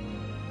certaines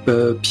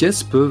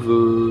pièces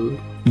peuvent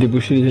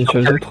déboucher les unes sur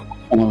les autres.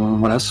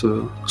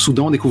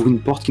 Soudain, on découvre une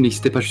porte qui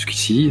n'existait pas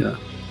jusqu'ici,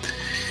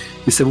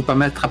 et ça vous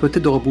permettra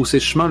peut-être de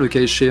rebrousser chemin, le cas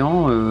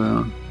échéant,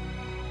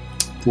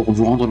 pour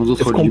vous rendre dans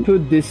d'autres lieux. Est-ce qu'on peut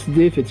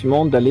décider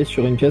effectivement d'aller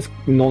sur une pièce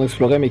non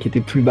explorée mais qui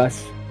était plus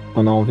basse?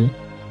 On a envie.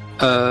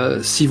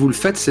 Si vous le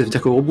faites, ça veut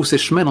dire que vous rebroussez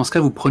chemin, dans ce cas,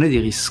 vous prenez des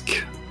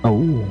risques.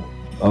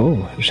 Oh,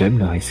 j'aime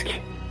le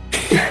risque.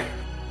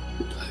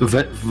 Tu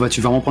vas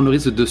vraiment prendre le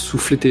risque de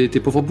souffler tes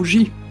pauvres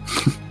bougies.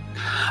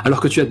 Alors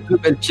que tu as 2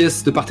 belles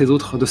pièces de part et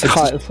d'autre de cette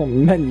elles sont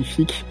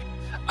magnifiques.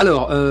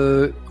 Alors,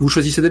 vous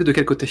choisissez d'aller de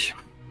quel côté?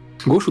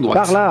 Gauche ou droite?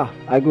 Par là,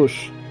 à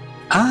gauche.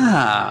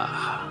 Ah,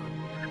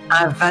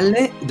 un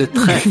valet de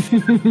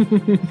trèfle.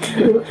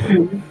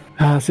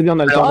 Ah, c'est bien, on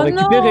a le temps de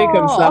récupérer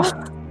comme ça.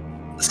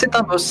 C'est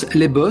un boss.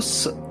 Les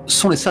boss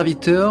sont les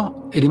serviteurs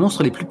et les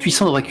monstres les plus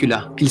puissants de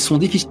Dracula. Ils sont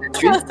difficiles à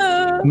tuer,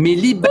 mais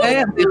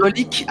libèrent des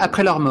reliques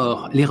après leur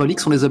mort. Les reliques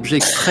sont des objets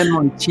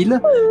extrêmement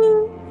utiles,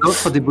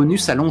 offrent des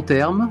bonus à long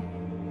terme,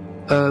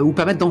 ou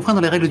permettent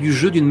d'enfreindre les règles du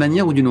jeu d'une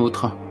manière ou d'une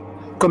autre.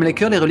 Comme les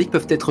cœurs, les reliques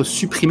peuvent être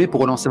supprimées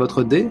pour relancer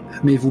votre dé,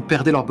 mais vous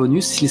perdez leurs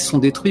bonus s'ils sont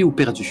détruits ou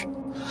perdus.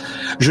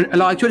 À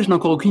l'heure actuelle, je n'ai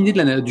encore aucune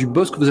idée du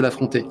boss que vous allez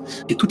affronter.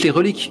 Et toutes les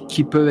reliques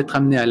qui peuvent être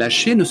amenées à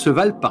lâcher ne se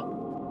valent pas.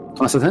 Il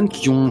y en a certaines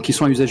qui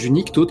sont à usage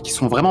unique, d'autres qui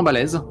sont vraiment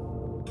balèzes.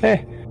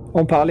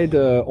 On parlait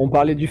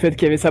du fait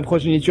qu'il y avait sa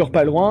progéniture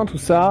pas loin, tout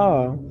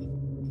ça.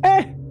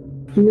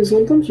 Ils nous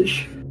ont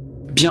entendus.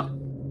 Bien.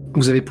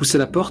 Vous avez poussé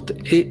la porte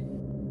et,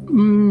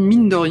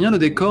 mine de rien, le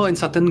décor a une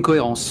certaine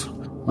cohérence.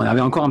 On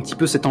avait encore un petit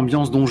peu cette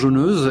ambiance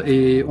donjonneuse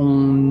et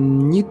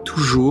on y est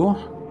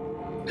toujours.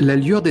 La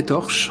lueur des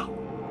torches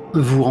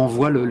vous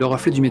renvoie le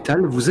reflet du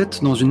métal. Vous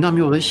êtes dans une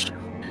armurerie.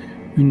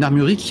 Une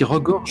armurerie qui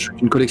regorge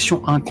d'une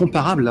collection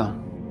incomparable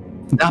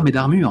d'armes et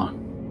d'armures.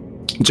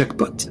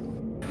 Jackpot.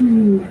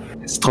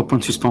 3 points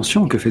de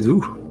suspension, que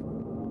faites-vous?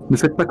 Ne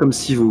faites pas comme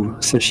si vous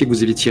sachiez que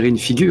vous alliez tirer une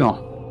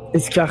figure.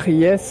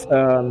 Escariès,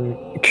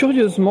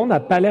 curieusement, n'a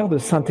pas l'air de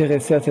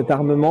s'intéresser à cet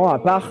armement, à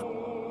part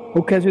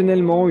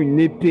occasionnellement une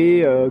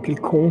épée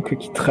quelconque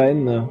qui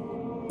traîne.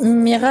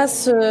 Mira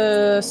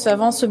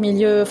s'avance au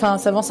milieu, enfin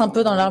s'avance un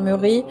peu dans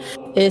l'armurerie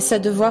et essaie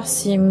de voir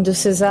si une de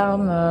ses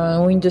armes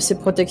ou une de ses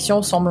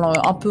protections semble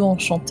un peu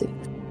enchantée.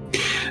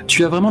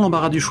 Tu as vraiment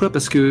l'embarras du choix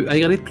parce que, à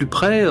regarder de plus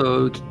près,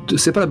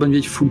 c'est pas la bonne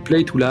vieille full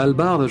plate ou la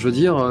hallebarde, je veux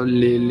dire,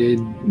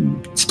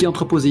 ce qui est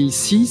entreposé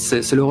ici,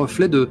 c'est le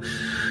reflet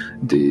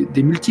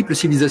des multiples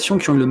civilisations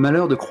qui ont eu le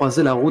malheur de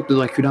croiser la route de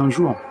Dracula un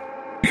jour.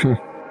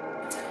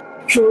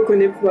 Je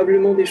reconnais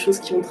probablement des choses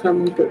qui ont trait à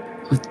mon peuple.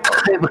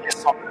 Très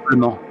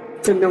vraisemblablement.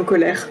 Ça me met en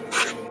colère.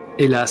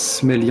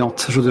 Hélas,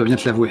 Méliante, je dois bien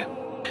te l'avouer.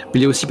 Mais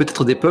il y a aussi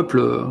peut-être des peuples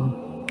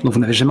dont vous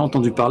n'avez jamais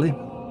entendu parler.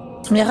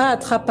 Mira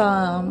attrape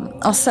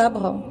un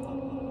sabre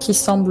qui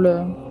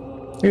semble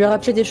lui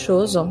rappeler des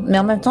choses, mais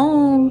en même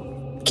temps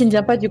qui ne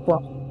vient pas du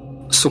coin.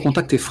 Son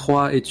contact est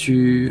froid et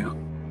tu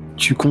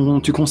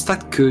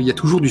constates qu'il y a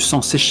toujours du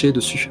sang séché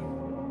dessus.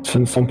 Ce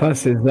ne sont pas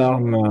ces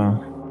armes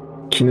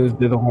qui nous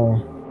aideront.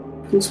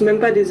 Ce ne sont même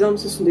pas des armes,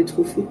 ce sont des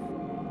trophées.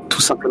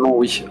 Tout simplement,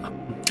 oui.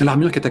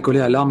 L'armure qui est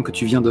accolée à l'arme que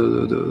tu viens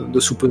de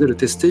souposer, de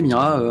tester,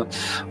 Mira,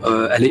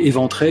 elle est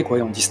éventrée, quoi,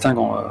 et on distingue,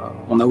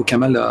 on n'a aucun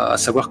mal à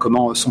savoir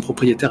comment son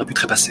propriétaire a pu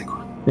trépasser, quoi.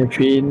 Et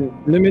puis,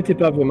 ne mettez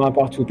pas vos mains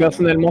partout.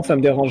 Personnellement, ça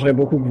me dérangerait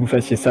beaucoup que vous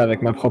fassiez ça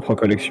avec ma propre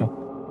collection.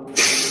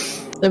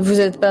 Vous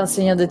n'êtes pas un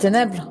seigneur des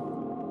ténèbres?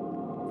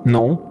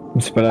 Non,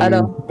 c'est pas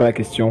la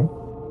question.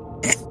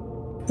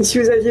 Et si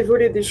vous aviez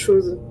volé des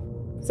choses,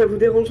 ça vous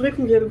dérangerait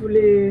qu'on vienne vous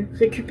les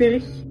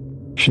récupérer?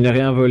 Je n'ai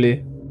rien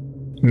volé.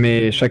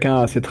 Mais chacun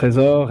a ses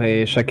trésors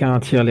et chacun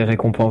tire les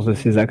récompenses de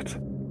ses actes.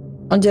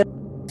 On dirait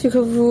que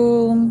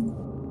vous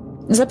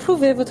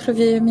approuvez votre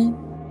vieil ami.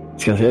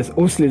 Escariès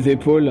hausse les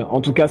épaules.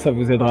 En tout cas, ça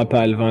vous aidera pas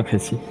à le vaincre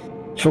ici.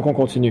 Il faut qu'on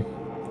continue.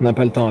 On n'a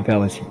pas le temps à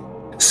perdre ici.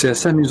 C'est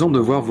assez amusant de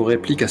voir vos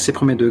répliques assez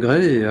premier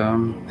degré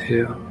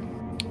et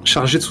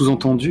chargées de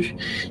sous-entendus.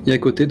 Il y a à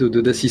côté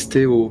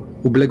d'assister aux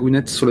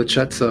blagounettes sur le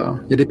chat.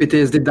 Il y a des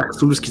PTSD de Dark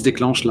Souls qui se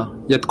déclenchent là.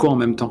 Il y a de quoi en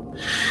même temps.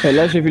 Et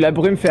là, j'ai vu la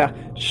brume faire...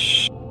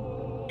 Chut.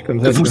 Comme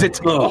ça, vous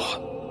êtes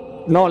mort.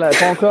 Non, là,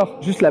 pas encore.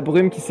 Juste la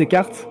brume qui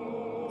s'écarte.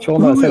 C'est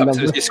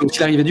aussi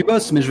l'arrivée du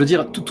boss, mais je veux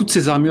dire, toutes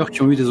ces armures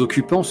qui ont eu des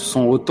occupants, ce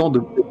sont autant de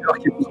peurs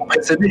qui vous ont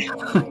précédé,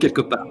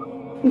 quelque part.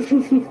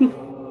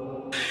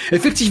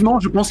 Effectivement,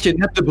 je pense qu'il y a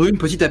une nappe de brume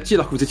petit à petit,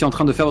 alors que vous étiez en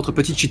train de faire votre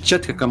petit chit-chat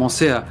qui a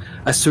commencé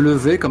à se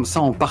lever comme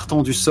ça en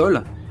partant du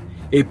sol.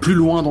 Et plus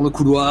loin dans le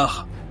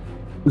couloir,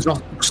 vous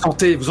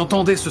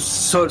entendez ce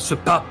sol, ce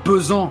pas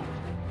pesant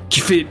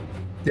qui fait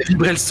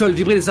vibrer le sol,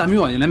 vibrer les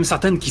armures. Il y en a même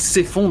certaines qui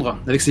s'effondrent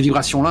avec ces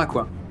vibrations-là,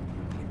 quoi.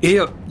 Et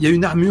il y a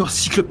une armure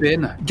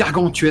cyclopéenne,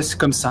 gargantuesque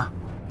comme ça,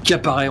 qui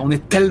apparaît. On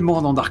est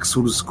tellement dans Dark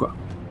Souls, quoi.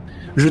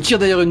 Je tire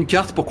d'ailleurs une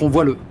carte pour qu'on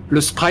voit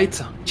le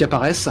sprite qui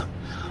apparaisse.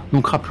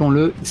 Donc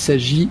rappelons-le, il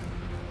s'agit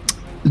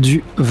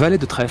du valet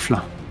de trèfle.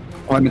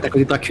 On va le mettre à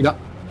côté de Dracula.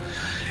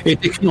 Et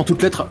écrit en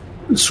toutes lettres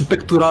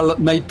Spectral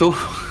Naito,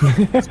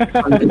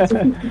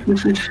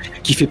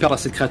 qui fait perdre à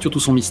cette créature tout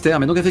son mystère.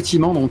 Mais donc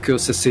effectivement, donc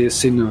c'est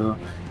une...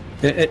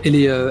 Elle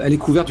est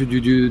couverte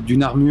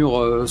d'une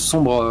armure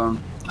sombre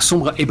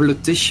et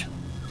bleutée,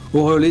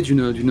 auréolée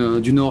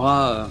d'une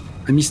aura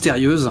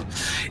mystérieuse.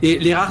 Et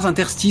les rares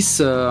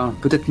interstices,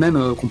 peut-être même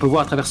qu'on peut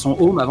voir à travers son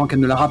aume, avant qu'elle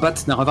ne la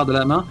rabatte d'un revers de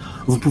la main,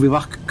 vous pouvez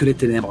voir que les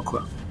ténèbres,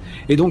 quoi.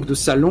 Et donc de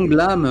sa longue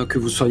lame, que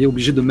vous seriez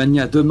obligé de manier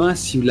à deux mains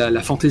si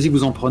la fantaisie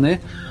vous en prenait,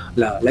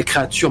 la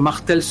créature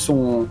martèle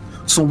son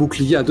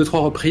bouclier à 2-3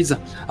 reprises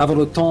avant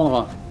de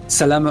tendre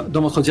sa lame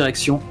dans votre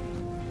direction.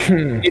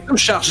 Et de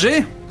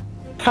charger.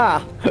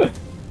 Ha!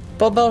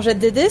 Bon, on jette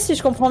des dés, si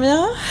je comprends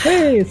bien.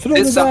 Hey, slow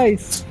the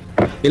dice!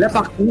 Et là,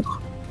 par contre,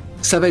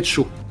 ça va être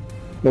chaud.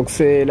 Donc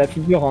c'est la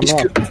figure en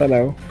noir, ça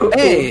là-haut.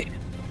 Hey!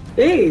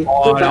 Hey!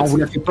 Oh là, on vous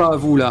la fait pas à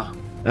vous, là.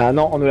 Ah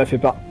non, on ne la fait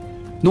pas.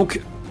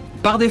 Donc,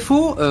 par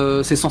défaut,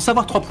 c'est censé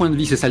avoir 3 points de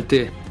vie, c'est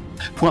saleté.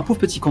 Pour un pauvre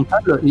petit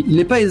comptable, il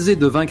n'est pas aisé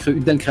de vaincre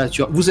une telle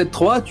créature. Vous êtes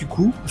 3, du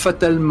coup,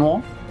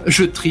 fatalement,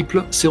 je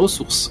triple ses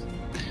ressources.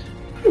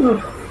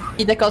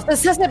 Oui, d'accord.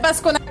 Ça, c'est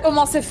parce qu'on a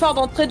commencé fort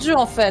d'entrée de jeu,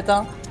 en fait.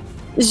 Hein.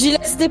 J'y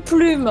laisse des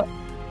plumes.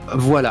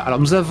 Voilà. Alors,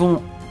 nous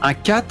avons un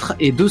 4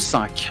 et 2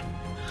 5.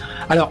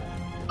 Alors,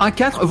 un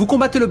 4, vous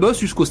combattez le boss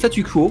jusqu'au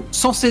statu quo,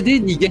 sans céder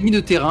ni gagner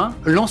de terrain,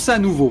 lancez à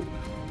nouveau.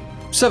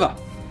 Ça va.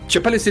 Tu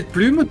n'as pas laissé de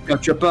plumes,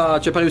 tu n'as pas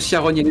réussi à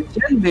renier les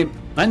tiennes, mais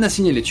rien à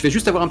signaler, tu vas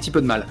juste avoir un petit peu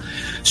de mal.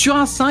 Sur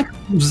un 5,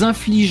 vous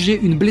infligez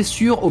une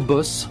blessure au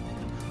boss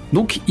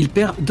Donc il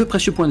perd 2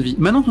 précieux points de vie.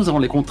 Maintenant que nous avons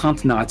les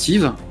contraintes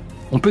narratives,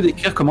 on peut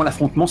décrire comment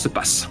l'affrontement se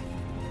passe.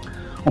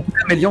 En tout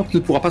cas, Méliante ne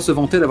pourra pas se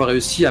vanter d'avoir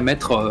réussi à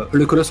mettre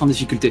le colosse en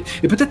difficulté.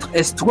 Et peut-être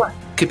est-ce toi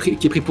qui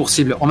est pris pour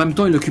cible. En même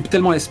temps, il occupe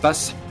tellement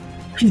l'espace.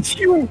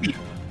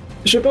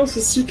 Je pense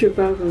aussi que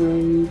par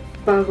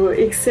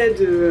excès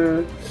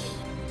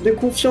de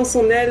confiance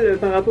en elle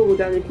par rapport au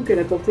dernier coup qu'elle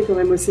a porté quand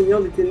même au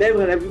Seigneur des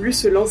Ténèbres, elle a voulu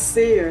se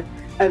lancer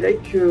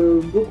avec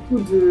beaucoup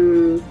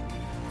de...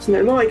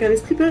 Finalement, avec un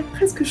esprit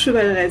presque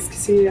chevaleresque.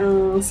 C'est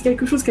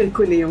quelque chose qu'elle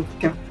connaît, en tout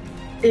cas.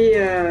 Et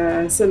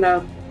ça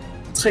n'a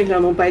très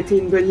clairement pas été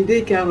une bonne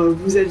idée, car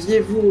vous aviez,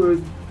 vous,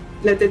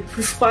 la tête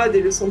plus froide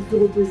et le sang plus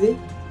reposé.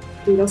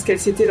 Et lorsqu'elle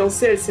s'était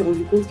lancée, elle s'est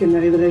rendue compte qu'elle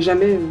n'arriverait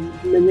jamais,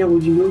 d'une manière ou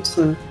d'une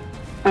autre,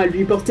 à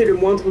lui porter le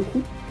moindre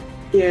coup.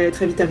 Et elle est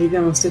très vite arrivée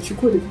à un statu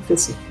quo, de toute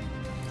façon.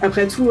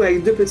 Après tout,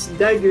 avec 2 petites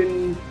dagues,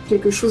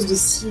 quelque chose de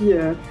si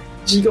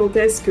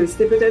gigantesque,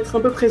 c'était peut-être un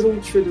peu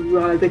présomptueux de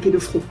vouloir l'attaquer de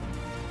front,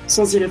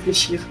 sans y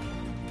réfléchir.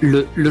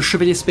 Le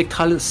chevalier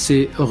spectral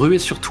s'est rué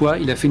sur toi,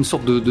 il a fait une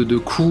sorte de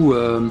coup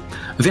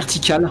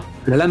vertical,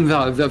 la lame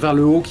vers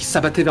le haut qui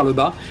s'abattait vers le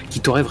bas, qui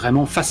t'aurait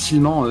vraiment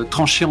facilement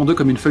tranché en 2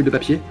 comme une feuille de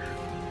papier.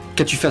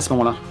 Qu'as-tu fait à ce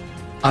moment-là?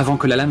 Avant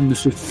que la lame ne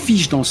se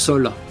fige dans le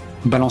sol,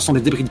 balançant des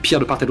débris de pierre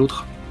de part et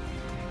d'autre.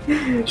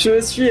 Je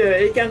me suis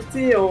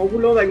écartée en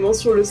roulant vaguement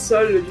sur le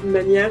sol d'une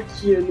manière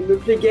qui ne me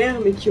plaît guère,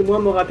 mais qui au moins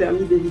m'aura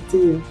permis d'éviter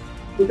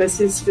de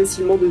passer si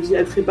facilement de vie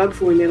à trépas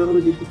pour une erreur de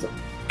débutant.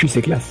 Puis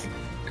c'est classe.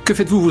 Que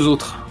faites-vous, vous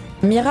autres?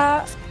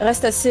 Mira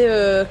reste assez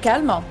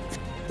calme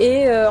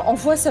et on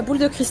voit sa boule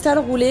de cristal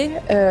rouler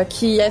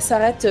qui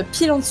s'arrête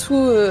pile en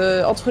dessous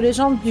entre les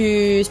jambes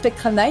du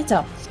Spectral Knight.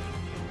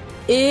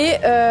 Et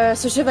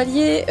ce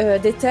chevalier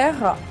des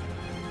terres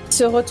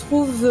se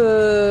retrouve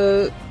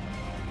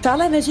par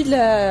la magie de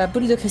la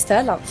boule de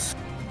cristal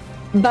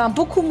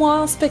beaucoup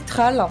moins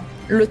spectral,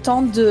 le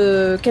temps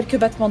de quelques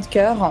battements de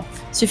cœur,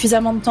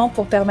 suffisamment de temps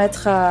pour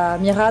permettre à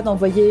Mira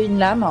d'envoyer une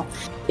lame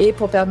et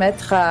pour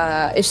permettre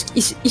à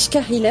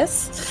Ishkariles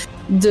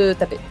de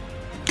taper.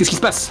 Qu'est-ce qui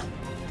se passe?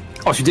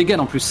 Oh, tu dégaines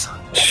en plus.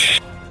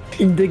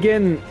 Il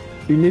dégaine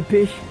une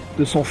épée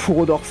de son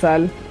fourreau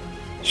dorsal.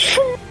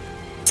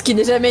 Ce qui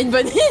n'est jamais une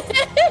bonne idée.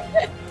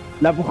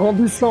 La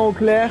brandissant au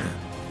clair.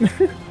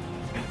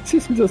 Si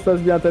ça se passe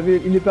bien, t'as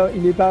vu,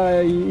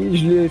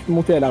 je l'ai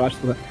monté à l'arrache.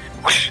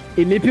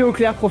 Et l'épée au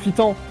clair,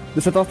 profitant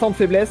de cet instant de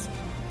faiblesse,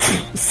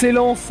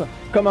 s'élance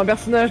comme un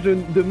personnage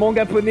de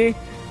manga poney,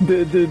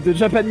 de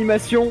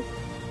Japanimation,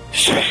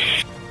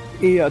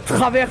 et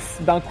traverse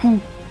d'un coup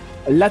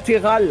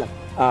latéral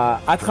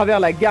à travers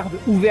la garde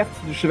ouverte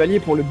du chevalier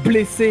pour le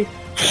blesser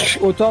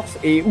au torse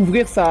et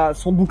ouvrir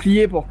son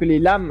bouclier pour que les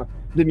lames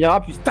de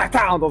Mira puissent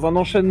dans un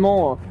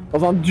enchaînement,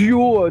 dans un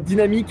duo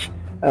dynamique,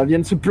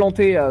 viennent se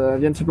planter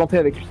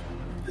avec lui.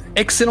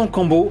 Excellent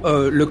combo,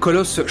 le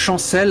colosse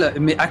chancelle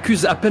mais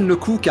accuse à peine le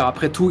coup car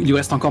après tout il lui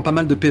reste encore pas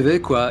mal de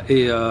PV quoi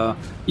et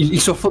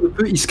il se refond de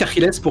peu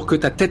Ishkariles pour que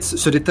ta tête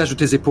se détache de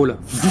tes épaules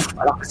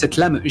alors que cette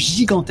lame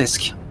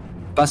gigantesque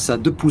passe à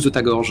 2 pouces de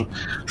ta gorge.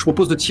 Je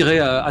propose de tirer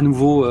à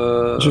nouveau...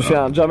 Je fais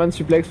un German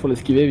suplex pour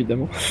l'esquiver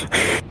évidemment.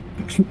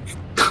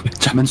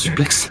 German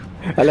suplex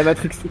à la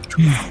Matrix.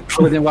 Je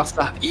voudrais bien voir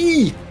ça.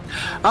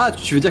 Ah,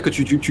 tu veux dire que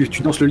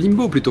tu danses le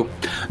limbo plutôt.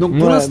 Donc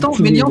pour l'instant,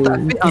 Méliante a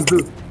fait un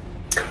peu.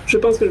 Je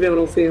pense que je vais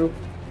relancer. Hein.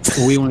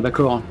 Oui, on est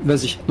d'accord. Hein.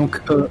 Vas-y. Donc,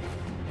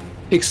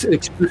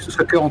 expulse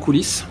ce cœur en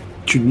coulisses.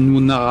 Tu nous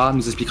narreras,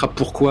 nous expliqueras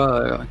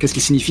pourquoi, qu'est-ce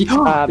qu'il signifie.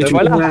 Voilà.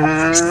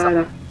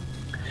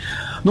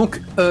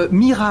 Donc,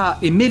 Mira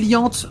et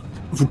Méliante,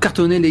 vous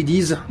cartonnez,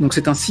 ladies. Donc,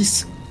 c'est un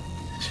 6.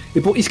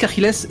 Et pour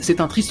Ishkariles,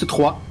 c'est un triste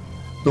 3.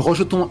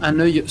 Rejetons un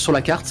œil sur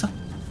la carte.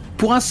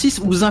 Pour un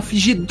 6, vous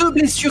infligez 2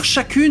 blessures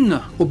chacune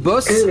au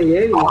boss.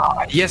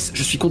 Yes,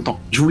 je suis content.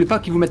 Je voulais pas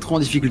qu'il vous mette trop en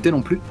difficulté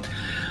non plus.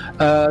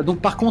 Donc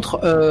par contre,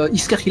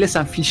 Ishkariles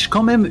inflige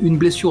quand même une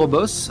blessure au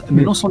boss,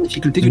 mais non sans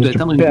difficulté, tu dois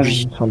atteindre une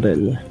bougie.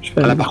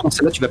 Là par contre,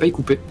 celle-là, tu vas pas y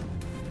couper.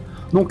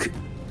 Donc,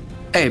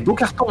 beau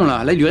carton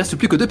là. Là, il lui reste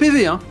plus que 2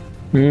 PV. Hein.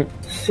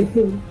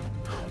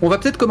 On va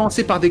peut-être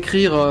commencer par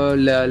décrire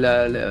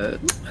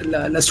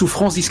la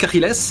souffrance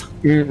d'Ishkariles.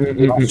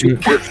 Et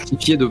ensuite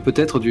justifier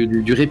peut-être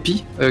du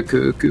répit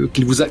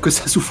que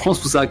sa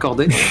souffrance vous a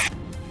accordé.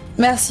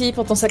 Merci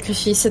pour ton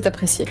sacrifice, c'est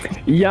apprécié.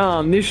 Il y a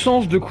un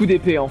échange de coups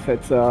d'épée en fait.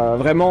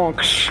 Vraiment,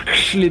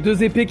 les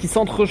 2 épées qui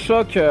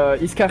s'entrechoquent.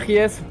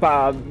 Ishkariles,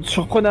 pas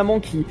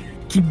surprenamment, qui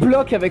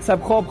bloque avec sa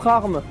propre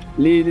arme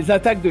les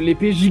attaques de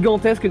l'épée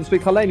gigantesque de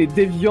Spectral Knight, il est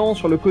déviant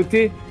sur le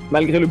côté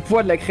malgré le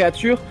poids de la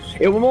créature,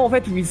 et au moment en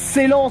fait où il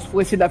s'élance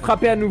pour essayer de la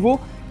frapper à nouveau,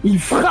 il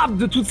frappe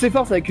de toutes ses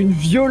forces avec une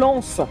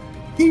violence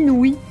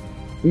inouïe,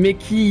 mais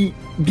qui,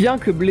 bien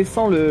que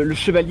blessant le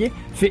chevalier,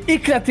 fait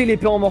éclater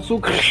l'épée en morceaux.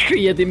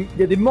 Il y a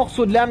des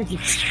morceaux de lame qui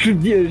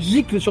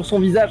giclent sur son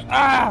visage,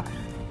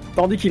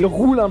 tandis qu'il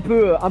roule un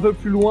peu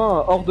plus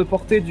loin, hors de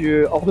portée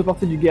du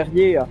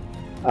guerrier.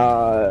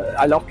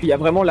 Alors qu'il y a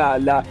vraiment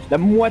la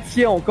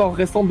moitié encore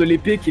restante de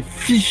l'épée qui est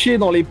fichée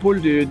dans l'épaule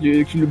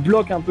qui le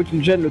bloque un peu, qui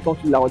le gêne le temps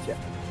qu'il la retient.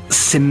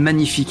 C'est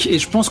magnifique. Et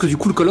je pense que du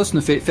coup, le colosse ne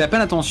fait à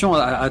peine attention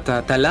à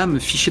ta lame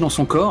fichée dans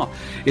son corps.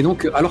 Et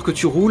donc, alors que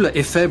tu roules,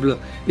 et faible,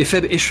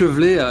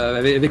 échevelé,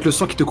 avec le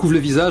sang qui te couvre le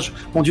visage,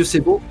 mon Dieu, c'est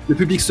beau, le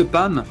public se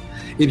pâme.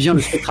 Eh bien,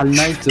 le Spectral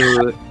Knight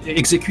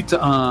exécute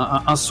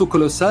un saut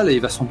colossal et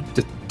il va sans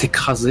doute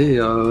t'écraser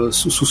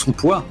sous son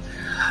poids.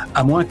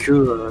 À moins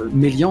que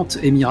Méliante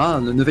et Mira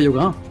ne veillent au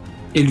grain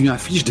et lui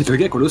infligent des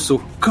dégâts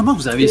colossaux. Comment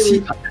vous avez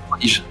réussi à faire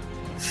prodige ?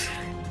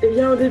 Eh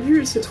bien, au début,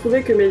 il se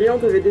trouvait que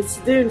Méliante avait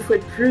décidé, une fois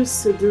de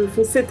plus, de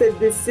foncer tête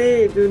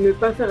baissée et de ne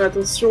pas faire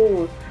attention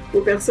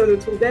aux personnes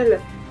autour d'elle,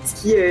 ce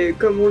qui est,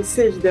 comme on le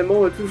sait,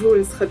 évidemment, toujours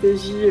une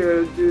stratégie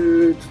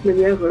de toute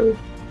manière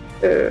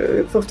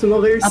fortement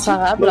réussie,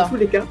 imparable. Dans tous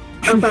les cas.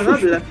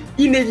 Imparable,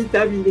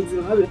 inévitable,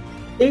 inexorable.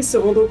 Et se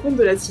rendant compte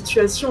de la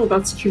situation, en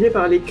particulier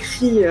par les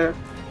cris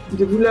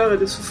de douleur et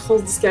de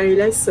souffrance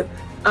d'Iscariles,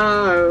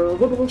 a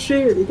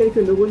rebranché les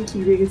quelques neurones qui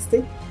lui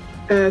restaient,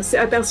 s'est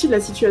aperçu de la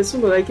situation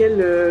dans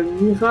laquelle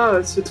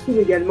Mira se trouve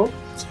également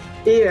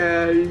et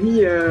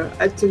lui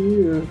a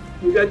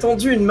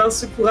tendu une main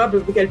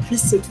secourable pour qu'elle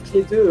puisse toutes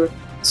les deux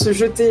se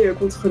jeter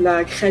contre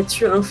la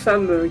créature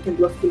infâme qu'elles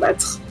doivent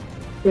combattre.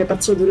 Et à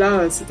partir de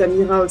là, c'est à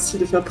Mira aussi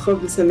de faire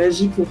preuve de sa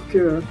magie pour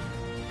que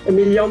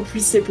Méliante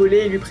puisse s'épauler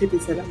et lui prêter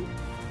sa lame.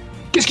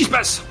 Qu'est-ce qui se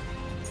passe ?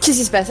 Qu'est-ce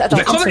qui se passe ? Attends.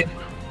 Il va crever.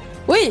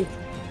 Oui,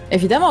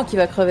 évidemment qu'il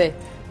va crever.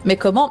 Mais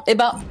comment ? Eh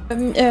ben,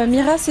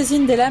 Mira saisit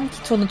une des lames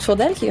qui tourne autour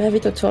d'elle, qui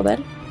gravite autour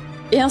d'elle,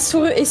 et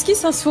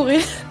esquisse un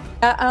sourire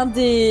à une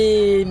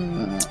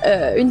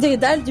des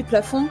dalles du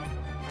plafond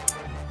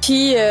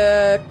qui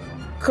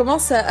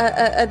commence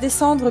à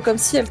descendre comme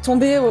si elle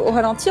tombait au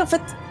ralenti. En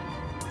fait,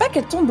 c'est pas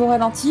qu'elle tombe au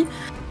ralenti,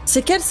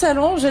 c'est qu'elle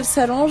s'allonge,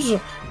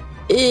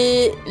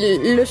 et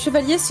le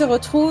chevalier se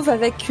retrouve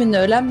avec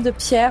une lame de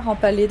pierre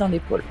empalée dans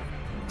l'épaule.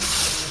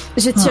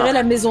 J'ai tiré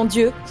la maison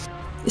Dieu,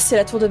 et c'est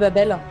la tour de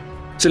Babel.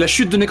 C'est la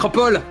chute de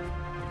Nécropole.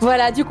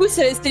 Voilà, du coup,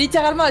 c'était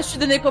littéralement la chute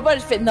de Nécropole.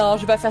 Je fais non,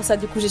 je vais pas faire ça.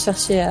 Du coup, j'ai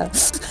cherché.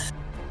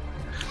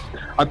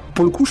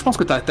 Pour le coup, je pense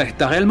que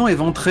t'as réellement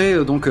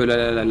éventré donc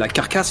la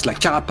carcasse, la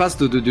carapace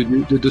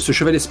de ce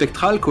chevalier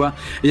spectral, quoi.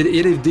 Et il y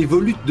a des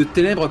volutes de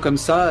ténèbres comme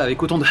ça,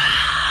 avec autant de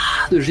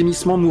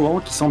gémissements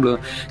mourants qui semblent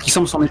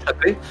s'en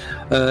échapper.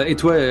 Et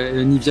toi,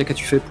 Nivia,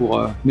 qu'as-tu fait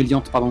pour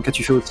Méliante, pardon,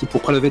 qu'as-tu fait aussi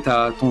pour prélever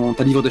ta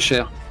livre de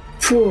chair?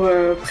 Pour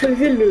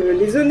prélever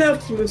les honneurs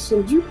qui me sont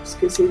dus, parce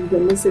que c'est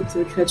évidemment cette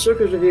créature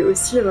que je vais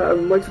aussi,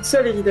 moi toute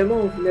seule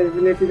évidemment,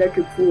 vous n'êtes là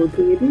que pour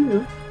aider, hein,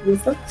 comme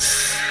ça.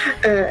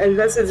 Elle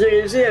va se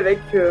diriger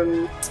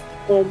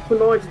en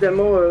prenant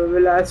évidemment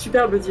la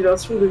superbe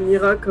diversion de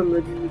Mira comme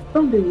du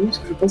pain béni, parce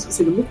que je pense que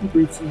c'est le mot qu'on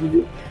peut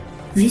utiliser.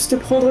 Juste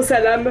prendre sa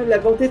lame, la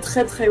porter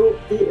très très haut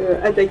et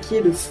attaquer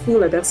de front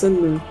la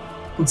personne,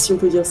 si on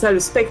peut dire ça, le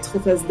spectre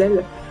en face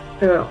d'elle,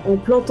 en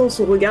plantant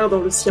son regard dans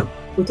le sien.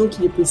 Autant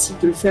qu'il est possible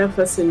de le faire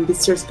face à une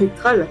bestiole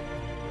spectrale,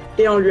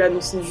 et en lui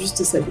annonçant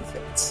juste sa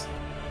défaite.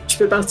 Tu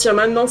peux partir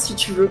maintenant si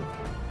tu veux.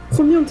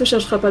 Promis, on ne te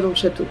cherchera pas dans le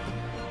château.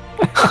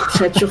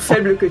 Créature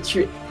faible que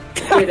tu es.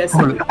 Et la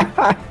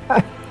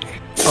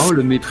Oh,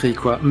 le mépris,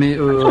 quoi. Mais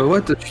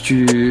ouais,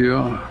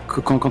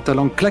 quand ta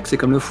langue claque, c'est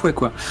comme le fouet,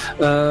 quoi.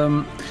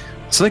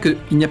 C'est vrai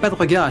qu'il n'y a pas de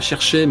regard à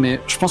chercher, mais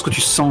je pense que tu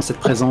sens cette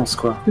présence,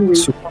 quoi. Oui.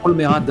 Ce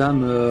conglomérat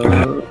d'âmes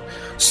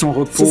sans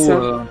repos.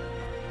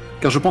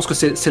 Car je pense que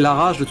c'est la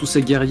rage de tous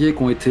ces guerriers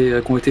qui ont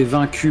été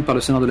vaincus par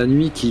le Seigneur de la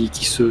Nuit,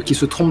 qui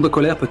se trompent de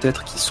colère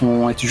peut-être, qui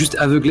sont été juste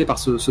aveuglés par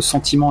ce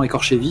sentiment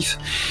écorché vif,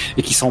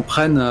 et qui s'en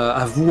prennent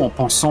à vous en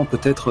pensant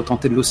peut-être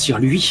tenter de l'ossir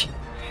lui.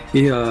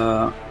 Et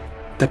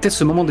t'as peut-être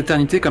ce moment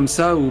d'éternité comme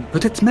ça, où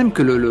peut-être même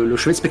que le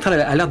chevalier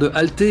spectral a l'air de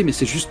halter, mais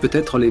c'est juste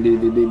peut-être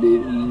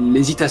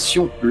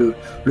l'hésitation,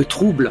 le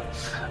trouble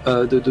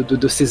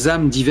de ces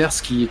âmes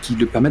diverses qui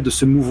lui permettent de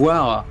se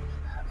mouvoir.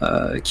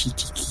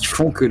 Qui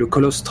font que le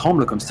colosse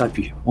tremble comme ça,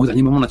 puis au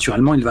dernier moment,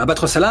 naturellement, il va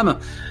abattre sa lame.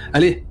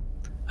 Allez,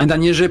 un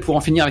dernier jet pour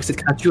en finir avec cette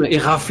créature et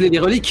rafler les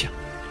reliques.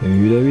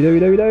 Mouda.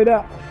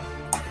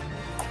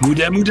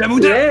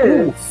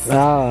 Yes.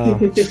 Ah.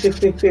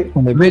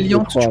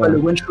 Méliante, tu vas le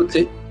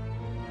one-shotter.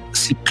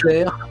 C'est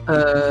clair.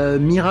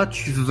 Mira,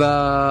 tu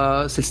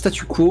vas... C'est le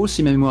statu quo,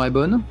 si ma mémoire est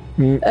bonne.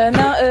 Non,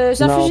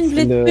 j'inflige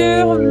une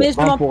blessure, mais je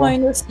m'en prends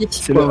une aussi.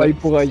 C'est le œil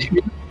pour œil.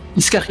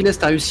 Iscariles,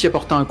 t'as réussi à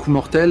porter un coup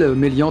mortel.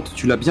 Méliante,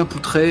 tu l'as bien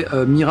poutré.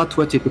 Mira,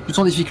 toi, tu étais plus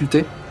en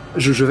difficulté.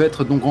 Je vais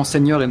être donc grand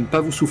seigneur et ne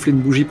pas vous souffler une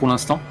bougie pour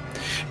l'instant,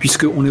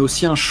 puisqu'on est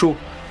aussi un show.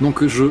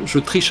 Donc je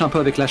triche un peu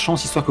avec la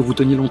chance, histoire que vous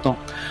teniez longtemps.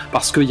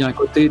 Parce qu'il y a un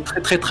côté très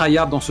très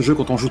tryhard dans ce jeu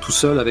quand on joue tout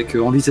seul,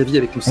 en vis-à-vis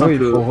avec une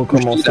simple... Oui, pour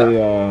recommencer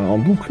en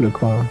boucle,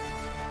 quoi.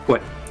 Ouais.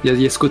 Il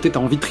y a ce côté,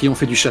 t'as envie de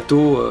triompher du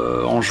château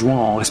en jouant,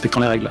 en respectant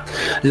les règles.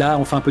 Là,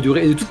 on fait un peu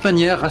durer. Et de toute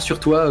manière,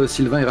 rassure-toi,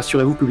 Sylvain, et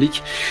rassurez-vous,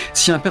 public,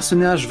 si un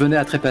personnage venait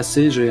à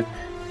trépasser, j'ai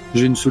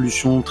une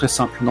solution très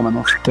simple dans ma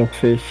manche. Tout à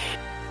fait.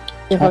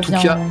 Il En revient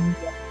tout cas,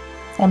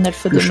 en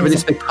elfe de le chevalier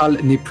maison. spectral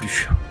n'est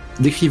plus.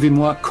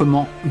 Décrivez-moi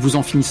comment vous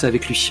en finissez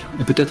avec lui.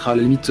 Et peut-être, à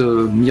la limite,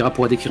 Mira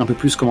pourra décrire un peu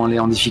plus comment elle est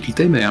en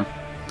difficulté, mais...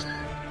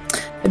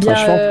 Eh bien,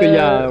 Je pense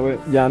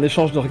qu'il y a un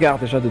échange de regards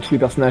déjà de tous les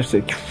personnages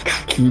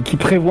qui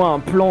prévoit un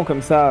plan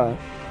comme ça.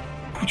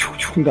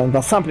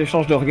 d'un simple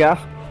échange de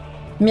regards.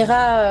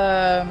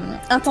 Mira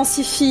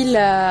intensifie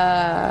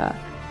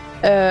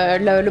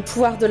le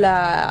pouvoir de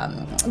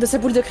sa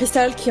boule de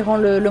cristal qui rend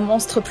le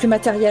monstre plus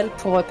matériel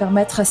pour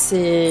permettre à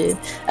ses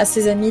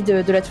amis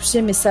de la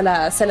toucher, mais ça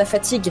la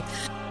fatigue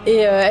et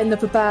elle ne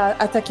peut pas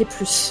attaquer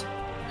plus.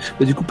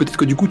 Mais du coup, peut-être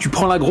que tu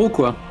prends l'aggro,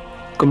 quoi,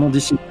 comme on dit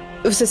ici.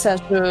 C'est ça,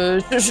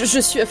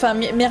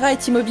 Mira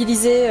est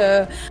immobilisée,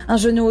 un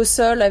genou au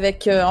sol,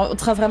 en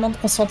train vraiment de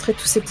concentrer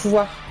tous ses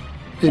pouvoirs.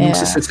 Et donc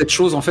cette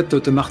chose en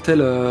fait te martèle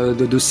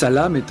de sa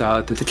lame et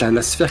t'as peut-être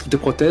la sphère qui te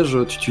protège,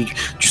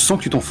 tu sens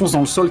que tu t'enfonces dans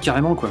le sol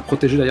carrément, quoi,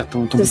 protégé derrière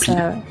ton bouclier. Ça,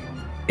 ouais.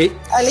 Et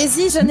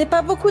allez-y, je n'ai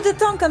pas beaucoup de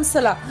temps comme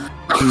cela.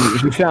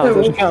 Je fais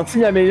un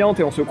signe à Méliante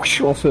et on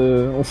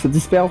se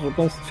disperse, je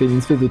pense, on fait une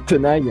espèce de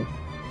tenaille.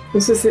 On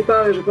se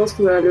sépare et je pense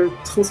qu'on va le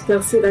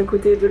transpercer d'un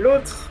côté et de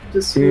l'autre de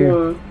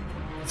son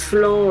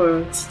flanc,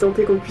 si tant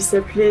est qu'on puisse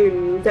appeler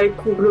une taille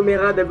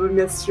conglomérat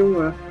d'abominations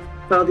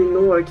par des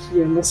noms qui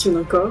mentionnent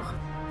un corps.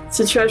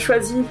 Si tu as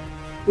choisi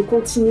de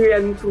continuer à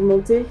nous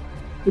tourmenter,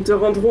 nous te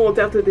rendrons au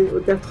tertre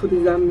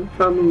des âmes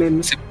par nous-mêmes.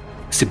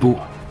 C'est beau.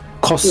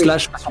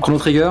 Cross-slash, façon Chrono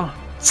Trigger.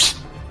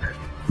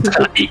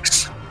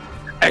 X.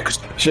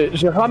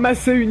 J'ai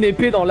ramassé une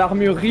épée dans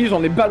l'armurerie,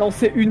 j'en ai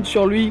balancé une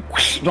sur lui,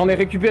 j'en ai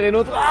récupéré une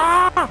autre.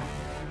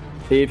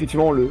 Et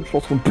effectivement, je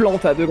pense qu'on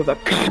plante à deux comme ça.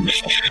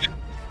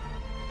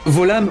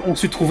 Vos lames ont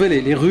su trouver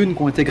les runes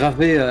qui ont été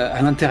gravées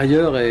à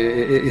l'intérieur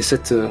et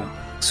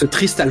ce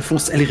triste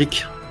Alphonse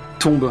Elric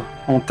tombe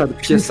en tas de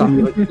pièces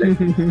armurées.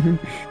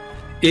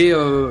 Et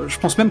je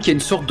pense même qu'il y a une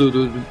sorte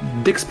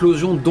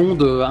d'explosion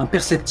d'ondes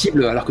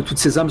imperceptibles alors que toutes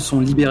ces âmes sont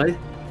libérées.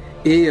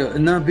 Et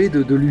nimbé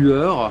de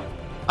lueur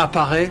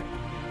apparaît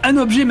un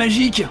objet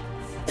magique.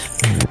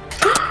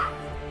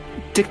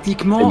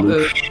 Techniquement,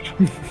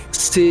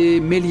 c'est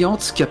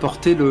Méliante qui a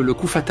porté le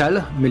coup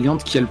fatal.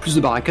 Méliante qui a le plus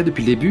de barricades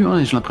depuis le début,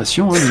 hein, j'ai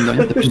l'impression. Mine de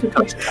rien, t'as plus de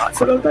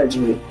Ça va pas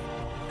durer.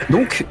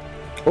 Donc,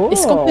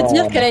 est-ce qu'on peut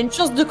dire qu'elle a une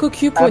chance de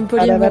cocu pour une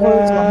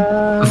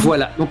polyamoureuse?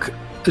 Voilà. Donc,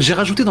 j'ai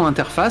rajouté dans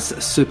l'interface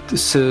cette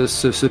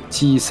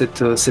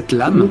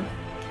lame.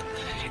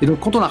 Et donc,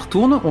 quand on la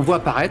retourne, on voit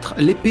apparaître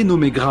l'épée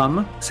nommée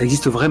Gram. Ça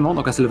existe vraiment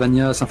dans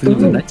Castlevania Symphony of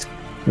the Night.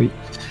 Oui.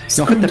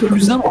 Et en fait, t'as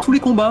plus un dans tous les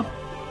combats.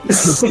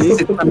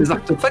 C'est un des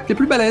artefacts les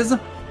plus balèzes.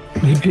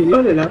 Oh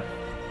là là.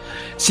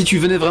 Si tu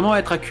venais vraiment à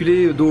être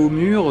acculé dos au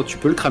mur, tu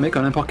peux le cramer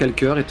comme n'importe quel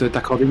cœur et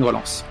t'accorder une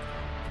relance.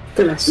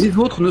 Les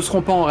autres ne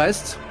seront pas en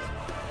reste.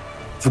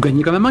 Vous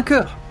gagnez quand même un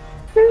cœur.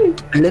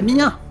 La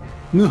mien.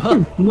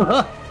 Muha.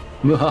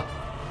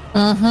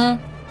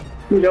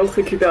 Méliante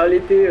récupère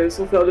l'épée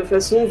sans faire de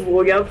façon, vous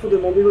regarde pour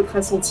demander votre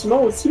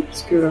assentiment aussi,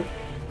 puisque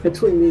après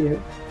tout, elle est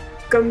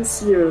comme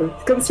si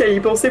elle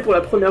y pensait pour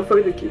la première fois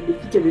depuis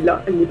qu'elle est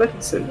là. Elle n'est pas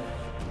toute seule.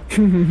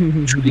 Tu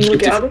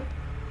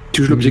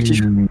joues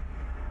l'objectif.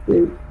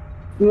 Vous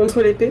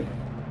montre l'épée.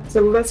 Ça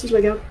vous va si je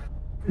la garde?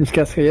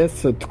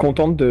 Casriès te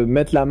contente de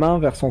mettre la main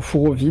vers son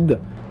fourreau vide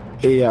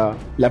et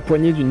la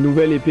poignée d'une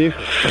nouvelle épée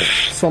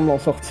semble en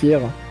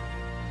sortir.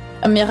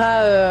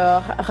 Mira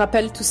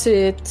rappelle toutes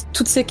ses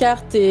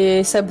cartes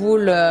et sa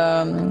boule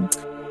dans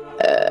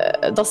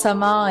sa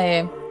main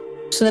et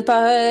ce n'est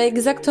pas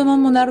exactement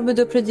mon arme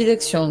de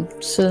prédilection.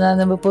 Cela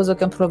ne me pose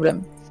aucun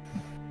problème.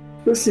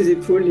 Ses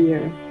épaules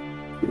et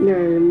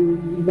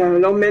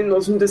l'emmène dans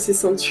une de ses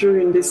ceintures,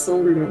 une des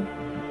sangles,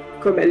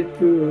 comme elle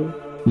peut.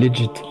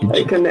 Legit.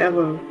 Avec un air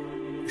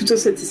plutôt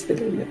satisfait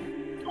d'elle.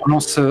 On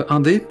lance un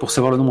dé pour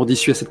savoir le nombre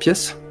d'issues à cette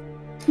pièce.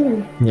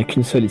 Il n'y a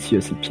qu'une seule issue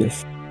à cette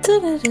pièce.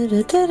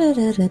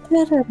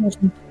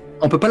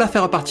 On peut pas la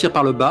faire repartir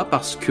par le bas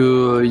parce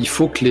que il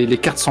faut que les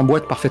cartes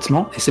s'emboîtent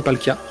parfaitement et c'est pas le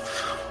cas.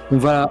 On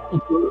peut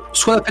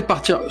soit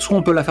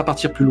on peut la faire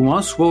partir plus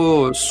loin,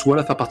 soit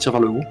la faire partir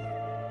vers le haut.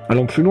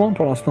 Allons plus loin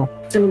pour l'instant.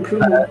 Allons plus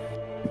loin.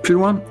 Plus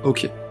loin ?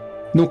 Ok.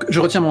 Donc je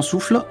retiens mon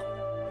souffle.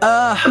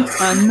 Ah,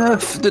 un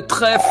œuf de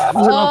trèfle.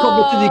 Vous avez encore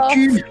botté des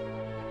culs.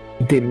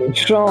 Des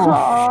méchants.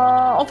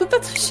 On peut pas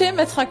tricher,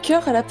 mettre un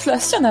cœur à la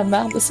place. Il y en a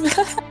marre de ce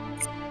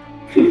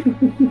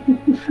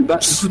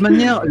de toute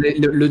manière,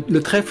 le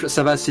trèfle,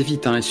 ça va assez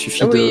vite. Hein. Il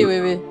suffit Oui.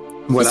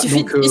 Voilà,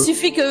 il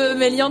suffit que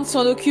Méliante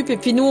s'en occupe et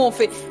puis nous on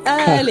fait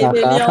allez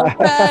Méliante,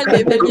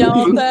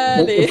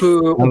 allez.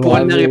 On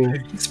pourra le narrer plus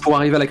vite pour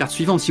arriver à la carte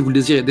suivante si vous le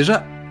désirez.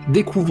 Déjà,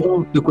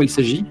 découvrons de quoi il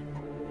s'agit.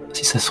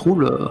 Si ça se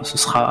roule, ce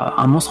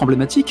sera un monstre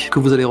emblématique que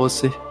vous allez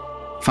rosser.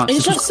 Enfin,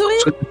 une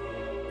chauve-souris.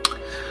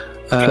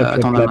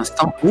 Attends un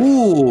instant.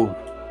 Oh,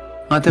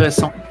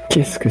 intéressant.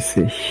 Qu'est-ce que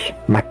c'est ?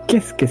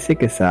 Qu'est-ce que c'est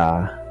que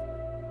ça ?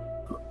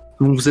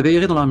 Donc vous avez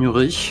erré dans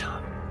l'armurerie.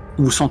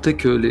 Vous sentez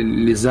que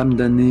les âmes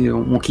damnées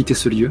ont quitté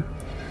ce lieu.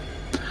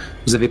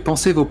 Vous avez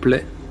pansé vos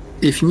plaies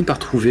et fini par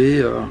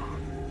trouver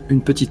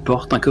une petite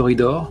porte, un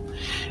corridor.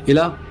 Et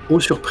là, aux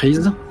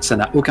surprises, ça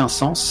n'a aucun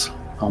sens.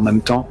 En même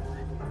temps,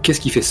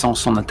 qu'est-ce qui fait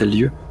sens en un tel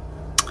lieu ?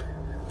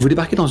 Vous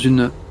débarquez dans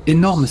une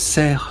énorme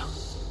serre.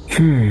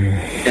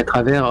 Et à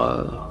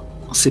travers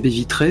ces baies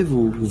vitrées,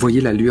 vous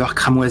voyez la lueur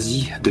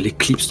cramoisie de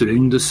l'éclipse de la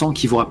lune de sang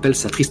qui vous rappelle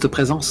sa triste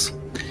présence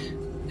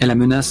et la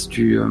menace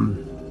du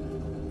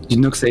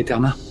Nox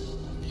Aeterna.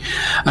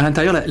 À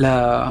l'intérieur,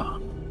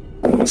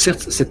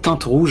 certes, cette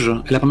teinte rouge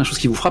est la première chose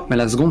qui vous frappe, mais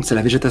la seconde, c'est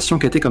la végétation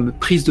qui a été comme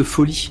prise de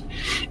folie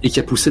et qui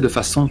a poussé de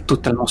façon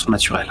totalement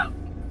surnaturelle.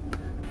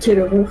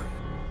 Quelle horreur.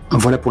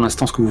 Voilà pour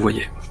l'instant ce que vous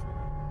voyez.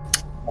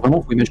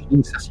 Vraiment, vous imaginez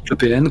une serre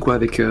cyclopéenne, quoi,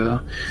 avec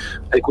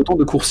autant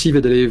de coursives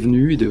et d'allées et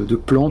venues, et de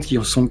plantes qui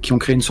ont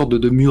créé une sorte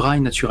de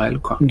muraille naturelle,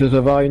 quoi. Il doit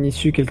avoir une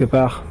issue quelque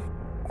part.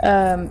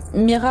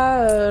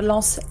 Mira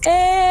lance «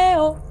 Eh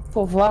oh !»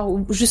 pour voir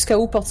jusqu'à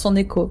où porte son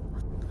écho.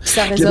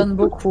 Ça résonne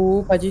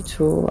beaucoup, pas du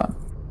tout.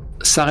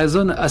 Ça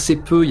résonne assez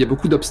peu, il y a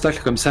beaucoup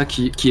d'obstacles comme ça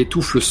qui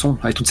étouffent le son,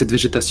 avec toute cette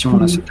végétation,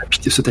 là,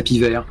 ce tapis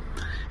vert.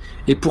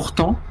 Et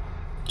pourtant,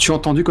 tu as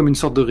entendu comme une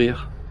sorte de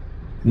rire.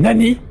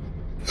 Nani ?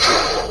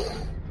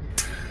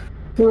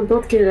 Peu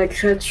importe quelle est la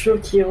créature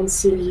qui hante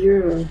ces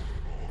lieux,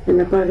 elle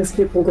n'a pas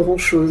respect pour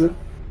grand-chose.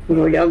 Je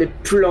regarde les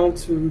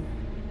plantes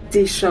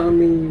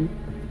décharnées,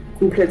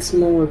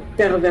 complètement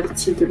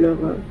perverties de leur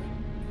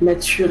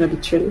nature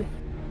habituelle.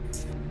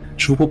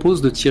 Je vous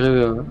propose de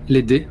tirer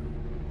les dés,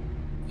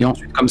 et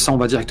ensuite, comme ça, on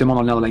va directement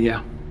dans l'air de la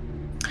guerre.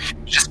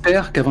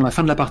 J'espère qu'avant la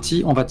fin de la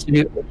partie, on va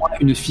tirer au moins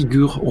une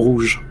figure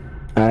rouge.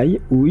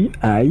 Aïe, oui,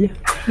 aïe.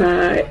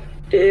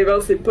 Et ben,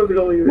 c'est pas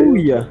glorieux.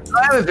 Oui.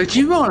 Ouais,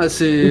 effectivement, là,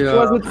 c'est... Une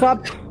fois de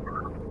trappe.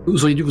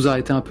 Vous auriez dû vous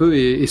arrêter un peu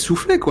et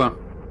souffler, quoi.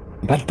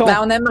 Pas le temps.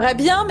 Bah, on aimerait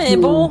bien, mais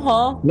bon,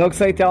 hein.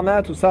 Noxa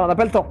Eterna, tout ça, on n'a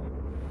pas le temps.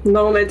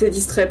 Non, on a été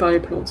distrait par les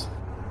plantes.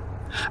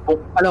 Bon,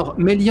 alors,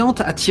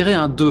 Méliante a tiré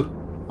un 2,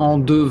 en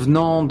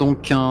devenant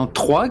donc un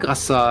 3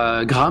 grâce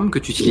à Gram que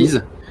tu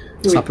utilises.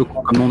 C'est un peu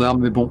con comme nom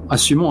d'arme, mais bon,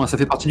 assumons, hein, ça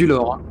fait partie du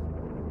lore. Hein.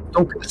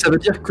 Donc, ça veut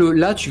dire que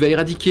là, tu vas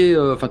éradiquer,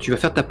 tu vas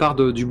faire ta part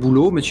du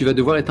boulot, mais tu vas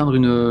devoir éteindre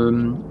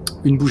une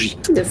bougie.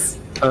 Yes.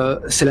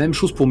 C'est la même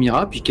chose pour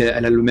Mira,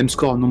 puisqu'elle a le même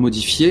score non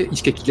modifié.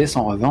 Iskakiles,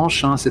 en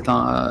revanche, hein,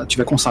 tu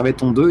vas conserver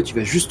ton 2 et tu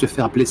vas juste te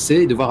faire blesser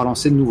et devoir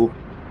relancer de nouveau.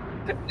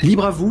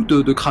 Libre à vous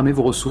de cramer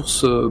vos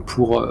ressources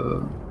pour...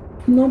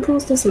 Non, pour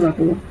l'instant, ça va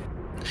pour moi.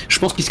 Je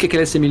pense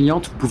qu'Iskakiles et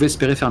Méliante, vous pouvez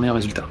espérer faire un meilleur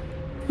résultat.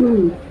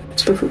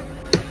 C'est pas faux.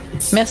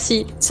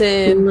 Merci,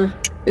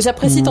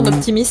 j'apprécie ton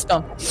optimisme.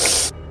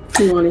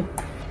 Bon, allez.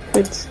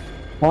 Faites.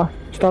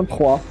 C'est un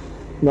 3.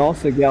 Non,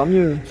 c'est guère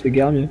mieux.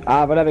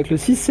 Ah, voilà, avec le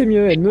 6, c'est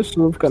mieux. Elle me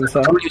sauve comme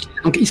ça.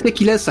 Donc,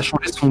 Iskakiles a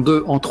changé son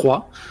 2 en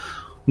 3.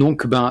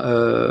 Donc,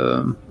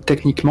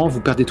 techniquement,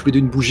 vous perdez tous les deux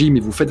une bougie, mais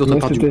vous faites votre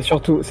part du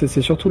boulot.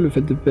 C'est surtout le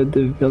fait de perdre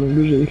une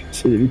bougie,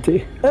 c'est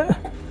évité.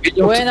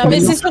 Ouais, non,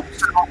 mais c'est sûr.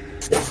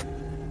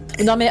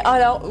 Non, mais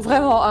alors,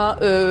 vraiment, hein,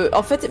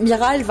 en fait,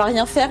 Mira, elle va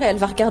rien faire et elle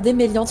va regarder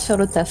Méliante faire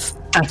le taf.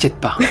 T'inquiète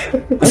pas.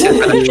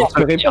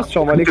 Je répare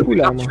sur moi les coups,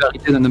 là. Tu vas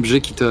hériter d'un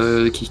objet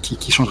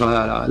qui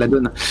changera la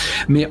donne.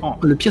 Mais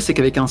le pire, c'est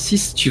qu'avec un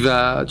 6, tu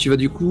vas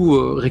du coup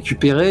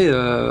récupérer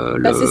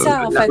la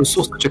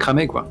ressource que tu as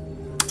cramée, quoi.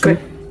 Ouais.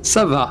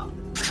 Ça va.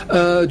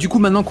 Du coup,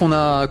 maintenant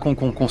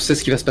qu'on sait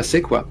ce qui va se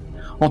passer, quoi.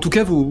 En tout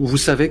cas, vous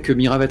savez que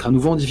Mira va être à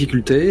nouveau en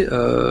difficulté,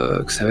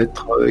 que ça va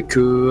être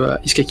que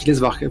Iskakiles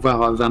va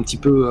un petit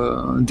peu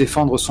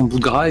défendre son bout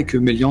de gras et que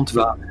Méliante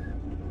va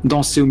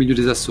danser au milieu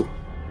des assauts.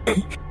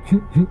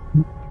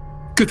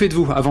 Que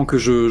faites-vous avant que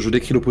je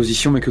décris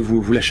l'opposition, mais que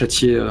vous la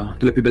châtiez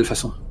de la plus belle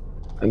façon?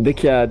 Dès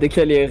qu'il y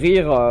a les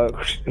rires,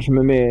 je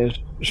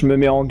me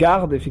mets en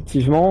garde,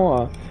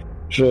 effectivement.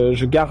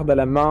 Je garde à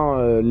la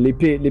main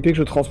l'épée que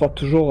je transporte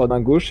toujours d'un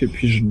gauche, et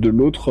puis de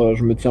l'autre,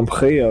 je me tiens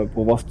prêt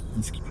pour voir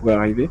ce qui pourrait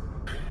arriver.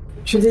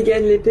 Je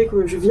dégaine l'épée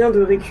que je viens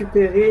de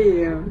récupérer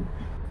et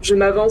je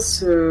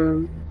m'avance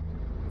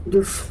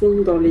de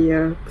front dans les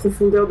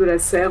profondeurs de la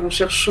serre en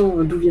cherchant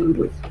d'où vient le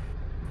bruit.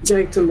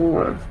 Directement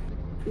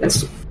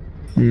l'assaut.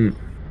 Moi,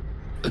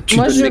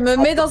 je me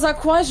mets dans un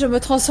coin et je me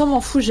transforme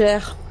en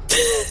fougère.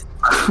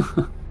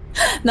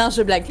 Non,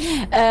 je blague.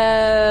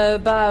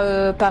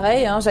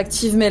 Pareil, hein,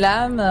 j'active mes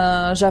lames,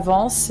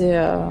 j'avance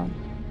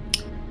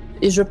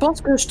et je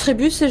pense que je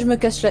trébuche et je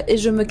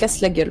me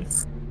casse la gueule.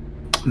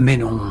 Mais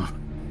non,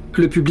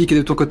 le public est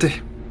de ton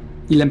côté.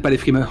 Il n'aime pas les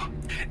frimeurs.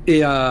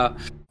 Et en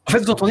fait,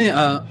 vous entendez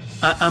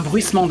un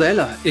bruissement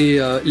d'ailes et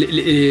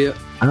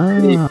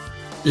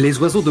les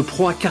oiseaux de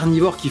proie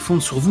carnivores qui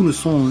fondent sur vous ne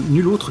sont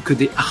nul autre que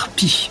des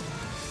harpies.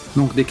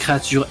 Donc des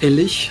créatures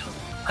ailées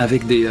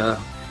avec des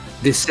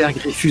cerfs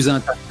griffus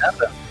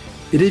interminables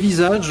et des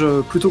visages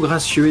plutôt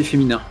gracieux et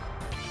féminins.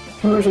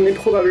 J'en ai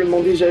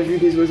probablement déjà vu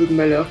des oiseaux de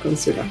malheur comme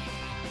ceux-là.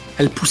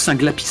 Elles poussent un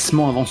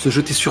glapissement avant de se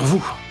jeter sur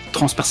vous,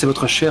 transpercer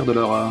votre chair de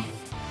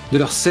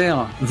leur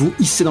cerf, vous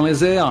hisser dans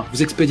les airs,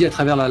 vous expédier à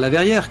travers la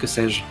verrière, que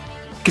sais-je.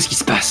 Qu'est-ce qui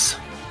se passe?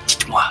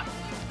 Dites-moi.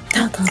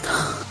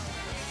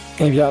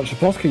 Eh bien, je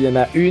pense qu'il y en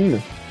a une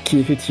qui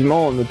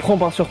effectivement me prend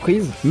par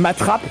surprise,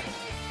 m'attrape,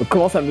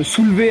 commence à me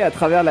soulever à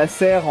travers la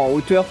serre en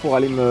hauteur pour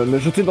aller me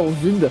jeter dans le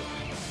vide,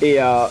 et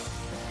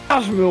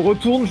je me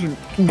retourne,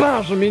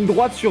 je mets une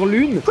droite sur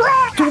l'une,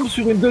 je tombe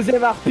sur une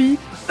deuxième harpie,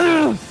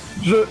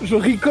 je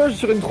ricoche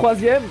sur une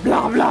troisième,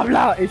 bla bla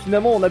bla, et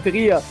finalement on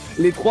atterrit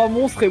les trois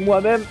monstres et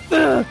moi-même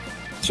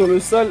sur le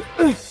sol,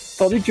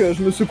 tandis que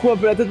je me secoue un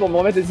peu la tête pour me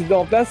remettre les idées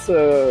en place.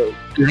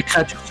 La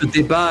créature se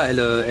débat, elle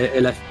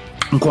a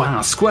on croirait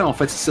un squale en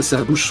fait,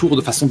 ça bouge sourd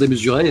de façon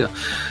démesurée.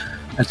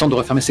 Elle tente de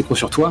refermer ses crocs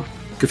sur toi.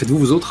 Que faites-vous,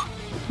 vous autres?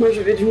 Moi,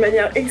 je vais d'une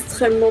manière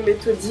extrêmement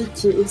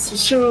méthodique et aussi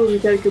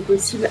chirurgicale que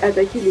possible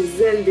attaquer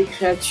les ailes des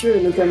créatures,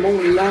 et notamment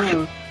là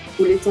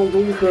où les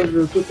tendons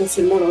peuvent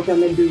potentiellement leur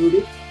permettre de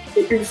voler.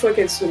 Et une fois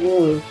qu'elles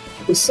seront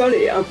au sol,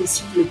 il est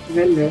impossible pour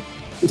elles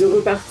de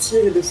repartir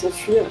et de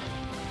s'enfuir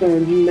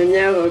d'une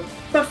manière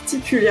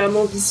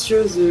particulièrement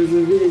vicieuse. Je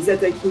vais les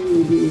attaquer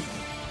et les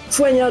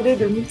poignarder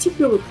de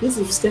multiples reprises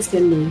jusqu'à ce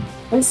qu'elles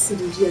passent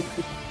de vie à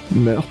trait.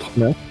 Meurtre.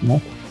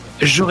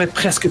 J'aurais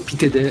presque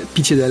pitié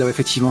d'elles, ouais,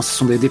 effectivement. Ce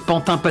sont des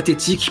pantins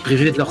pathétiques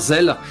privés de leurs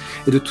ailes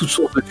et de toutes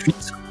sortes de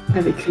fuites.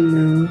 Avec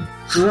une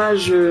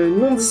rage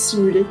non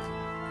dissimulée.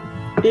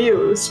 Et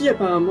aussi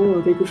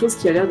apparemment quelque chose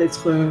qui a l'air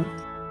d'être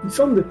une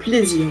forme de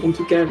plaisir, en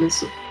tout cas.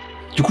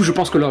 Du coup, je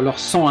pense que leur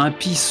sang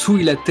impie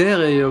souille la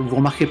terre et vous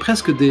remarquez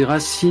presque des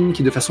racines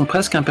qui, de façon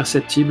presque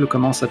imperceptible,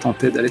 commencent à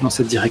tenter d'aller dans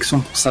cette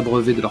direction pour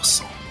s'abreuver de leur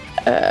sang.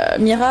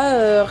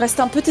 Mira reste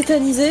un peu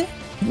tétanisée,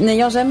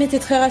 n'ayant jamais été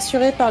très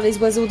rassurée par les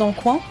oiseaux dans le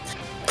coin.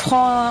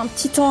 Prend un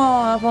petit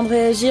temps avant de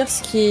réagir,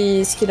 ce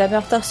qui la met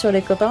en retard sur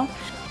les copains,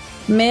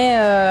 mais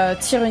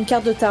tire une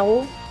carte de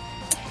tarot.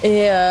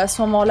 Et à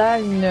ce moment-là,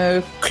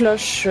 une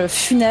cloche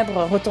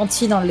funèbre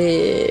retentit dans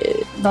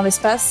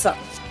l'espace.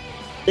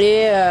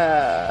 Et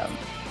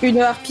une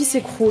harpie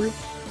s'écroule,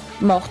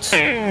 morte.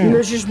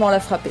 Le jugement l'a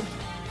frappée.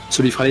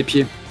 Ça lui fera les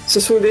pieds. Ce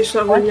sont des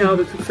charognards,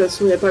 de toute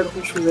façon, il n'y a pas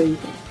grand-chose à y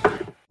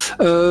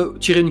faire.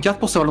 Tirez une carte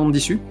pour savoir le nombre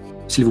d'issues,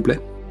 s'il vous plaît.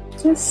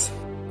 Yes.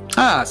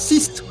 Ah,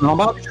 6. On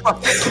embarque du choix.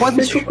 3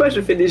 Mais issues. pourquoi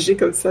je fais des jets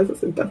comme ça sur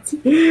cette partie?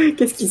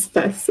 Qu'est-ce qui se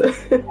passe?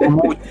 Au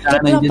moment où tu n'as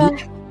rien à y gagner.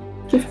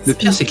 Qu'est-ce qui Le se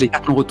pire, passe c'est que les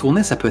cartes non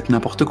retournées, ça peut être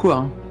n'importe quoi.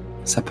 Hein.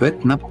 Ça peut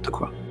être n'importe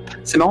quoi.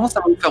 C'est marrant, ça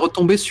va vous faire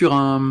retomber sur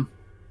une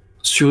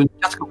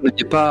carte que vous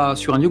n'aviez pas,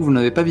 sur un lieu que vous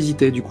n'avez pas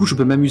visité. Du coup, je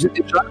peux m'amuser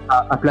déjà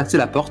à placer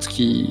la porte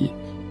qui.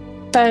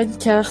 Pas une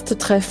carte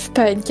trèfle,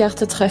 pas une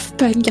carte trèfle,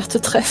 pas une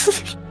carte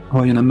trèfle.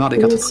 Oh, il y en a marre des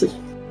Moi cartes. aussi.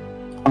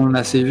 On en a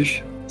assez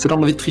vu. Ça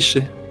donne envie de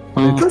tricher.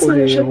 Moi, ça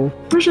les m'échappe. héros.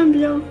 Moi, j'aime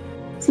bien.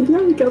 C'est bien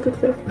une carte de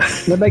trèfle.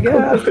 La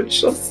bagarre. Un peu de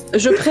chance.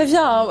 Je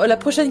préviens, hein, la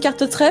prochaine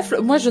carte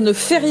trèfle, moi je ne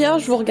fais rien,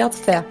 je vous regarde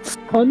faire.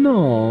 Oh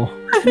non.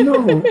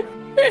 Non.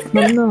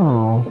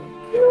 Non.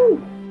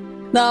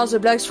 Non, je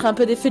blague, je ferai un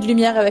peu d'effet de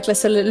lumière avec le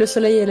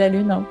soleil et la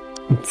lune. Hein.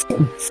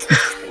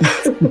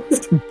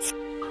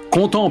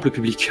 Contemple,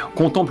 public.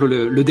 Contemple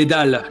le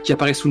dédale qui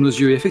apparaît sous nos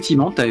yeux. Et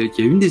effectivement, il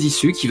y a une des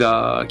issues qui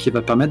va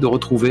permettre de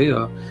retrouver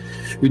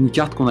une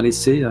carte qu'on a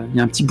laissée il y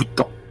a un petit bout de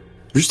temps.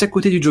 Juste à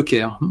côté du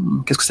Joker.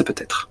 Qu'est-ce que ça peut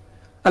être?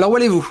 Alors, où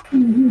allez-vous?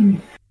 Il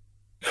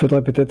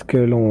faudrait peut-être que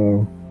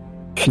l'on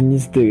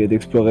finisse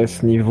d'explorer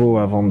ce niveau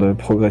avant de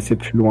progresser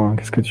plus loin.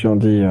 Qu'est-ce que tu en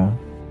dis?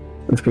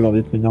 Qu'est-ce que vous en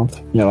dites,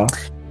 Médiante? Mira?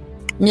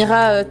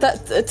 Mira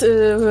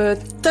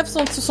tape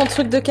son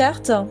truc de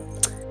carte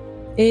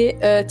et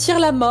tire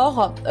la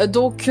mort.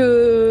 Donc,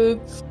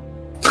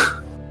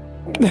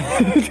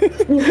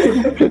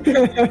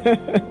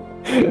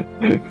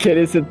 Quelle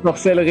est cette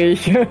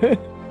sorcellerie?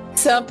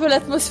 c'est un peu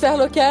l'atmosphère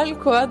locale,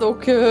 quoi.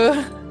 Donc,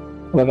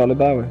 On va vers le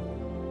bas, ouais.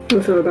 On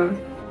va faire le bar.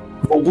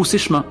 Vous rebroussez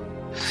chemin.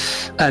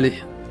 Allez.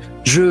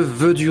 Je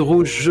veux du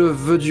rouge, je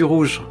veux du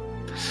rouge.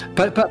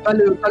 Pas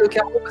le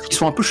carreau, parce qu'ils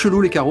sont un peu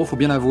chelous, les carreaux, faut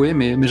bien l'avouer,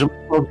 mais j'aimerais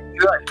avoir une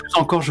figure, et plus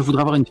encore, je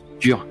voudrais avoir une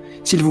figure.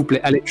 S'il vous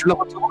plaît. Allez, je le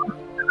retourne.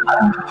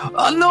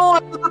 Oh non,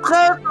 un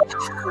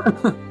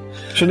trèfle.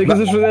 Je n'ai que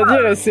cette chose à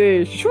dire et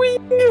c'est... Choui.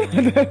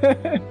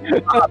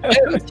 Après,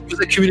 si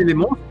vous accumulez les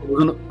monstres,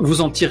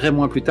 vous en tirerez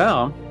moins plus tard.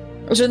 Hein.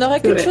 je n'aurais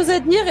qu'une Ouais. chose à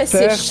dire et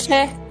c'est Certes.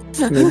 chais.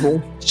 Mais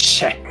bon,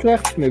 Chais.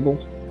 certes, mais bon.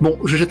 Bon,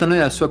 je jette un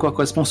œil à ce à quoi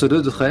correspond ce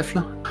 2 de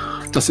trèfle.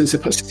 Putain,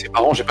 c'est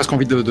marrant, j'ai presque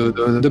envie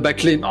de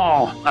bâcler.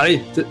 Non,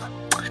 allez.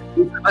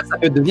 Ça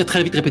peut devenir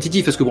très vite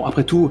répétitif, parce que bon,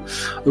 après tout,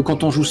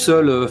 quand on joue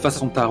seul face à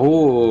son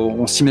tarot,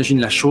 on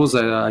s'imagine la chose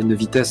à une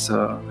vitesse,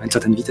 à une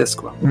certaine vitesse,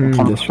 quoi. On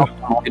prend bien le sûr. temps,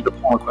 on a envie de le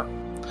prendre, quoi.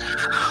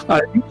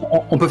 Voilà,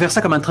 on peut faire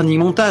ça comme un training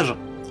montage.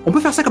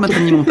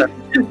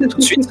 Tout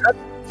de suite.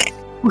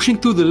 Pushing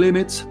to the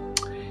limit.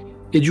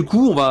 Et du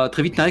coup, on va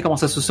très vite narrer comment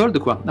ça se solde,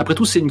 quoi. Après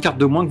tout, c'est une carte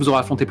de moins que vous aurez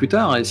affrontée plus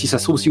tard, et si ça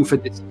se trouve, si vous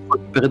faites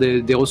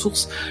récupérer des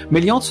ressources.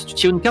 Méliante, tu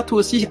tires une carte toi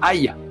aussi?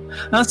 Aïe!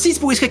 Un 6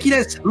 pour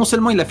Iskakiles. Non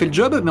seulement il a fait le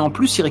job, mais en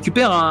plus il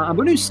récupère un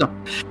bonus.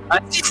 Un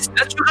 6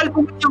 naturel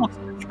pour Méliante.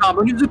 Tu fais un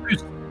bonus de plus.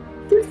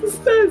 Qu'est-ce qui se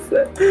passe?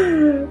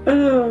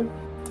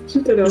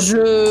 Tout à l'heure.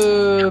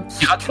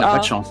 Mira, tu n'as pas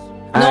de chance.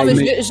 Non, Aïe,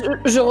 mais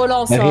je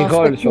relance. Elle hein.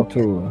 rigole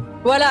surtout.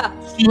 Voilà.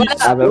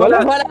 Ah bah voilà.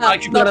 Tu vas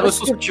récupérer Non, les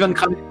ressources que tu viens de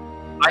cramer.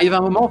 Arrive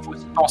un moment, il faut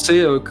aussi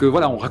penser que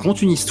voilà, on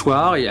raconte une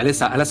histoire et elle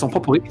a son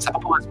propre rythme, sa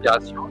propre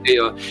inspiration. Et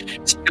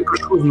si quelque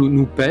chose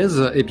nous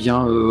pèse, eh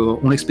bien,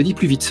 on l'expédie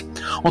plus vite.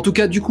 En tout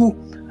cas, du coup,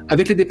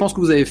 avec les dépenses que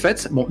vous avez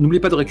faites, bon,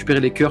 n'oubliez pas de récupérer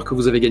les cœurs que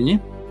vous avez gagnés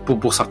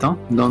pour certains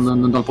dans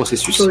le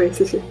processus. Oui,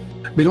 c'est fait.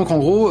 Mais donc, en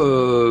gros,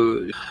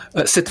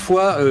 cette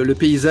fois, le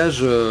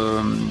paysage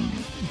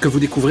que vous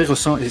découvrez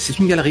ressent. C'est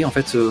une galerie en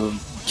fait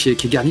qui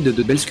est garnie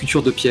de belles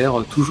sculptures de pierre,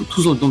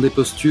 tous dans des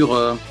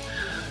postures.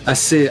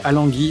 Assez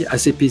alanguie,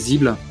 assez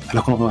paisible,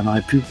 alors qu'on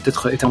aurait pu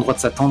peut-être être en droit de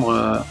s'attendre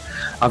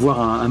à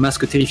voir un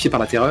masque terrifié par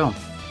la terreur.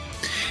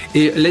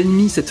 Et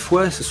l'ennemi, cette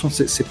fois, ce sont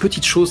ces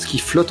petites choses qui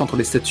flottent entre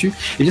les statues.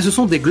 Et bien, ce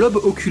sont des globes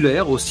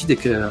oculaires aussi,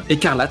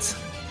 écarlates,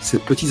 ces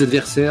petits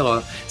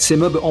adversaires, ces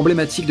mobs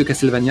emblématiques de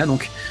Castlevania.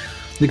 Donc,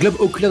 des globes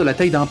oculaires de la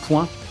taille d'un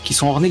poing, qui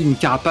sont ornés d'une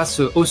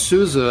carapace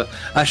osseuse,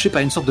 hachée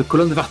par une sorte de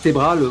colonne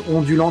vertébrale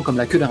ondulant comme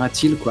la queue d'un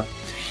reptile, quoi.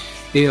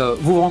 Et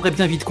vous vous rendrez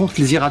bien vite compte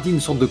qu'ils irradient une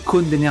sorte de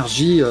cône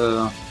d'énergie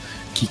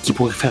qui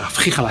pourrait faire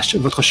frire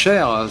votre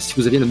chair si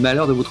vous aviez le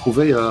malheur de vous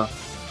trouver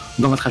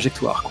dans la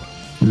trajectoire, quoi.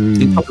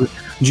 Une sorte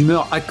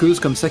d'humeur aqueuse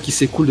comme ça qui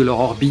s'écoule de leur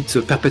orbite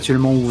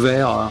perpétuellement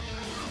ouvert,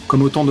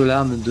 comme autant de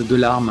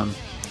larmes.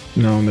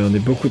 Non, mais on est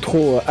beaucoup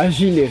trop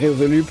agile et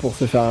résolu pour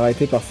se faire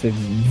arrêter par ces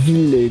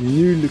viles et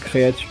nulles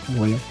créatures.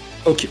 Voilà.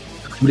 Ok,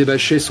 vous les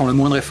bâchez sans le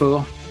moindre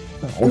effort.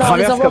 On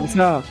traverse comme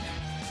ça.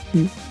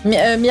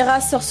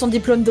 Mira sort son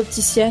diplôme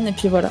d'opticienne et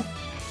puis voilà.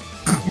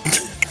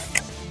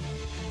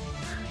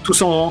 Tous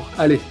en rang,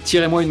 allez,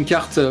 tirez-moi une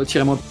carte,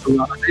 tirez-moi pour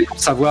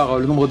savoir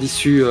le nombre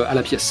d'issues à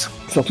la pièce.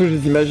 Surtout,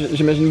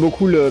 j'imagine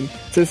beaucoup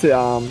tu sais,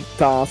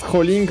 t'as un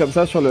scrolling comme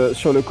ça sur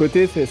le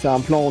côté, c'est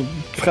un plan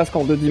presque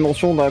en 2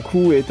 dimensions d'un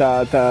coup, et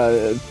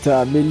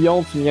t'as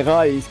Méliante,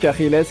 Mira et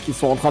Iscariles qui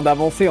sont en train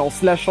d'avancer en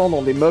slashant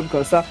dans des mobs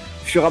comme ça,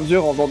 au fur et à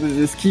mesure en faisant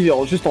des esquives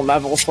et juste en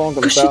avançant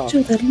comme ça.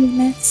 Tiens,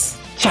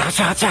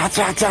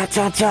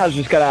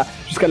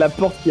 jusqu'à la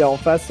porte qui est en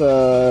face.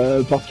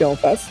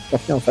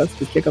 Qu'est-ce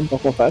qu'il y a comme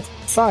porte en face?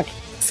 5.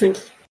 5.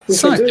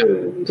 Ça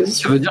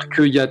veut dire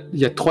qu'il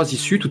y a 3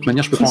 issues, de toute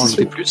manière je peux pas en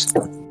rajouter plus.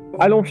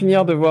 Allons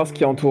finir de voir ce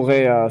qui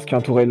entourait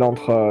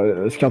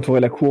l'antre, ce qui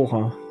entourait la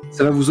cour.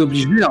 Ça va vous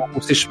obliger à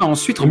remonter chemin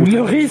ensuite.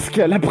 Le risque,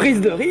 la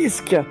prise de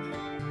risque.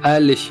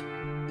 Allez,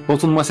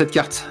 retourne-moi cette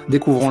carte,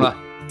 découvrons-la.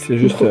 C'est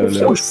juste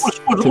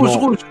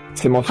rouge.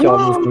 C'est mon Fear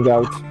of Missing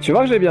Out. Tu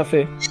vois que j'ai bien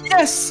fait.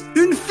 Yes,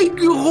 une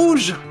figure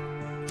rouge.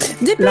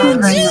 Des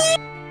PNJ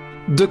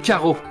De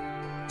carreaux.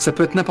 Ça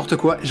peut être n'importe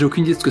quoi, j'ai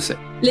aucune idée de ce que c'est.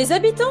 Les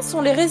habitants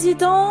sont les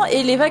résidents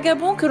et les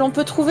vagabonds que l'on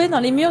peut trouver dans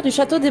les murs du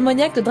château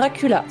démoniaque de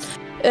Dracula.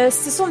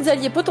 Ce sont des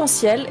alliés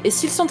potentiels, et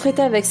s'ils sont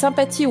traités avec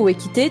sympathie ou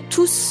équité,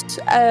 tous,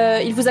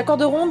 ils vous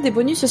accorderont des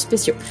bonus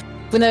spéciaux.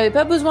 Vous n'avez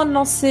pas besoin de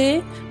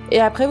lancer, et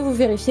après vous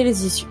vérifiez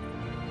les issues.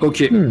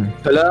 Ok,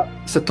 là,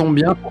 ça tombe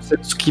bien pour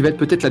ce qui va être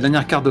peut-être la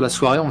dernière carte de la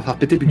soirée, on va faire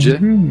péter le budget.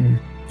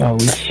 Ah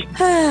oui.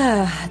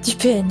 Ah, du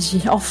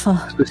PNJ, enfin.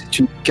 Parce que c'est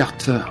une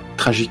carte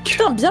tragique.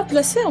 Putain, bien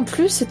placé en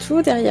plus et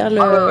tout, derrière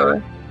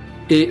le...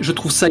 Et je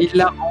trouve ça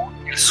hilarant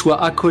qu'elle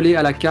soit accolée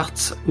à la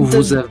carte où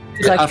vous avez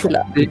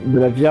affronté de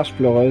la Vierge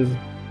pleureuse.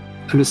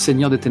 Le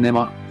Seigneur des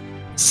Ténèbres.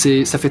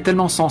 Ça fait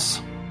tellement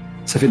sens.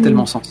 Ça fait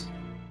tellement sens.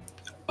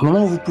 Au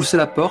moment où vous poussez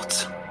la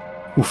porte,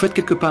 vous faites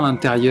quelques pas à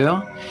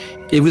l'intérieur,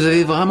 et vous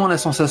avez vraiment la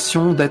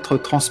sensation d'être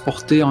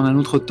transporté en un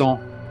autre temps,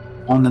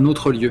 en un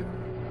autre lieu.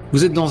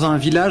 Vous êtes dans un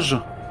village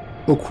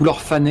aux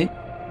couleurs fanées,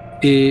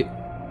 et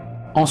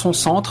en son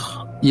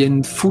centre, il y a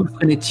une foule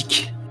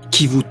frénétique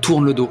qui vous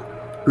tourne le dos,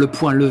 le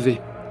poing levé.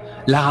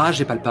 La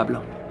rage est palpable.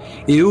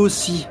 Et eux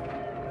aussi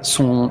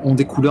ont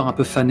des couleurs un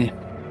peu fanées,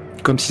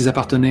 comme s'ils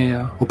appartenaient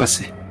au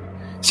passé.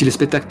 Si les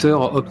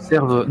spectateurs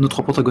observent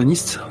notre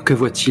protagoniste, que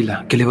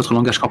voit-il? Quel est votre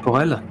langage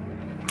corporel?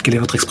 Quelle est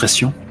votre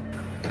expression?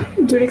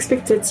 De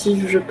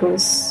l'expectative, je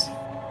pense.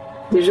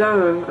 Déjà,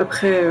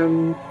 après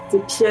des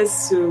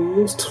pièces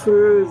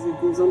monstrueuses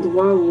et des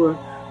endroits où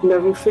nous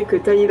n'avons fait que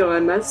tailler dans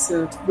la masse,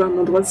 trouver un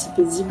endroit si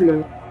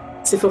paisible,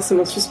 c'est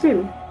forcément suspect,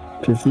 non?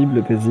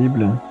 Paisible.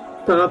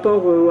 Par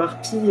rapport aux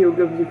harpies et aux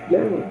globes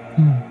oculaires.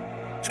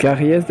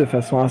 Scariès, de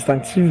façon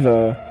instinctive,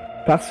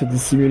 part se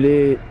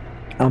dissimuler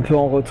un peu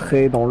en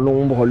retrait, dans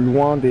l'ombre,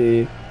 loin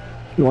des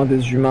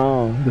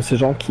humains, de ces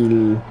gens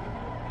qu'il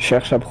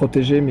cherche à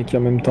protéger, mais qui en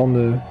même temps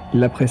ne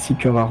l'apprécient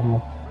que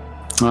rarement.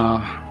 Ah.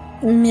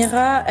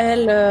 Mira,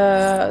 elle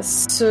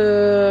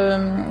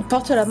se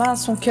porte la main à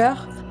son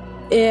cœur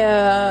et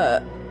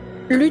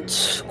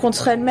lutte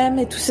contre elle-même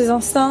et tous ses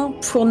instincts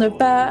pour ne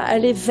pas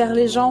aller vers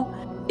les gens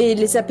et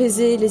les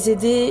apaiser, les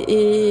aider,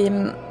 et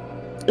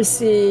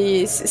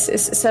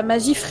sa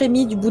magie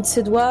frémit du bout de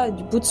ses doigts et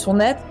du bout de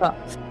son être.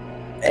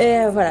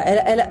 Et voilà,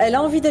 elle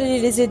a envie d'aller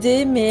les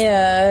aider, mais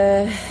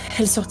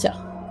elle se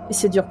retire. Et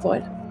c'est dur pour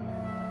elle.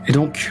 Et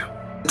donc,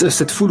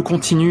 cette foule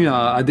continue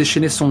à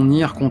déchaîner son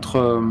ire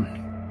contre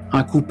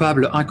un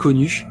coupable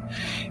inconnu.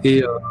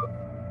 Et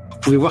vous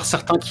pouvez voir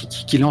certains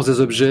qui lancent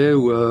des objets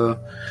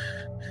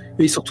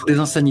et surtout des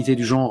insanités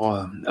du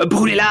genre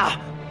brûlez-la!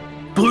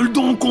 Brûle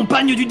donc,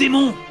 compagne du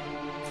démon!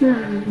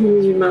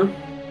 Les humains.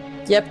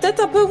 Il y a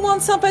peut-être un peu moins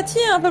de sympathie,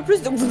 un peu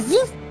plus de...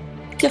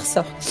 qui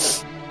ressort.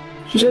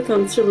 Je jette un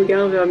petit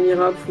regard vers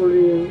Mira pour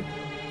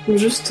lui...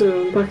 juste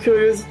par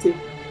curiosité.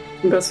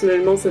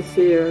 Personnellement, ça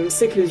fait... je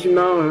sais que les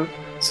humains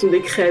sont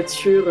des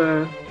créatures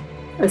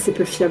assez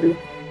peu fiables.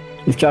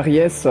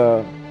 Iscariès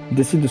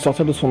décide de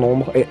sortir de son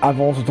ombre et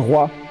avance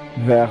droit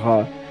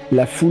vers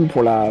la foule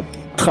pour la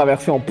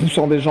traverser en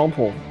poussant des gens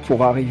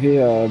pour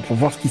arriver, pour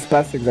voir ce qui se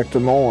passe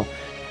exactement,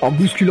 en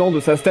bousculant de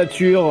sa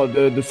stature,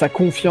 de sa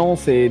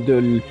confiance et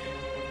de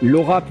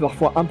l'aura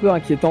parfois un peu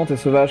inquiétante et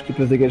sauvage qui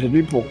peut se dégager de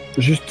lui pour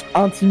juste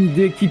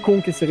intimider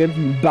quiconque essaierait de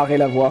lui barrer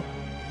la voie.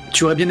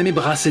 Tu aurais bien aimé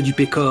brasser du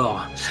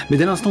pécor, mais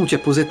dès l'instant où tu as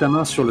posé ta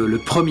main sur le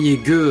premier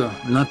gueux,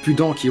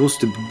 l'impudent qui ose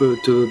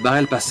te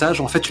barrer le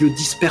passage, en fait tu le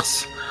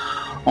disperses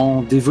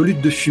en des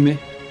volutes de fumée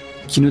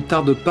qui ne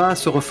tardent pas à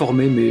se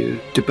reformer, mais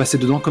t'es passé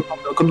dedans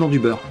comme dans du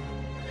beurre.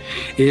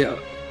 Et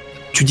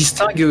tu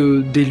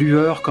distingues des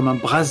lueurs comme un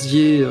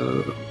brasier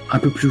un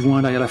peu plus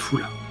loin derrière la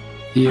foule.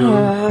 Et,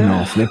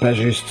 Non, ce n'est pas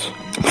juste.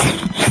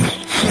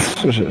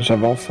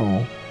 J'avance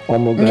en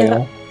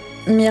maugréant.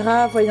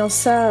 Mira, voyant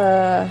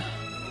ça,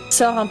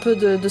 sort un peu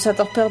de sa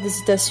torpeur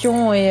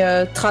d'hésitation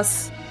et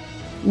trace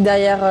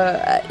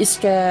derrière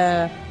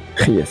Iska.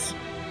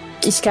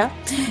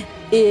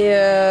 Et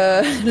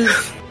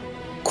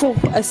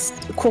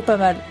court pas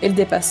mal et le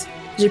dépasse.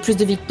 J'ai plus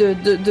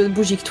de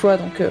bougies que toi,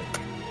 donc...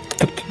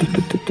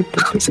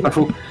 C'est pas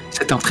faux.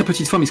 C'était en très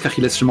petite forme,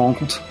 Iskarkiles, je m'en rends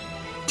compte.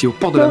 T'es au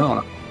port de la mort,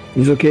 là.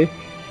 Dis ok,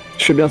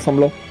 je fais bien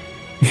semblant.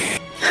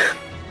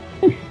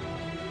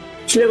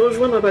 Je les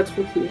rejoindrai pas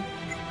tranquille.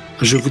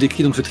 Je vous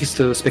décris donc ce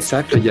triste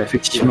spectacle. Il y a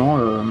effectivement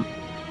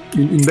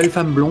une belle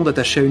femme blonde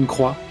attachée à une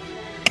croix.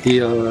 Et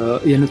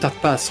elle ne tarde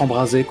pas à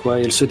s'embraser, quoi.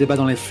 Et elle se débat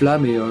dans les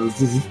flammes et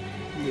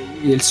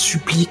et elle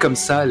supplie comme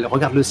ça. Elle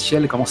regarde le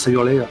ciel et commence à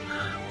hurler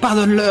 «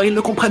 Pardonne-leur, ils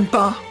ne comprennent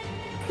pas !»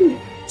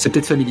 C'est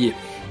peut-être familier.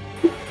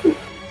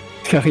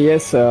 Caries,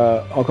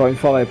 encore une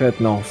fois,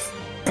 répète, non,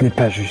 ce n'est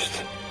pas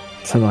juste.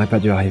 Ça n'aurait pas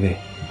dû arriver.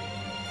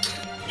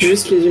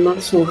 Juste les humains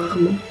le sont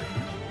rarement.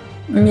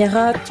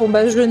 Mira tombe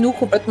à genoux,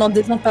 complètement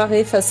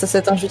désemparée face à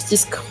cette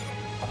injustice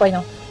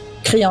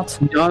criante.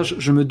 Mira,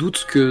 je me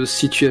doute que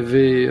si tu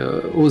avais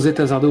osé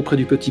t'hasarder auprès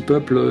du petit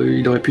peuple,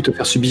 il aurait pu te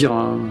faire subir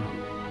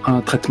un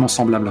traitement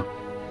semblable.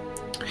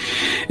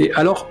 Et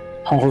alors,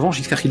 en revanche,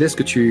 Iskarkiles,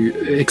 que tu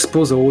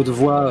exposes à haute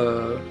voix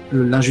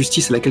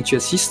l'injustice à laquelle tu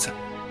assistes,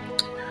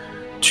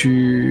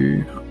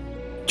 tu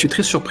es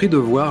très surpris de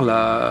voir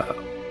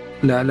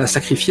la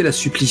sacrifiée, la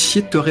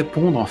suppliciée te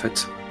répondre, en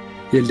fait.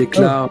 Et elle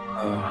déclare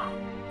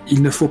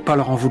il ne faut pas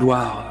leur en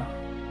vouloir.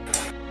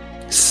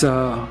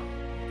 Ça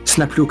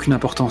n'a plus aucune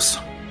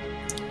importance.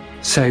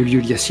 Ça a eu lieu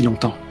il y a si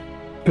longtemps.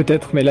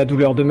 Peut-être, mais la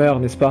douleur demeure,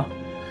 n'est-ce pas ?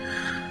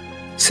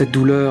 Cette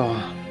douleur,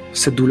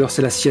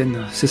 c'est la sienne.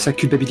 C'est sa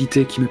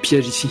culpabilité qui me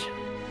piège ici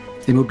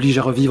et m'oblige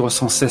à revivre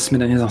sans cesse mes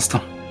derniers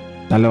instants.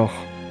 Alors,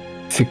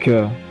 c'est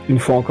que, une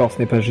fois encore, ce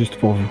n'est pas juste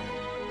pour vous.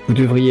 Vous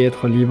devriez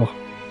être libre,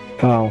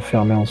 pas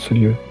enfermé en ce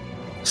lieu.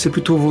 C'est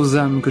plutôt vos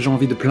âmes que j'ai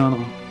envie de plaindre.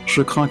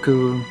 Je crains que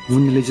vous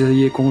ne les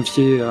ayez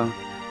confiées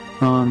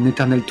à un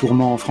éternel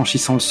tourment en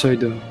franchissant le seuil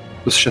de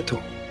ce château,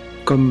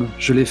 comme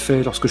je l'ai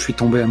fait lorsque je suis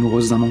tombée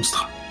amoureuse d'un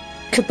monstre.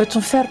 Que peut-on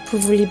faire pour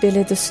vous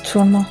libérer de ce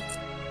tourment ?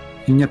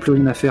 Il n'y a plus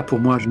rien à faire pour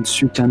moi, je ne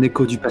suis qu'un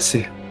écho du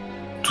passé.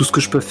 Tout ce que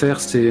je peux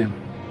faire, c'est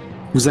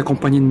vous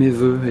accompagner de mes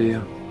vœux et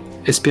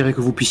espérer que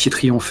vous puissiez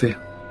triompher,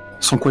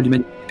 sans quoi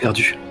l'humanité est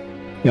perdue.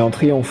 Et en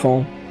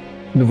triomphant,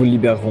 nous vous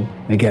libérerons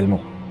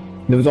également.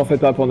 Ne vous en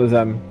faites pas pour nos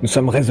âmes, nous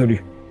sommes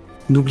résolus.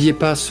 N'oubliez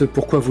pas ce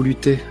pourquoi vous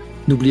luttez,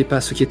 n'oubliez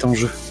pas ce qui est en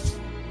jeu.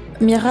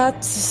 Mirat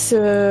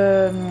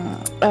sort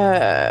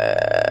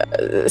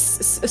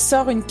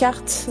une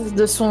carte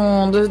de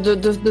son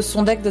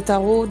deck de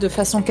tarot de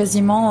façon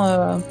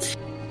quasiment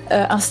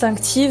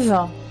instinctive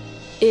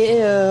et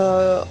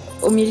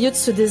au milieu de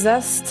ce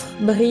désastre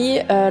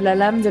brille la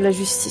lame de la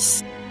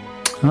justice.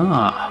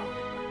 Ah.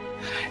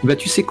 Bah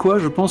tu sais quoi,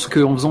 je pense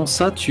qu'en faisant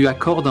ça, tu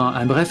accordes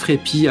un bref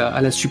répit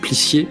à la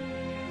suppliciée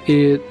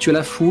et tu as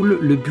la foule,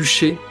 le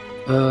bûcher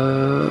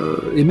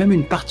et même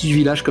une partie du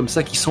village comme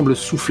ça qui semble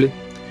souffler.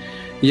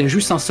 Il y a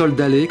juste un sol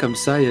dallé comme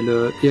ça et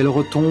elle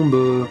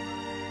retombe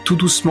tout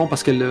doucement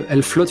parce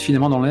qu'elle flotte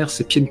finalement dans l'air,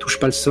 ses pieds ne touchent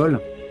pas le sol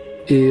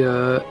et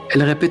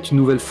elle répète une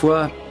nouvelle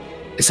fois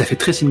et ça fait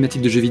très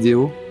cinématique de jeu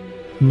vidéo.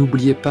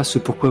 N'oubliez pas ce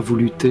pourquoi vous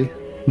luttez,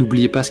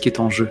 n'oubliez pas ce qui est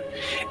en jeu.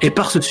 Et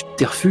par ce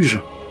subterfuge,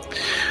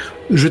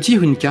 je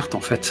tire une carte en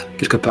fait,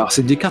 quelque part.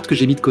 C'est des cartes que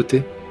j'ai mis de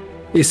côté.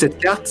 Et cette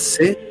carte,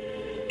 c'est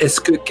est-ce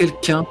que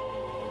quelqu'un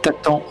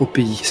t'attend au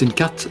pays ? C'est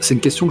une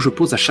question que je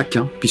pose à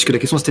chacun, puisque la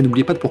question c'était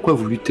n'oubliez pas de pourquoi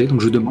vous luttez. Donc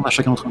je demande à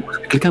chacun d'entre vous, est-ce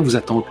que quelqu'un vous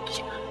attend au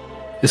pays ?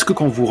 Est-ce que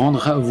quand vous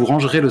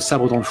rangerez le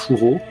sabre dans le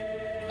fourreau,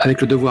 avec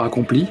le devoir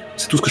accompli,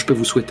 c'est tout ce que je peux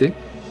vous souhaiter ?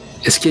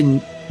 Est-ce qu'il y a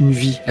une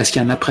vie ? Est-ce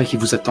qu'il y a un après qui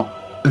vous attend ?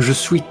 Je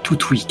suis tout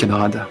oui,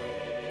 camarade.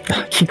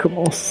 Qui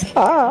commence ?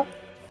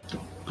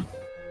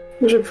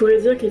 Je pourrais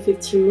dire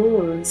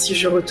qu'effectivement, si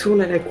je retourne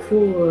à la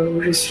cour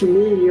où je suis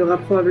née, il y aura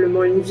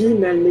probablement une vie,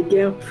 mais elle n'est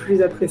guère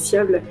plus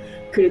appréciable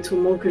que les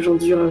tourments que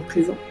j'endure à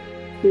présent.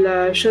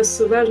 La chasse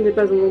sauvage n'est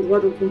pas un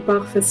endroit dont on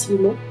part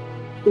facilement,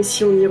 et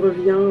si on y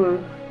revient,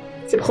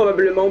 c'est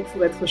probablement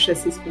pour être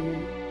chassé soi-même.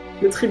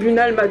 Le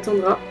tribunal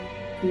m'attendra,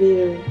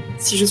 mais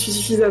si je suis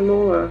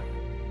suffisamment...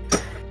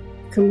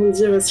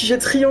 si j'ai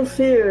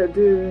triomphé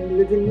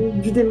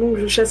du démon que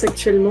je chasse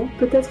actuellement,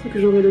 peut-être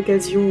que j'aurai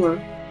l'occasion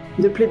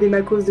de plaider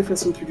ma cause de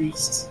façon plus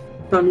juste,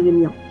 parmi les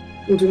miens,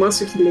 ou du moins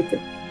ceux qui l'étaient.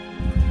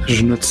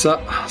 Je note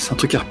ça, c'est un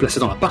truc à replacer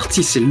dans la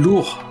partie, c'est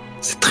lourd,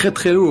 c'est très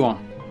très lourd.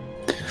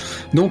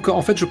 Donc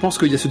en fait je pense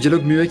qu'il y a ce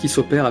dialogue muet qui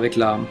s'opère avec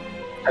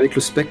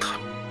le spectre.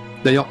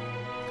 D'ailleurs,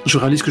 je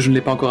réalise que je ne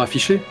l'ai pas encore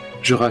affiché,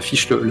 je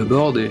réaffiche le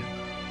board et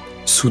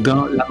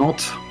soudain la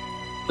menthe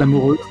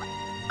L'amoureuse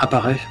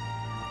apparaît,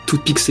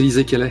 toute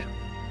pixelisée qu'elle est,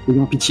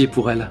 ayant pitié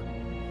pour elle.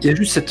 Il y a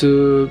juste cette...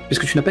 parce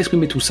que tu n'as pas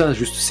exprimé tout ça,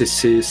 juste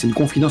c'est une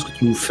confidence que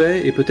tu nous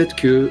fais, et peut-être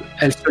que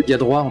elle seule y a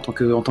droit en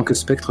tant que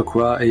spectre,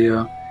 quoi, et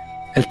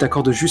elle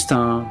t'accorde juste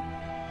un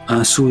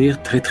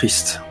sourire très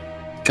triste.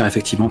 Car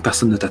effectivement,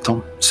 personne ne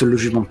t'attend, seul le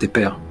jugement de tes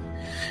pairs.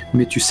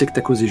 Mais tu sais que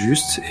ta cause est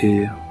juste,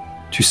 et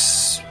tu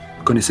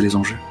connaissais les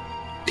enjeux,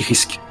 les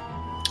risques.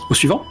 Au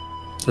suivant,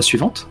 la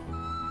suivante.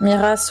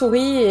 Mira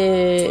sourit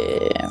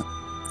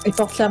et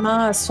porte la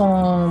main à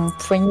son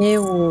poignet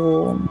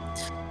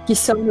qui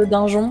sort le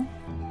donjon.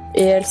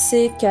 Et elle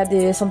sait qu'à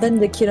des centaines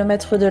de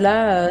kilomètres de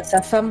là,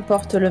 sa femme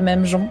porte le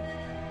même jonc.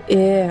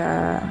 Et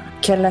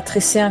qu'elle a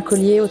tressé un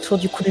collier autour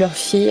du cou de leur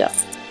fille.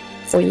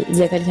 Oui, il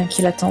y a quelqu'un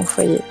qui l'attend au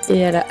foyer. Et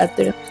elle a hâte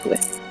de le retrouver.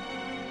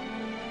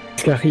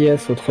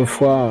 Scariès,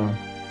 autrefois,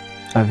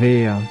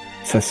 avait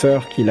sa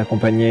sœur qui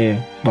l'accompagnait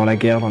dans la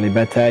guerre, dans les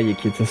batailles, et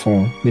qui était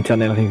son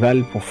éternel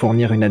rival pour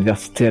fournir une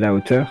adversité à la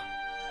hauteur.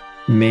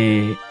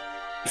 Mais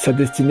sa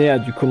destinée a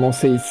dû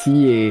commencer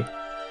ici, et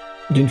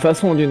d'une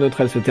façon ou d'une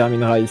autre, elle se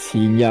terminera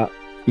ici. Il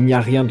n'y a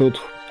rien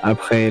d'autre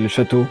après le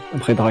château,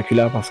 après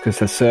Dracula, parce que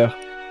sa sœur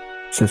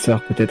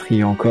peut-être y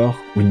est encore,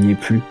 ou il n'y est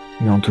plus.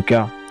 Mais en tout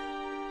cas,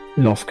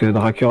 lorsque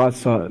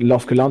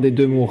l'un des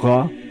deux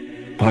mourra,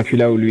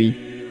 Dracula ou lui,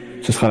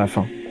 ce sera la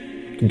fin,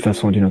 d'une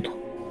façon ou d'une autre.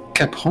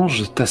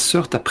 Caprange, ta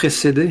sœur t'a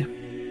précédé.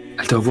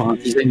 Elle doit avoir un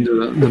design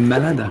de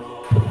malade.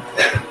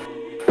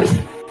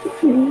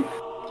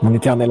 Mon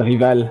éternel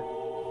rival.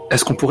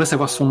 Est-ce qu'on pourrait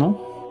savoir son nom?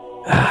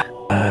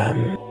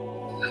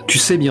 Tu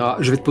sais, Mira,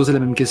 je vais te poser la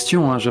même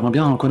question. Hein. J'aimerais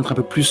bien en savoir un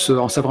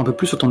peu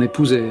plus sur ton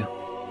épouse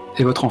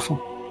et votre enfant.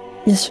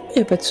 Bien sûr, il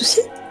n'y a pas de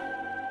souci.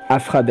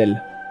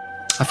 Afradel.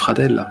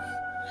 Afradel.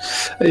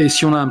 Et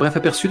si on a un bref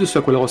aperçu de ce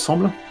à quoi elle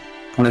ressemble?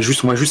 On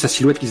voit juste sa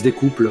silhouette qui se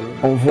découple.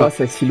 On voit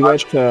sa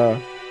silhouette,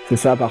 c'est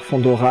ça, par fond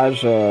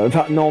d'orage.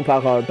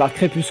 Par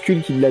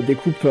crépuscule qui la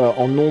découpe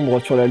en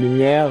ombre sur la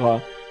lumière.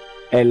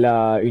 Elle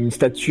a une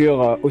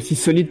stature aussi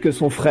solide que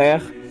son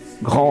frère,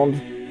 grande,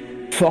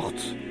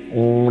 forte.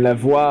 On la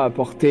voit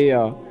porter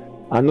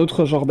un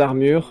autre genre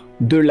d'armure,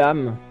 2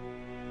 lames,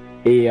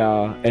 et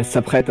elle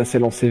s'apprête à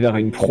s'élancer vers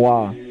une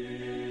proie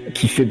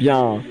qui fait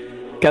bien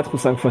 4 ou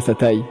 5 fois sa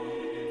taille.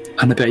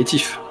 Un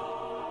apéritif.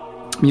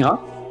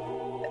 Mira?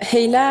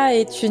 Heila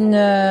est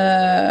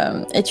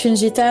une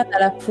gitane à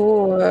la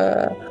peau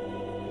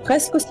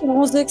presque aussi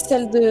bronzée que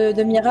celle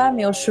de Mira,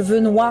 mais aux cheveux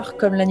noirs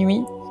comme la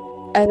nuit,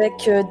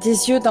 avec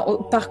des yeux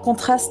par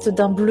contraste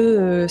d'un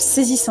bleu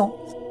saisissant.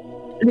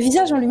 Le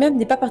visage en lui-même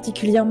n'est pas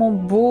particulièrement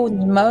beau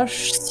ni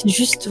moche, c'est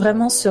juste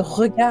vraiment ce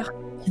regard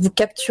qui vous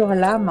capture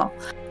l'âme.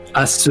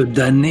 À se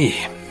damner.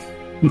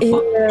 Et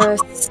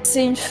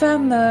c'est une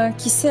femme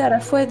qui sait à la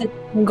fois d'être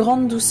une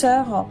grande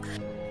douceur,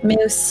 mais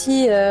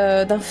aussi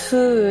d'un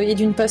feu et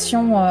d'une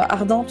passion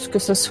ardente, que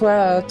ce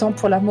soit tant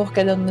pour l'amour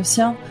qu'elle donne le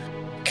sien,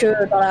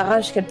 que dans la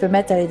rage qu'elle peut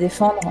mettre à les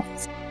défendre.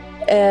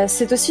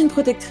 C'est aussi une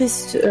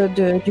protectrice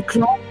du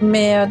clan,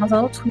 mais dans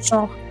un autre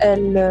genre.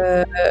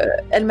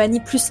 Elle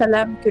manie plus sa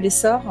lame que les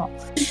sorts.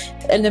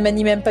 Elle ne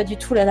manie même pas du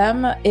tout la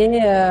lame,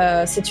 et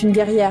c'est une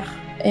guerrière.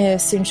 Et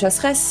c'est une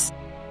chasseresse,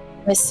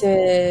 mais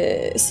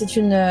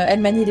elle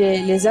manie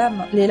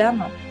les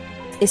lames.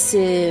 Et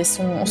c'est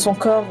son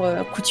corps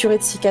couturé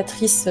de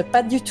cicatrices,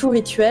 pas du tout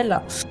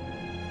rituelles,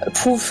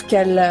 prouve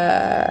qu'elle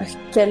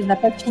n'a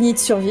pas fini de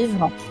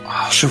survivre.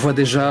 Oh, je vois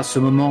déjà ce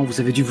moment où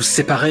vous avez dû vous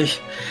séparer,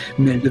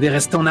 mais elle devait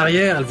rester en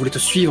arrière, elle voulait te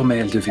suivre, mais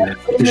elle devait...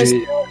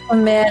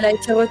 Mais elle a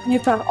été retenue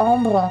par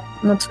Ambre,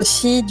 notre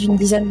fille d'une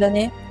dizaine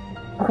d'années,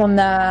 qu'on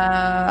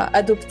a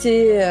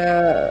adoptée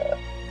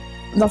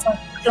dans un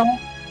clan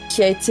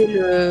qui a été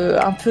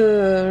un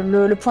peu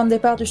le point de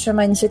départ du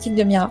chemin initiatique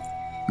de Mira.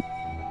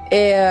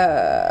 Et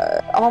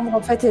Ambre,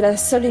 en fait, est la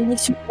seule et unique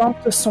survivante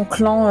de son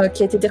clan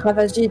qui a été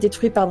ravagé et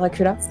détruit par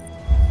Dracula.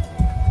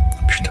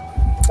 Putain.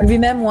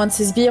 Lui-même ou un de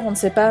ses sbires, on ne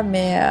sait pas,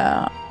 mais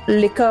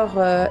les corps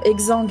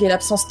exsangues et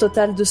l'absence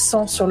totale de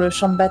sang sur le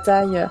champ de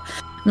bataille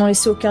n'ont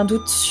laissé aucun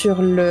doute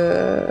sur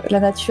la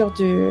nature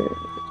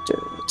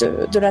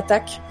de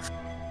l'attaque.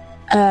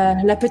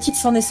 La petite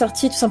s'en est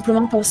sortie tout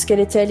simplement parce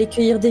qu'elle était allée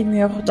cueillir des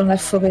mûres dans la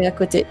forêt à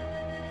côté.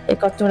 Et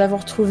quand nous l'avons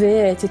retrouvée,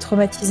 elle a été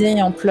traumatisée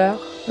et en pleurs.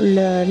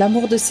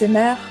 L'amour de ses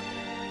mères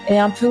et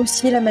un peu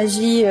aussi la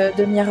magie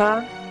de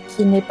Mira,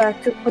 qui n'est pas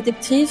que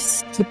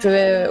protectrice, qui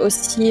peut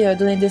aussi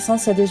donner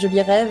naissance à des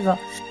jolis rêves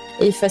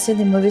et effacer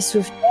des mauvais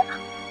souvenirs,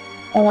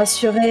 ont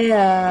assuré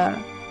à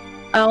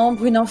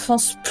Ambre une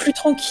enfance plus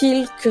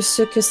tranquille que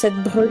ce que cette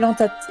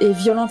brûlante et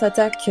violente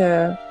attaque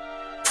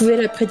pouvait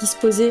la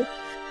prédisposer,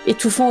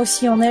 étouffant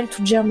aussi en elle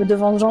toute germe de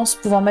vengeance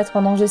pouvant mettre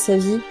en danger sa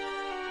vie,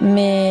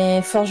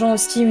 mais forgeant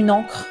aussi une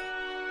ancre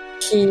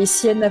qui,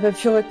 si elle n'a pas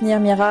pu retenir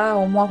Mira, a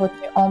au moins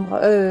retenu Ambre,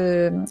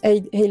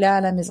 Heila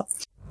à la maison.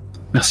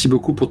 Merci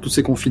beaucoup pour toutes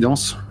ces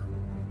confidences.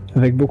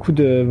 Avec beaucoup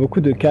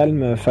de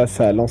calme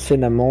face à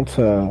l'ancienne amante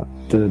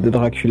de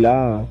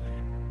Dracula,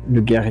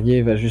 le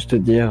guerrier va juste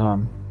dire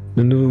 «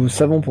 Nous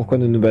savons pourquoi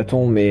nous nous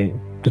battons, mais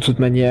de toute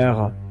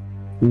manière,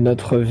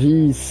 notre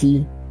vie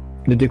ici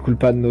ne découle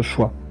pas de nos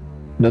choix.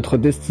 Notre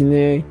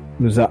destinée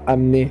nous a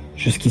amenés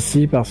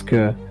jusqu'ici parce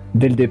que,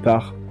 dès le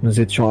départ,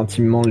 nous étions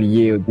intimement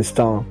liés au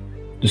destin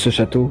de ce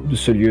château, de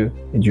ce lieu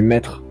et du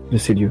maître de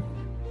ces lieux.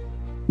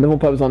 Nous n'avons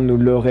pas besoin de nous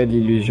leurrer de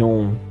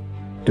l'illusion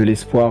de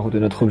l'espoir ou de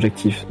notre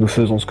objectif. Nous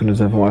faisons ce que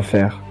nous avons à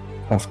faire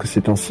parce que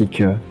c'est ainsi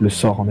que le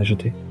sort en est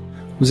jeté.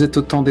 Vous êtes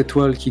autant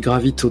d'étoiles qui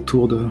gravitent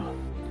autour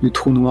du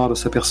trou noir de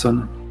sa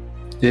personne.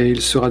 Et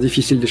il sera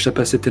difficile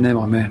d'échapper à ces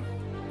ténèbres, mais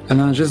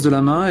elle a un geste de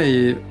la main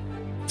et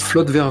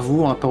flotte vers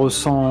vous en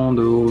apparaissant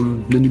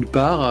de nulle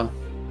part.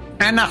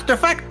 Un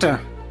artefact!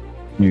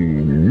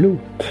 Du loup.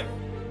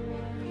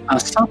 Un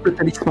simple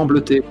talisman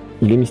bleuté.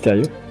 Il est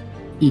mystérieux.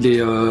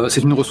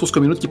 C'est une ressource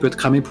comme une autre qui peut être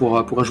cramée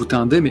pour ajouter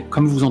un dé, mais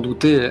comme vous vous en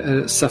doutez,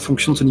 sa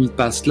fonction ne se limite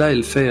pas à cela.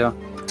 Elle fait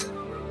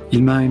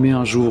il m'a aimé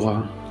un jour,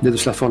 il y a de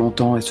cela fort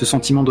longtemps, et ce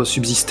sentiment doit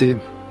subsister,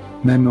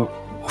 même au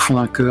fond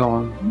d'un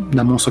cœur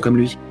d'un monstre comme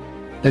lui.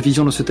 La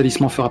vision de ce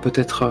talisman fera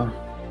peut-être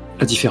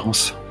la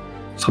différence.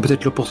 Ce sera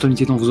peut-être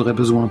l'opportunité dont vous aurez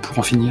besoin pour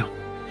en finir.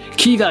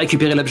 Qui va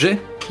récupérer l'objet?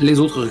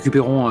 Les autres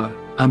récupéreront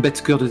un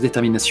bête cœur de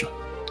détermination.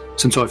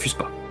 Ça ne se refuse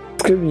pas.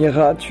 Est-ce que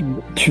Mira,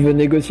 tu veux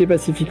négocier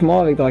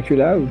pacifiquement avec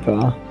Dracula ou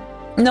pas?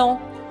 Non.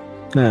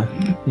 Ah.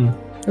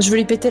 Je veux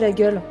lui péter la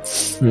gueule.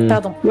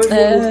 Pardon. Moi, je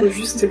vous montre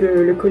juste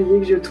le collier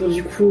que j'ai autour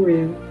du cou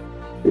et...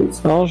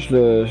 Non, je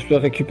le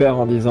récupère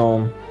en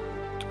disant...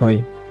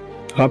 Oui.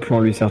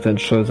 Rappelons-lui certaines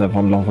choses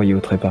avant de l'envoyer au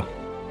trépas.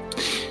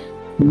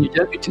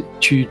 Nivia,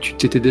 tu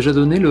t'étais déjà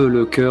donné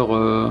le cœur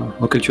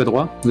auquel tu as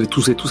droit? Vous avez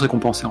tous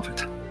récompensés en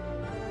fait.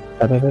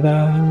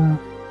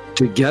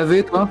 T'es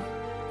gavé, toi?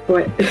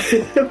 Ouais.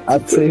 Ah,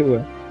 tu sais, ouais.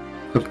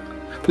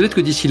 Peut-être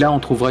que d'ici là, on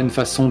trouvera une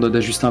façon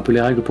d'ajuster un peu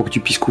les règles pour que tu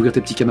puisses couvrir tes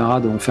petits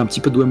camarades. On fait un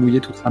petit peu de doigt mouillé,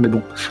 tout ça. Mais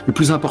bon, le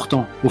plus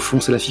important, au fond,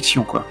 c'est la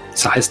fiction, quoi.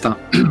 Ça reste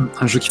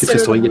un jeu qui fait très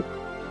story.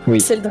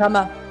 Oui. C'est le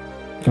drama.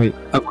 Oui.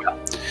 Ah, voilà.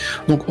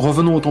 Donc,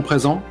 revenons au temps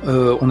présent.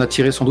 On a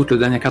tiré sans doute le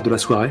dernier carte de la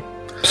soirée.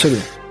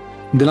 Absolument.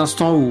 Dès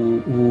l'instant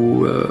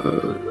où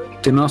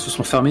tes mains se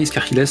sont fermées,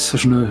 Iscarchiles,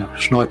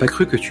 je n'aurais pas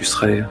cru que tu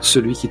serais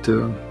celui qui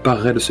te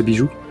parerait de ce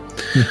bijou.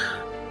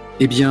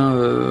 Eh bien,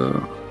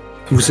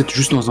 vous êtes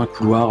juste dans un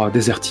couloir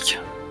désertique.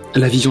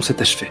 La vision s'est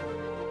achevée.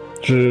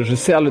 Je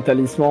serre le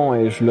talisman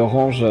et je le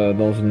range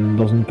dans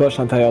une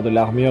poche intérieure de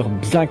l'armure,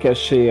 bien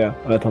cachée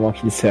en attendant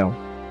qu'il serve.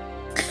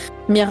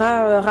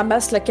 Mira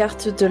ramasse la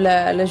carte de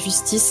la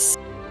justice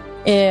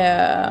et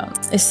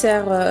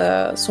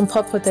serre son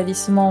propre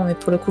talisman, mais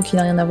pour le coup qui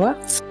n'a rien à voir.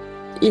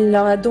 Il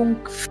leur a donc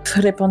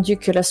répondu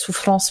que la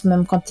souffrance,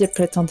 même quand il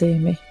prétendait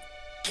aimer.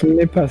 Ce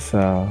n'est pas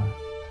ça.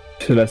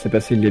 Cela s'est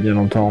passé il y a bien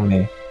longtemps,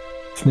 mais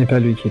ce n'est pas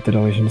lui qui est à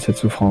l'origine de cette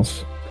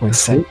souffrance.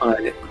 C'est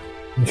vrai.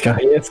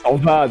 Iscarchiles s'en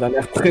va d'un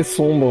air très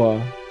sombre.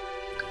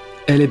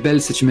 Elle est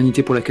belle, cette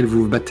humanité pour laquelle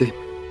vous vous battez.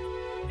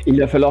 Il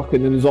va falloir que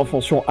nous nous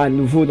enfoncions à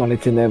nouveau dans les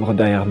ténèbres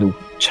derrière nous.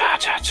 Tcha,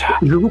 tcha, tcha.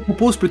 Je vous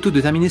propose plutôt de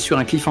terminer sur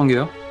un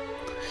cliffhanger.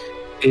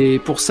 Et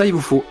pour ça, il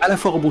vous faut à la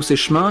fois rebrousser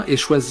chemin et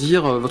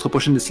choisir votre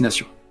prochaine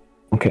destination.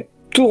 Ok.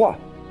 Tout droit.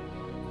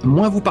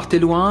 Moins vous partez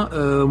loin,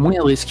 moins il y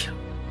a de risques.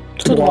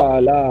 Tout droit.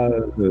 Là.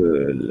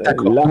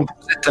 D'accord.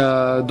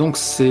 Là. Donc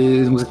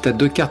vous êtes à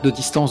 2 cartes de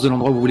distance de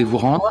l'endroit où vous voulez vous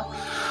rendre.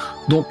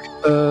 Donc,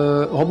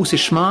 rebroussez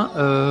chemin,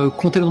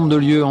 comptez le nombre de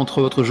lieux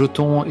entre votre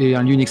jeton et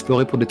un lieu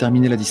inexploré pour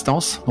déterminer la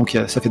distance. Donc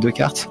ça fait 2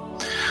 cartes.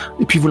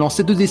 Et puis vous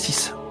lancez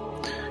 2d6.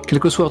 Quel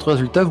que soit votre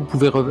résultat, vous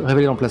pouvez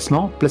révéler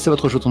l'emplacement, placer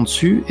votre jeton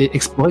dessus et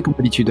explorer comme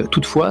d'habitude.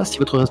 Toutefois, si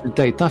votre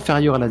résultat est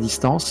inférieur à la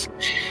distance,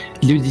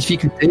 il y a une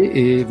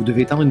difficulté et vous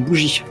devez éteindre une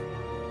bougie.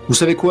 Vous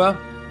savez quoi?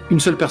 Une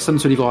seule personne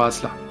se livrera à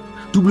cela.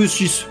 Double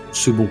 6,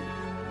 c'est bon.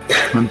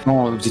 En même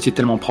temps, vous étiez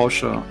tellement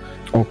proche.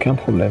 Aucun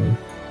problème.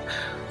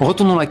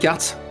 Retournons la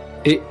carte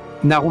et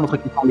narrons notre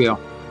cliffhanger.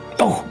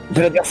 Oh,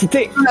 de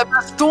l'adversité. La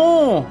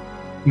baston!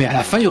 Mais à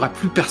la fin, il n'y aura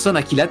plus personne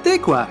à qui latter,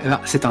 quoi.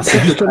 C'est un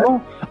cercle.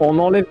 Justement, on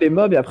enlève les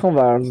mobs et après on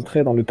va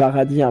entrer dans le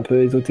paradis un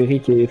peu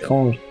ésotérique et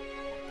étrange.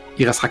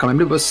 Il restera quand même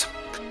le boss.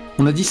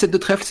 On a dit 7 de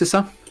trèfle, c'est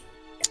ça?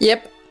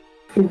 Yep.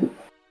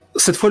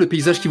 Cette fois, le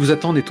paysage qui vous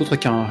attend n'est autre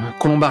qu'un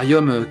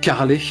columbarium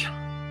carrelé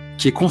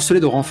qui est constellé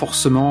de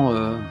renforcements,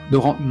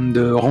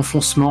 de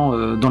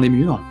renfoncements dans les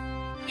murs.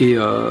 Et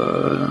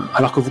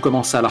alors que vous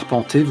commencez à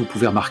l'arpenter, vous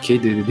pouvez remarquer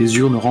des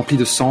urnes remplies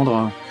de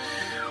cendres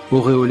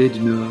auréolées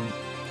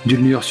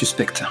d'une lueur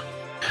suspecte.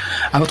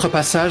 À votre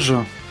passage,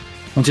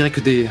 on dirait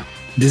que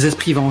des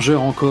esprits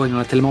vengeurs encore, il y en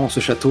a tellement dans ce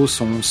château,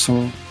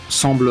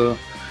 semblent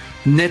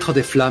naître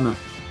des flammes.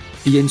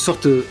 Il y a une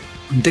sorte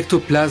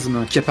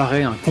d'ectoplasme qui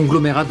apparaît, un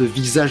conglomérat de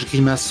visages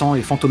grimaçants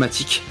et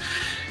fantomatiques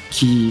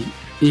qui,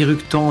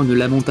 éructant une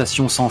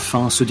lamentation sans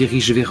fin, se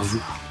dirige vers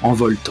vous, en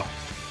voltant,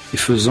 et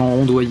faisant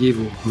ondoyer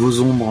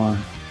vos ombres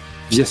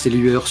via ces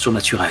lueurs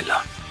surnaturelles.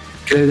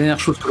 Quelle est la dernière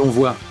chose que l'on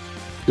voit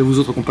de vos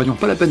autres compagnons?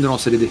 Pas la peine de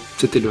lancer les dés,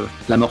 c'était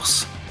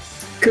l'amorce.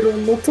 Que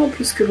l'on entend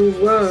plus que l'on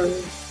voit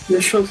le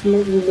chantement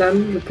d'une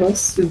lame, je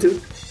pense, de 2,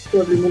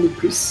 probablement de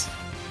plus.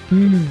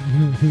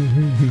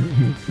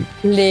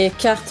 Les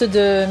cartes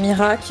de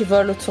Mira qui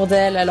volent autour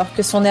d'elle alors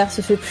que son air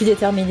se fait plus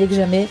déterminé que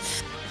jamais.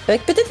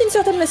 Avec peut-être une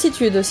certaine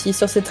lassitude aussi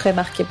sur ses traits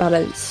marqués par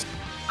la vie.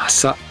 Ah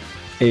ça.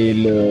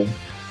 Et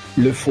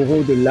le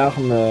fourreau de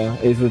l'arme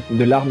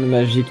de l'arme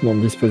magique dont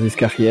dispose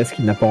Iscariès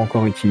qu'il n'a pas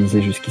encore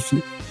utilisé jusqu'ici,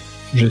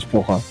 juste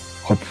pour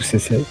repousser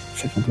ses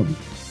fantômes.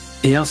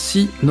 Et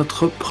ainsi,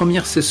 notre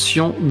première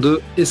session de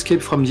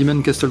Escape from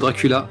Demon Castle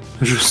Dracula,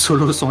 jeu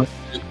solo sans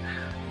ennemi,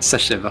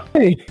 s'achève.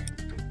 Hey,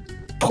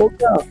 trop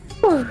bien.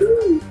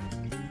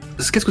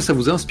 Qu'est-ce que ça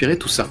vous a inspiré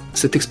tout ça,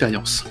 cette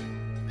expérience?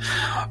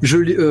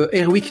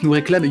 Airwick nous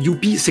réclame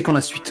Youpi, c'est quand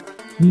la suite?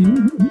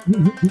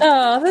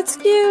 Oh, that's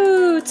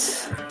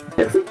cute.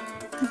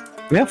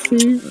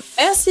 Merci.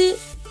 Merci.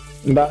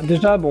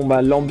 Déjà,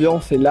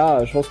 l'ambiance est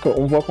là. Je pense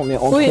qu'on voit qu'on est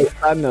entre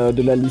fans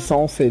de la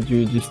licence et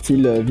du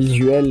style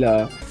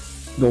visuel.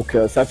 Donc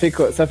ça fait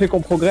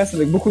qu'on progresse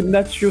avec beaucoup de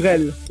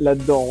naturel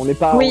là-dedans. On n'est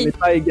pas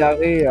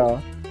égaré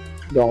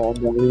dans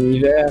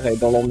l'univers et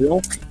dans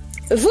l'ambiance.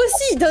 Vous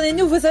aussi,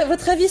 donnez-nous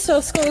votre avis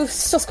sur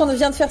ce qu'on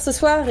vient de faire ce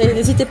soir et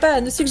n'hésitez pas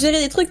à nous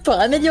suggérer des trucs pour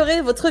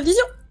améliorer votre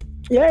vision.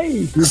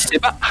 Yay! N'hésitez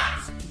pas.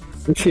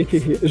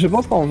 Je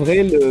pense qu'en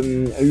vrai,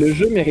 le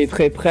jeu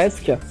mériterait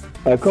presque,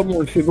 comme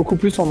on le fait beaucoup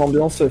plus en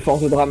ambiance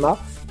force de drama,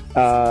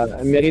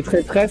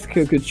 mériterait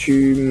presque que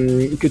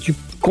tu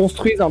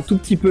construises un tout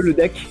petit peu le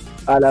deck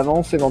à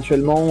l'avance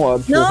éventuellement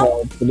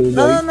pour les...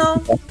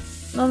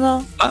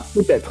 Non. Ah,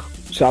 peut-être.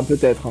 C'est un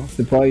peut-être. Hein.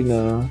 C'est pas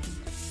une...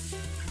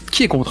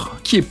 Qui est contre?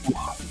 Qui est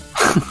pour?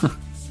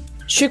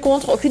 Je suis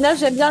contre. Au final,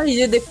 j'aime bien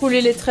l'idée d'écouler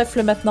les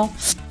trèfles maintenant.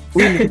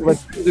 Oui, mais on va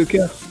plus de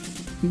cœur.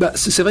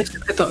 C'est vrai que c'est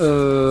peut-être.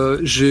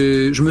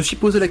 Je me suis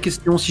posé la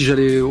question si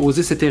j'allais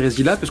oser cette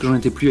hérésie-là, parce que j'en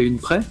étais plus à une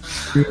près.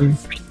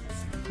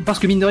 Parce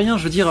que mine de rien,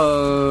 je veux dire,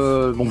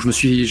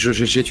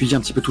 j'ai étudié un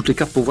petit peu toutes les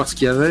cartes pour voir ce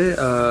qu'il y avait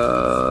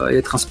et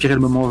être inspiré le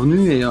moment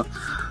venu. Et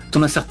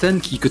t'en as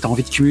certaines que t'as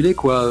envie de cumuler,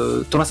 quoi.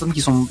 T'en as certaines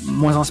qui sont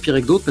moins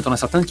inspirées que d'autres, mais t'en as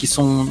certaines qui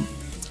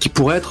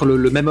pourraient être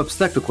le même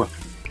obstacle, quoi.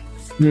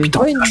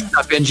 Putain,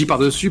 un PNJ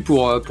par-dessus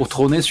pour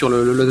trôner sur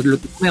le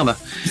merde.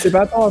 C'est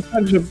pas tant à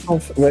ça que je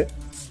pense, ouais.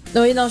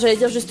 Oui, non, j'allais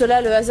dire juste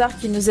là, le hasard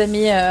qui nous a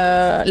mis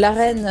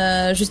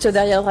l'arène juste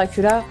derrière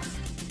Dracula,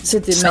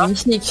 c'était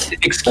magnifique.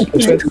 C'est exquis.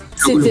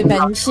 C'était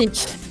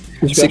magnifique.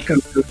 C'est que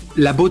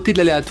la beauté de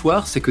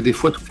l'aléatoire, c'est que des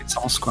fois tout fait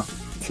sens, quoi.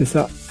 C'est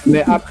ça.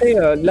 Mais après,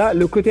 là,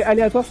 le côté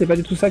aléatoire, c'est pas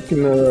du tout ça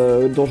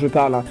dont je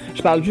parle. Hein.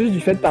 Je parle juste du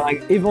fait,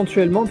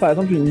 éventuellement, par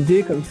exemple, une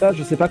idée comme ça,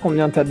 je sais pas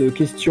combien t'as de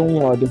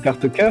questions de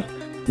carte cœur,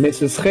 mais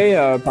ce serait,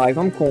 par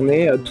exemple, qu'on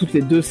ait toutes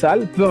les 2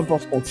 salles, peu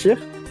importe ce qu'on tire,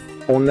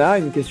 on a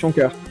une question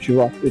cœur, tu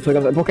vois, des trucs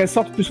comme ça. Pour qu'elle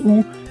sorte plus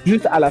ou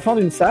juste à la fin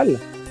d'une salle,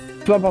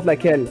 peu importe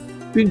laquelle,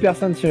 une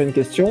personne tire une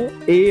question,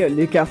 et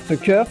les cartes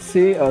cœur,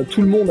 c'est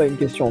tout le monde a une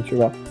question, tu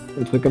vois,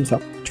 un truc comme ça.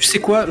 Tu sais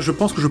quoi, je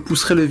pense que je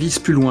pousserai le vice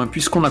plus loin,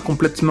 puisqu'on a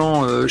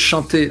complètement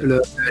chanté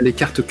les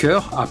cartes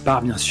cœur, à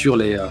part bien sûr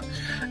les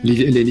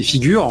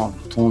figures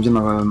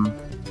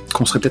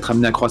qu'on serait peut-être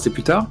amené à croiser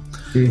plus tard.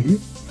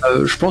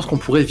 Je pense qu'on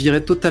pourrait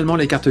virer totalement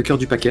les cartes cœur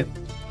du paquet.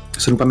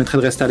 Ça nous permettrait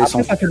de rester à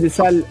l'essence. Après, ça fait des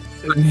salles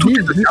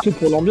vides juste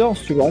pour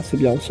l'ambiance, tu vois, c'est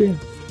bien aussi.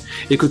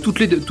 Et que toutes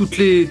les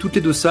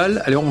 2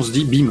 salles, alors on se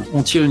dit, bim,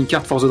 on tire une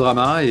carte force de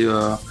drama et...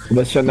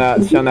 s'il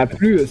y en a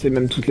plus, c'est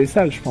même toutes les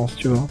salles, je pense,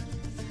 tu vois.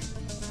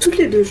 Toutes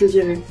les 2, je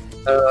dirais.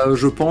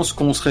 Je pense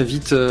qu'on serait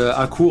vite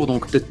à court,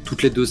 donc peut-être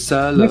toutes les 2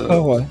 salles.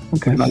 D'accord, ouais.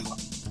 Ok.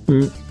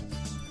 Et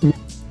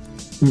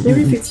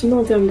oui,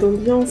 effectivement, en termes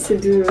d'ambiance et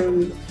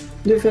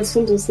de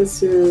façon dont ça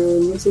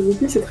se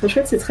goupille, c'est très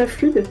chouette, c'est très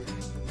fluide.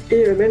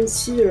 Et même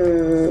si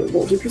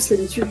j'ai plus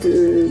l'habitude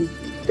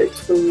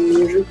d'être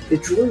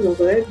joueuse en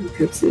vrai,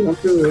 donc c'est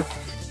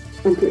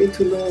un peu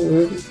étonnant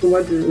pour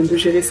moi de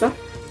gérer ça.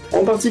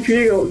 En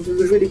particulier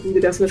de jouer des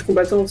personnages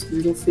combattants, parce que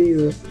je l'en fais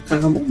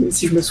rarement, même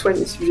si je me soigne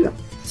à ce sujet-là.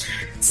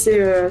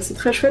 C'est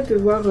très chouette de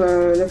voir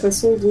la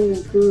façon dont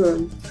on peut,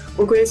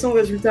 en connaissant le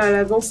résultat à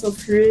l'avance,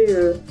 influer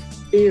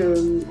et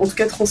en tout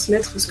cas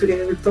transmettre ce que les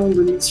résultats ont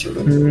donné sur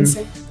le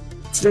scène.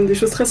 C'est même des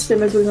choses très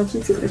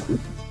cinématographiques, c'est très cool.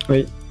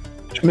 Oui.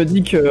 Je me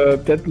dis que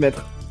peut-être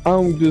mettre 1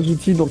 ou 2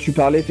 outils dont tu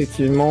parlais,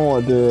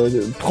 effectivement,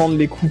 de prendre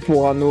les coups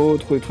pour un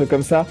autre, des trucs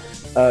comme ça,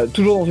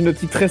 toujours dans une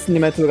optique très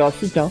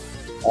cinématographique, hein,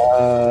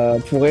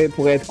 pourrait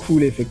être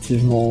cool,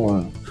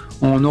 effectivement.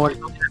 On aurait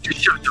dû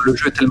réfléchir, le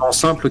jeu est tellement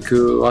simple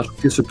que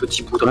rajouter ce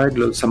petit bout de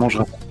règle, ça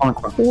mangerait pas de pain,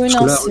 quoi. Oui,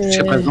 parce que là,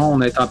 jusqu'à présent,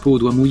 on a été un peu au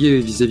doigt mouillé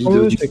vis-à-vis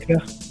du... c'est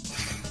clair.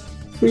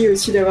 Oui,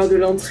 aussi d'avoir de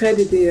l'entraide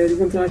et des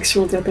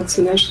interactions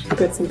interpersonnages, ça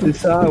peut être sympa. C'est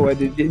ça, ouais,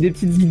 des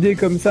petites idées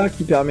comme ça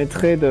qui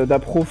permettraient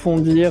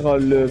d'approfondir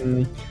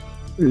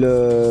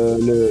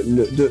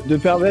de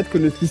permettre que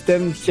le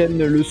système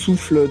tienne le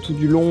souffle tout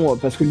du long,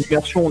 parce que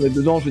l'immersion, on est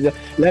dedans, je veux dire,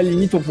 là,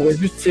 limite, on pourrait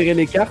juste tirer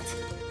les cartes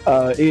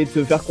et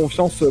te faire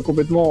confiance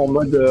complètement en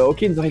mode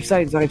ok, il nous arrive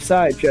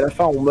ça, et puis à la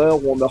fin, on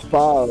meurt ou on meurt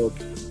pas.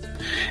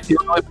 Et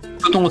on aurait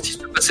autant aussi se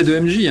passer de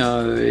MJ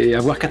et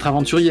avoir 4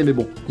 aventuriers, mais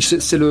bon,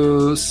 c'est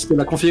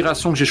la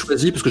configuration que j'ai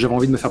choisie parce que j'avais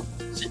envie de me faire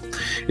aussi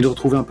et de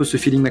retrouver un peu ce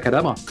feeling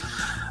macabre.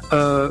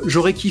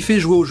 J'aurais kiffé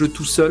jouer au jeu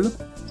tout seul,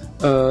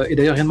 et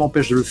d'ailleurs rien ne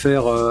m'empêche de le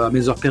faire à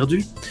mes heures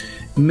perdues,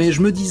 mais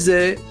je me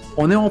disais,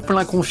 on est en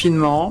plein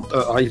confinement.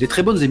 Alors, il y a des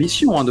très bonnes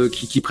émissions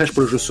qui prêchent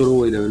pour le jeu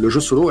solo, et le jeu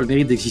solo a le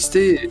mérite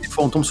d'exister. Et des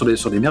fois, on tombe sur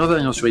des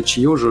merveilles. Sur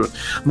Itch.io,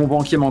 mon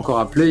banquier m'a encore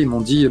appelé, ils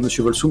m'ont dit «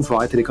 Monsieur Volsung, il faut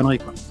arrêter les conneries. »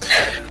 quoi.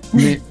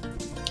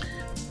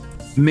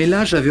 Mais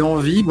là, j'avais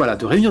envie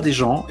de réunir des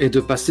gens et de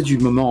passer du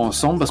moment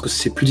ensemble, parce que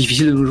c'est plus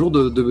difficile de nos jours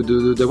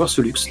d'avoir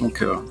ce luxe.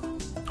 Donc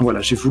voilà,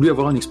 j'ai voulu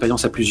avoir une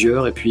expérience à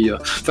plusieurs. Et puis, de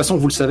toute façon,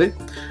 vous le savez,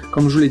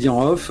 comme je vous l'ai dit en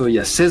off, il y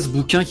a 16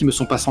 bouquins qui me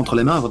sont passés entre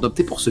les mains avant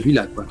d'opter pour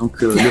celui-là. Quoi.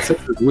 Donc le fait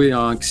de jouer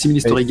un Simil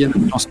History Game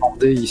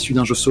transcendé issu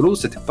d'un jeu solo,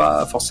 c'était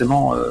pas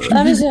forcément...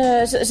 Ah mais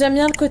j'aime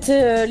bien le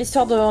côté,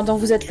 l'histoire dont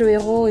vous êtes le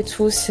héros et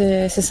tout,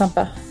 c'est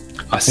sympa.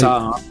 Ah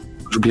ça... Hein.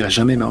 J'oublierai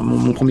jamais, mais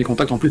mon premier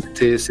contact en plus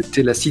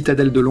c'était la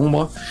citadelle de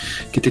l'ombre,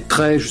 qui était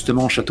très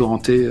justement château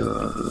hanté,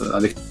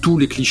 avec tous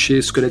les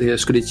clichés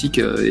squelettiques,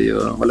 et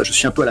voilà, je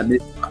suis un peu à la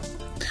maison.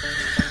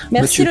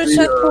 Merci Mathieu le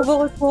chat pour vos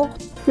retours.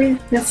 Oui,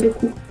 merci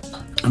beaucoup.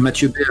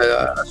 Mathieu B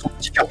a son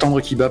petit cœur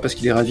tendre qui bat parce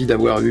qu'il est ravi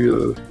d'avoir eu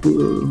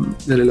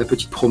la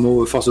petite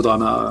promo Force the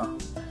Drama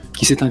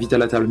qui s'est invité à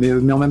la table.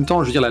 Mais en même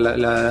temps, je veux dire,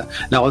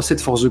 la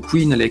recette Force the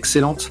Queen, elle est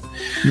excellente.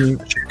 J'ai eu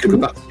quelques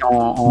parties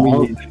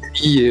en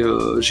et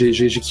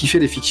j'ai kiffé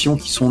les fictions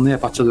qui sont nées à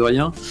partir de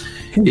rien.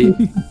 Et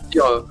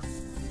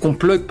qu'on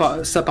plug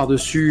ça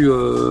par-dessus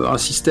un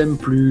système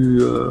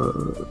plus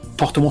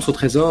porte-monstre au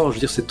trésor, je veux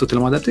dire, c'est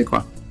totalement adapté,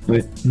 quoi.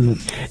 Oui. Il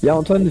y a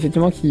Antoine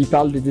effectivement qui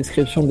parle des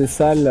descriptions des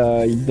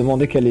salles. Il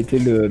demandait quel était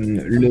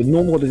le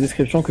nombre de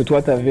descriptions que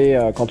toi t'avais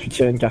quand tu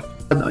tirais une carte.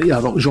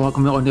 Alors, j'aurais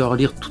quand même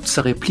relire toute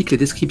sa réplique. Les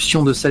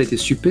descriptions de salles étaient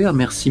super,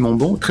 merci mon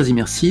bon, très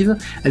immersives.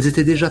 Elles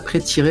étaient déjà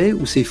pré-tirées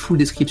ou c'est full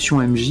description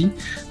MJ.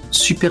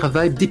 Super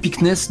vibe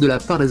d'epicness de la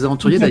part des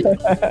aventuriers d'ailleurs.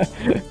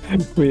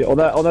 Oui, on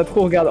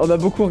a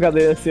beaucoup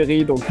regardé la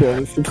série, donc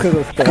c'est très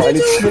inspirant.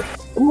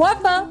 Moi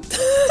pas.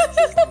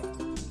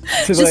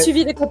 J'ai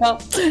suivi les copains.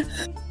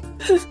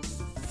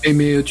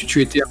 Mais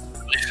tu étais un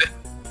peu briefé.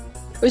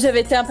 Oui,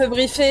 j'avais été un peu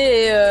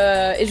briefé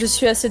et je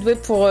suis assez douée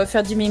pour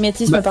faire du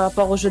mimétisme par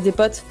rapport au jeu des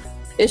potes.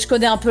 Et je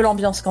connais un peu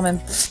l'ambiance quand même.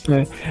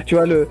 Ouais. Tu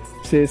vois,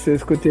 c'est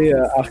ce côté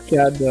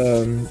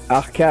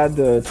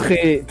arcade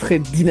très, très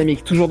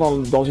dynamique, toujours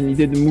dans une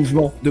idée de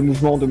mouvement. Il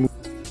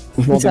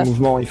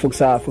faut que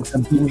ça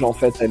bouge en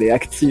fait, elle est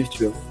active,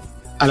 tu vois.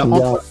 Alors,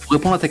 pour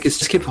répondre à ta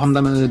question, Escape from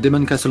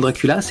Demon Castle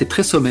Dracula, c'est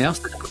très sommaire.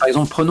 Par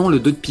exemple, prenons le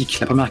 2 de pique,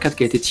 la première carte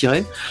qui a été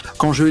tirée.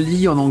 Quand je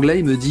lis en anglais,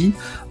 il me dit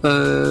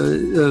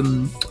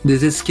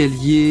des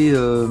escaliers...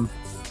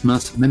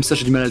 mince, même ça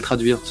j'ai du mal à le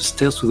traduire. The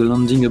stairs to the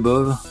landing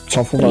above.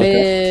 S'en fout.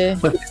 Les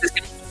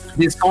escaliers qui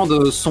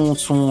descendent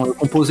sont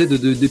composés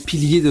de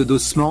piliers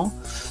d'ossements.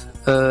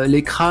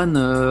 Les crânes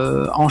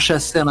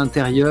enchâssés à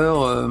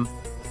l'intérieur.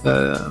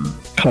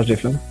 Crash des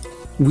flammes.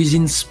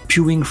 Within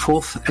spewing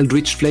forth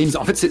Eldritch Flames.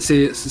 En fait,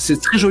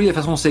 c'est très joli la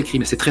façon dont c'est écrit,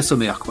 mais c'est très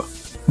sommaire, quoi.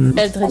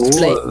 Eldritch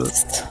Flames.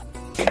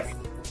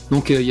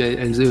 Donc,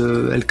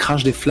 elle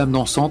crache des flammes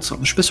dansantes.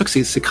 Je suis pas sûr que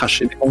c'est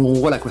craché, mais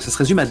voilà, quoi. Ça se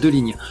résume à 2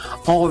 lignes.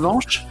 En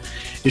revanche,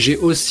 j'ai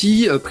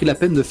aussi pris la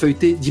peine de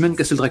feuilleter Demon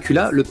Castle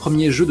Dracula, le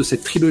premier jeu de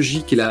cette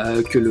trilogie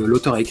que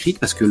l'auteur a écrite,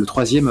 parce que le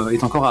 3e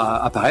est encore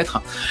à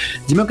apparaître.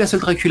 Demon Castle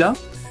Dracula,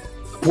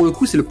 pour le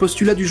coup, c'est le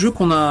postulat du jeu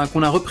qu'on a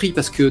repris,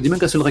 parce que Demon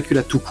Castle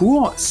Dracula tout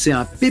court, c'est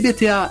un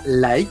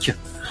PBTA-like,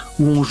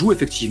 où on joue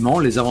effectivement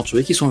les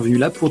aventuriers qui sont venus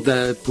là pour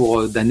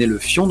damner le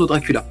fion de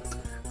Dracula.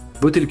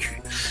 Botter le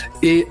cul.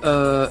 Et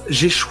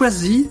j'ai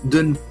choisi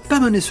de ne pas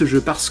mener ce jeu,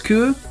 parce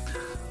que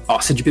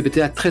alors c'est du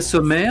PBTA très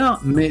sommaire,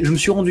 mais je me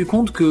suis rendu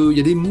compte qu'il y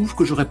a des moves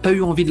que j'aurais pas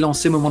eu envie de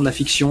lancer au moment de la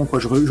fiction, quoi.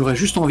 J'aurais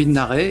juste envie de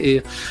narrer, et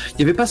il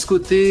n'y avait pas ce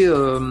côté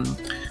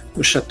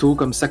château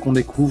comme ça qu'on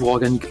découvre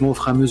organiquement au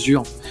fur et à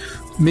mesure.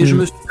 Mais je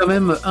me suis quand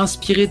même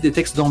inspiré des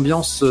textes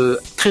d'ambiance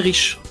très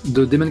riches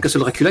de Demon Castle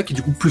Dracula, qui est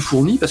du coup plus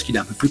fourni parce qu'il est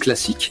un peu plus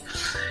classique.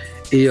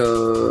 Et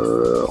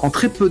en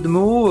très peu de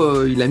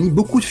mots, il a mis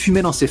beaucoup de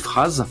fumée dans ses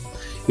phrases.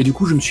 Et du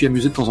coup, je me suis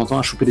amusé de temps en temps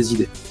à choper des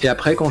idées. Et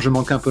après, quand je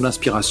manquais un peu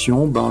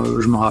d'inspiration,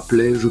 je me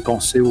rappelais, je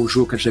pensais aux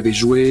jeux auxquels j'avais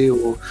joué,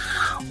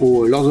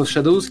 aux Lords of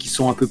Shadows, qui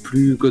sont un peu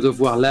plus God of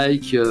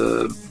War-like.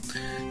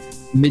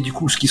 Mais du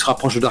coup, ce qui se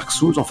rapproche de Dark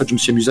Souls, en fait, je me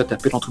suis amusé à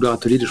taper dans tout leur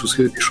atelier des choses.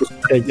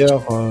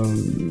 D'ailleurs,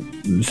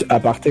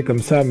 aparté comme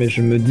ça, mais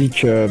je me dis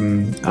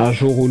que un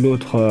jour ou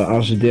l'autre, un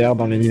JDR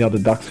dans l'univers de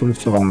Dark Souls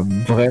sera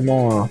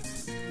vraiment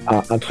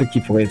un truc qui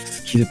pourrait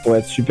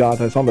être super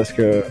intéressant, parce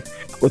que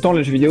autant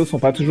les jeux vidéo sont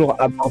pas toujours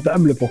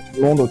abordables pour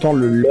tout le monde, autant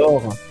le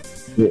lore.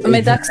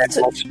 Mais Dark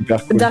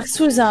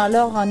Souls a un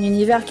lore, un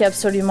univers qui est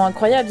absolument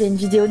incroyable. Il y a une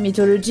vidéo de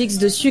Mythologix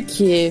dessus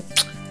qui est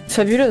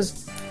fabuleuse.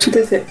 Tout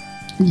à fait.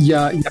 Il y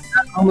a plein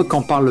de monde qui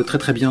en parle très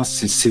très bien.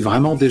 C'est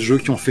vraiment des jeux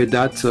qui ont fait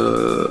date.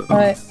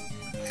 Ouais.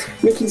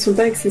 Mais qui ne sont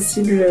pas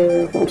accessibles,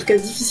 en tout cas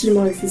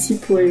difficilement accessibles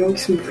pour les gens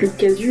qui sont plus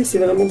casus. C'est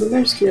vraiment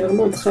dommage parce qu'il y a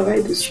vraiment un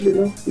travail dessus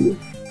dedans.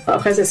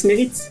 Après, ça se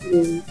mérite.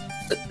 Mais...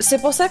 C'est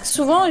pour ça que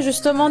souvent,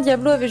 justement,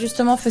 Diablo avait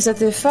justement fait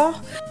cet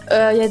effort.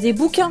 Il y a des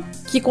bouquins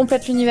qui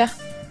complètent l'univers.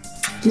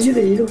 Lisez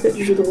des livres en fait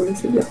du jeu de rôle,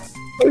 c'est bien.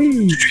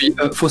 Oui.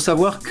 Faut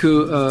savoir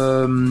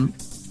que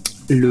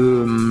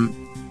le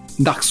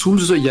Dark Souls,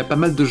 il y a pas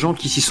mal de gens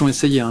qui s'y sont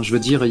essayés. Hein. Je veux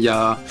dire, il y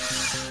a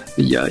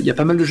Il y a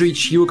pas mal de jeux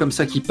itch.io comme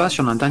ça qui passent.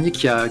 Il y en a un dernier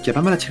qui a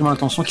pas mal attiré mon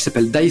attention qui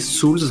s'appelle Dice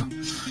Souls,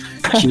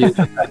 qui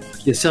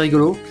est assez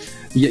rigolo.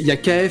 Il y a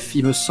KF,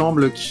 il me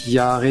semble, qui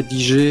a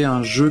rédigé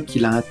un jeu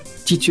qu'il a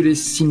intitulé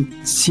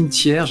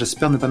Cimetière,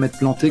 j'espère ne pas m'être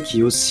planté, qui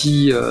est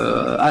aussi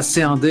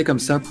assez indé comme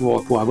ça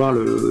pour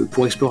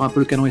explorer un peu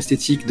le canon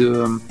esthétique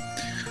de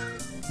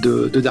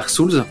Dark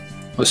Souls.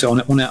 On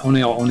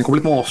est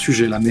complètement hors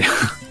sujet là, mais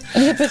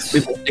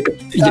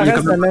il y a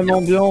la même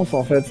ambiance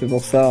en fait, c'est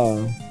pour ça.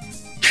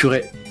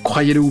 Purée,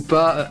 croyez-le ou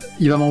pas,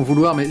 il va m'en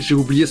vouloir, mais j'ai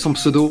oublié son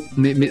pseudo,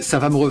 mais ça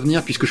va me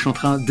revenir puisque je suis en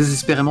train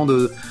désespérément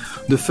de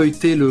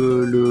feuilleter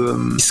le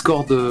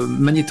Discord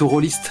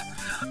magnétoroliste.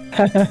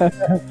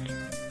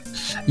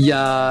 Il y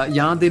a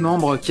un des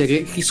membres qui a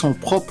écrit son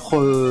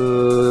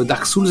propre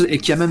Dark Souls et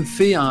qui a même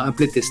fait un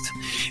playtest.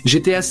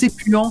 J'étais assez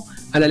puant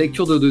à la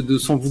lecture de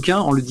son bouquin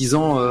en lui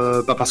disant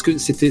parce que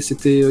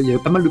il y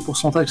avait pas mal de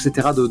pourcentages,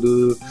 etc.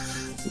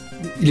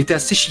 Il était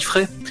assez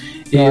chiffré.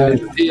 Et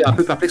j'étais un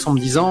peu perplexe en me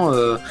disant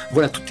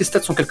voilà, toutes tes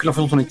stats sont calculées en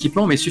fonction de ton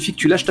équipement, mais il suffit que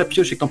tu lâches ta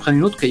pioche et que tu en prennes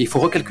une autre, et il faut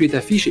recalculer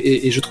ta fiche,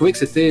 et je trouvais que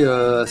c'était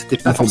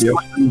pas forcément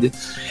une bonne idée.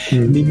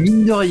 Mais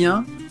mine de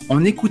rien,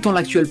 en écoutant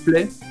l'actuel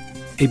play,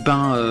 tu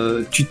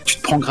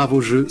te prends grave au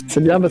jeu.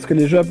 C'est bien parce que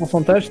les jeux à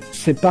pourcentage,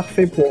 c'est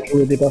parfait pour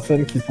jouer des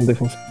personnes qui sont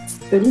défoncées.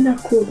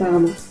 Linarco,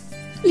 apparemment.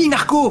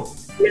 Linarco.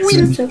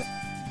 Oui.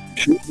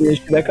 Je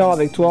suis d'accord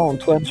avec toi,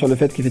 Antoine, sur le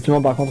fait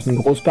qu'effectivement, par contre, une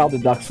grosse part de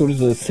Dark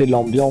Souls, c'est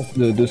l'ambiance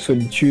de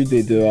solitude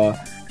et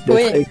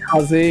d'être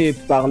écrasé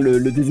par le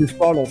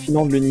désespoir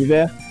lancinant de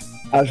l'univers.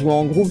 À jouer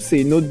en groupe,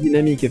 c'est une autre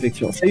dynamique,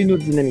 effectivement. C'est une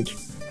autre dynamique.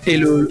 Et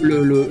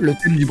le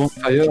thème du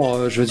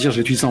bonfire, je veux dire,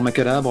 j'ai utilisé en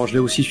Macalabre, je l'ai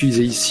aussi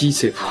utilisé ici.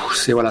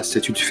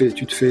 Tu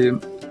te fais.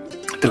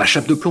 T'as la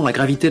chape de plomb, la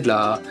gravité de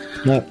la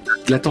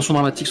tension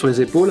dramatique sur les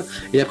épaules,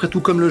 et après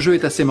tout, comme le jeu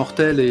est assez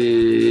mortel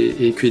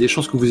et qu'il y a des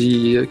chances que vous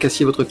y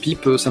cassiez votre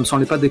pipe, ça me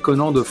semblait pas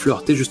déconnant de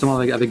flirter justement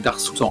avec Dark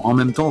Souls. En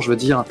même temps, je veux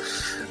dire,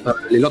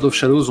 les Lords of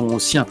Shadows ont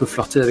aussi un peu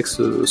flirté avec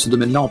ce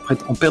domaine-là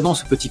en perdant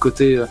ce petit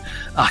côté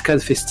arcade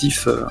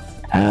festif.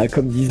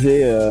 Comme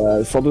disaient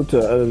sans doute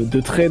de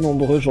très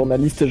nombreux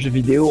journalistes jeux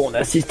vidéo, on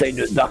assiste à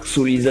une Dark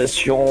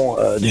Soulisation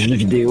des jeux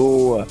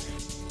vidéo.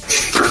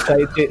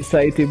 Ça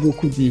a été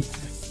beaucoup dit.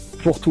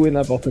 Pour tout et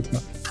n'importe quoi.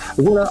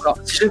 Voilà, alors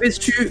si j'avais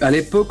su à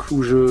l'époque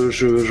où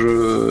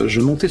je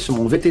montais sur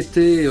mon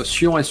VTT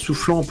suant et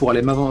soufflant pour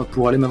aller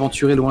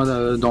m'aventurer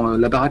loin dans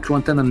la baraque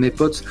lointaine d'un de mes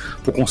potes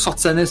pour qu'on sorte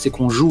sa NES et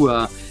qu'on joue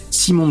à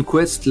Simon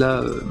Quest,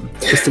 là,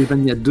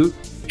 Castlevania 2.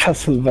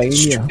 Castlevania.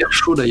 Super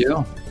chaud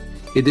d'ailleurs.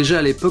 Et déjà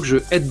à l'époque, je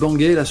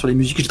headbangais là sur les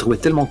musiques que je trouvais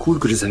tellement cool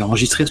que je les avais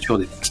enregistrées sur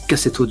des petites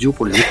cassettes audio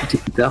pour les écouter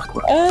plus tard,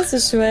 quoi. Ah, c'est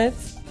chouette.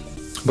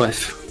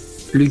 Bref,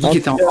 le geek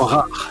était encore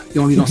rare et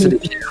on lui lançait des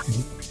pierres.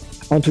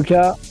 En tout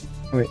cas,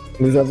 oui,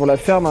 nous avons la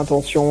ferme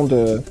intention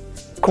de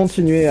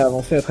continuer à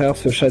avancer à travers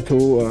ce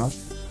château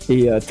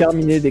et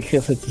terminer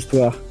d'écrire cette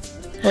histoire.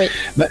 Oui.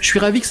 Je suis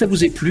ravi que ça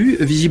vous ait plu.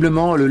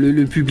 Visiblement,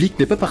 le public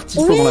n'est pas parti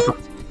pendant la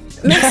partie.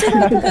 Merci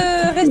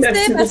d'être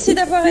resté, merci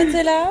d'avoir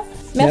été là.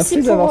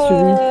 Merci d'avoir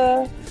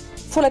suivi.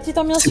 Pour la petite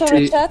ambiance sur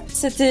le chat,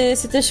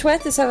 c'était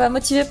chouette et ça va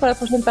motiver pour la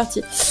prochaine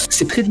partie.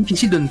 C'est très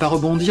difficile de ne pas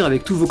rebondir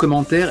avec tous vos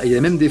commentaires, et il y a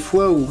même des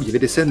fois où il y avait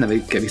des scènes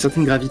avec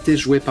certaines gravités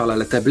jouées par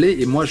la tablée,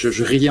 et moi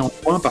je riais en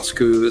coin parce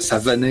que ça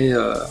vannait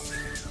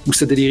ou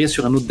ça délirait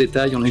sur un autre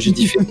détail en léger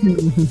différent.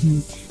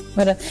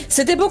 Voilà.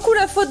 C'était beaucoup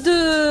la faute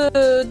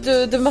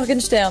de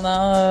Morgenstern.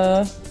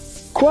 Hein.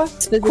 Quoi ?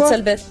 Espèce de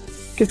sale bête.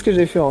 Qu'est-ce que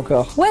j'ai fait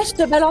encore ? Ouais, je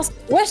te balance.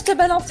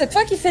 C'est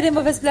toi qui fais les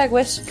mauvaises blagues,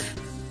 wesh.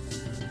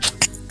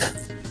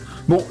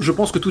 Bon, je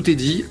pense que tout est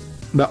dit.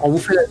 On vous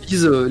fait la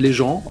bise, les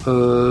gens,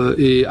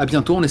 et à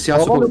bientôt. On essaiera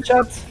de se revoir le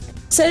chat.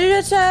 Salut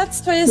le chat,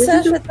 soyez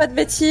sages, faites pas de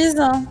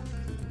bêtises.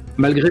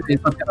 Malgré les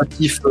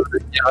impératifs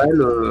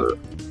IRL,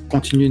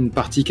 continuer une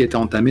partie qui a été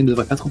entamée ne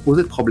devrait pas trop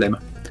poser de problème.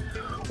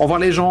 Au revoir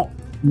les gens.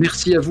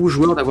 Merci à vous,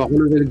 joueurs, d'avoir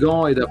relevé le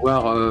gant et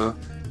d'avoir,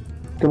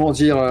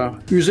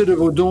 usé de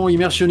vos dons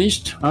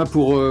immersionnistes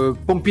pour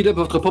pump up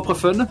votre propre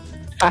fun.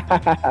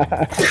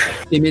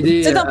 Et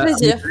m'aider. C'est un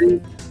plaisir.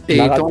 Et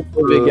étant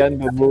vegan,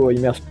 bobo,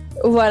 immersion.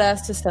 Voilà,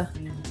 c'est ça.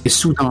 Et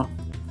soudain,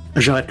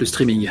 j'arrête le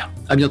streaming.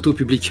 À bientôt,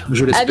 public,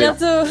 je l'espère. À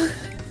bientôt.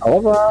 Au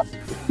revoir.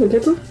 À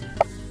bientôt.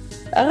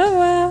 Au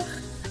revoir.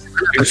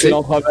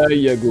 Excellent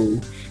travail, Yago.